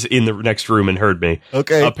Rob is in the next room and heard me.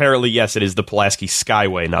 Okay. Apparently, yes, it is the Pulaski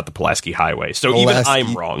Skyway, not the Pulaski Highway. So even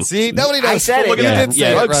I'm wrong. See, nobody knows. I said it. You did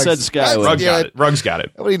say it, Ruggs said Skyway. Ruggs got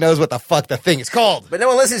it. Nobody knows what the fuck the thing is called. But no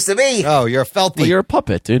one listens to me. Oh, you're a felty. Well, you're a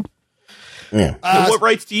puppet, dude. Yeah. What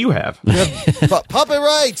rights do you have? Puppet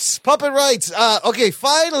rights. Okay,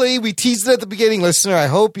 finally, we teased it at the beginning, listener. I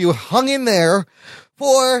hope you hung in there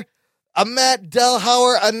for a Matt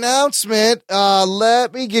Delhauer announcement. I'll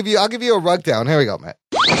give you a rundown. Here we go, Matt.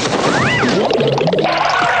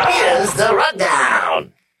 Here's the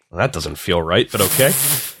rundown. Well, that doesn't feel right, but okay.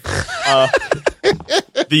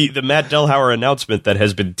 The Matt Delhauer announcement that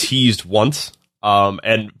has been teased once,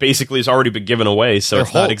 and basically has already been given away, so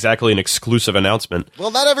it's not exactly an exclusive announcement.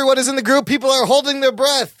 Well, not everyone is in the group. People are holding their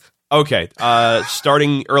breath. Okay,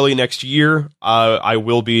 starting early next year, I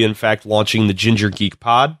will be, in fact, launching the Ginger Geek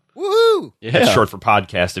Pod. Woohoo! Yeah. That's short for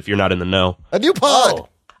podcast, if you're not in the know. A new pod. Oh,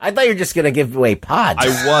 I thought you were just going to give away pods. I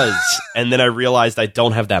was, and then I realized I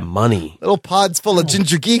don't have that money. Little pods full of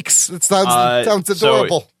ginger geeks. It sounds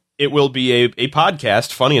adorable. So it will be a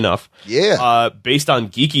podcast, funny enough. Yeah. Based on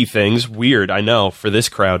geeky things. Weird, I know, for this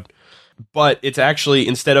crowd. But it's actually,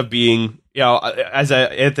 instead of being, as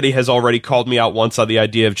Anthony has already called me out once on the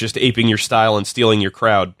idea of just aping your style and stealing your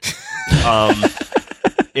crowd.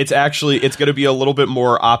 It's going to be a little bit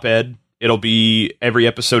more op-ed. Every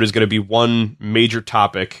episode is going to be one major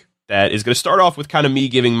topic that is going to start off with kind of me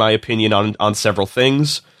giving my opinion on several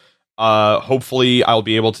things. Hopefully I'll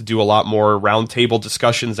be able to do a lot more roundtable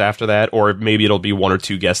discussions after that, or maybe it'll be one or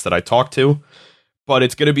two guests that I talk to. But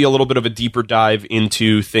it's going to be a little bit of a deeper dive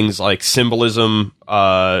into things like symbolism,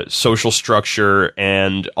 social structure,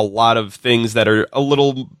 and a lot of things that are a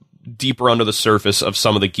little deeper under the surface of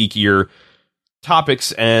some of the geekier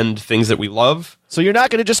topics and things that we love. So you're not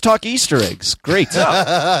going to just talk Easter eggs. Great.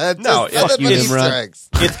 No,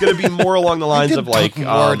 it's going to be more along the lines of like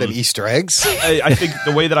more than Easter eggs. I think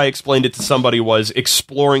the way that I explained it to somebody was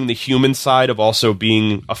exploring the human side of also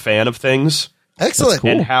being a fan of things. Excellent.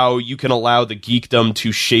 And how you can allow the geekdom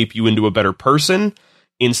to shape you into a better person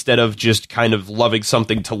instead of just kind of loving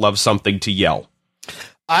something to love something to yell.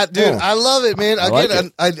 I love it, man. I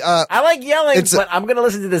like yelling, but I'm going to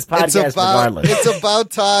listen to this podcast regardless. It's about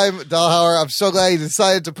time, Delhauer. I'm so glad you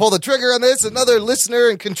decided to pull the trigger on this. Another listener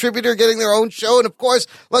and contributor getting their own show. And, of course,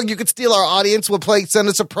 look, you could steal our audience. Send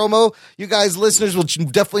us a promo. You guys, listeners, will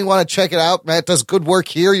definitely want to check it out. Matt does good work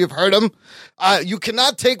here. You've heard him. You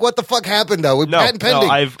cannot take What the Fuck Happened, though. Patent pending.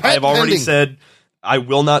 I've already said I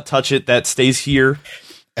will not touch it. That stays here.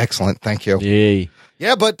 Excellent. Thank you. Yay.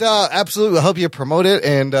 Yeah, but absolutely, I hope you promote it,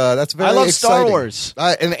 and that's very I love exciting. Star Wars.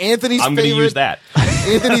 And Anthony's I'm going to use that.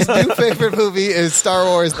 Anthony's new favorite movie is Star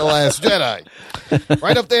Wars: The Last Jedi.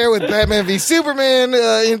 Right up there with Batman v Superman.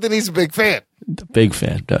 Anthony's a big fan. Big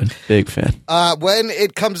fan, dude. Big fan. When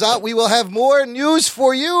it comes out, we will have more news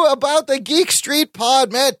for you about the Geek Street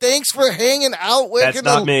Pod. Matt, thanks for hanging out with. That's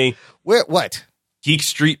not me. What? Geek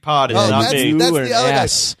Street Pod is not me. That's You are the an other guy.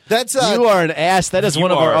 ass. That's You are an ass. That is You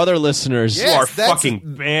one of our are. other listeners. Yeah. You are Yes, that's- fucking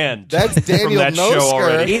banned. That's from Daniel that show Nosker.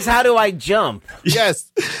 already. He's How Do I Jump?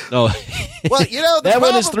 Yes. No, Well, you know, the that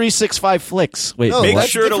one problem- is 365 Flicks. Wait, No, Make that's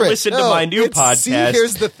sure to different. listen to No, my new it's- podcast. See,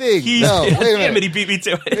 here's the thing. He's, No, wait a damn minute. it, he beat me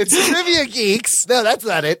to it. It's Trivia Geeks. No, that's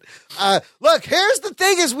not it. Look, here's the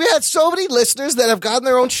thing: is we had so many listeners that have gotten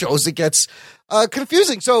their own shows. It gets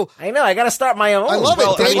confusing. So I know. I got to start my own. I love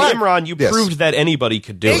Well, it. I mean, Look, Imran, you Yes. proved that anybody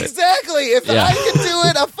could do it. exactly. If Yeah. I can do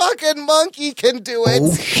it, a fucking monkey can do it.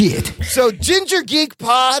 Oh, shit. So Ginger Geek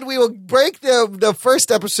Pod, we will break the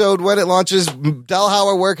first episode when it launches.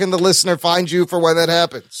 Delhauer, where can the listener find you for when that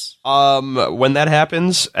happens? When that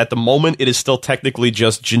happens, at the moment, it is still technically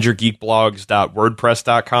just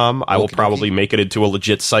gingergeekblogs.wordpress.com. I will probably make it into a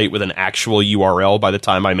legit site with an actual URL by the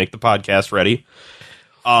time I make the podcast ready.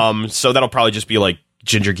 So that'll probably just be like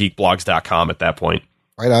gingergeekblogs.com at that point.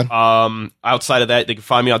 Right on. Outside of that, they can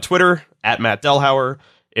find me on Twitter at Matt Delhauer.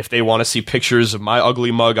 If they want to see pictures of my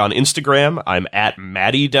ugly mug on Instagram, I'm at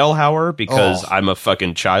Maddie Delhauer because I'm a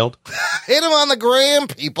fucking child. Hit him on the gram,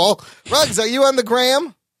 people. Ruggs, are you on the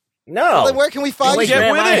gram? No. Then where can we find The you?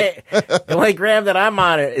 only the only gram that I'm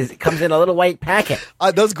on it comes in a little white packet.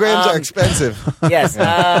 Those grams are expensive. Yes.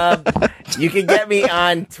 You can get me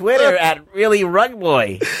on Twitter at Really Rug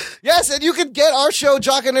Boy. Yes, and you can get our show,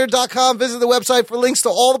 jockandnerd.com. Visit the website for links to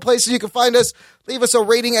all the places you can find us. Leave us a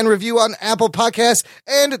rating and review on Apple Podcasts.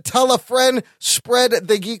 And tell a friend. Spread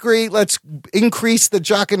the geekery. Let's increase the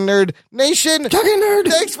Jock and Nerd Nation. Jock and Nerd.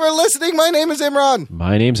 Thanks for listening. My name is Imran.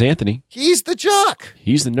 my name's Anthony. He's the Jock.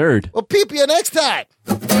 He's the nerd. We'll peep you next time.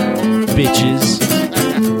 Bitches.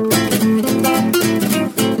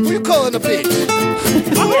 Who you calling a bitch?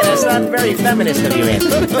 Yeah, that's not very feminist of you,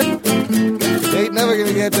 Anthony. Ain't never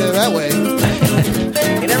gonna get there that way.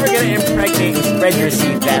 You're never going to impregnate and spread your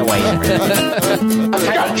seed that way.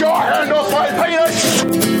 I got your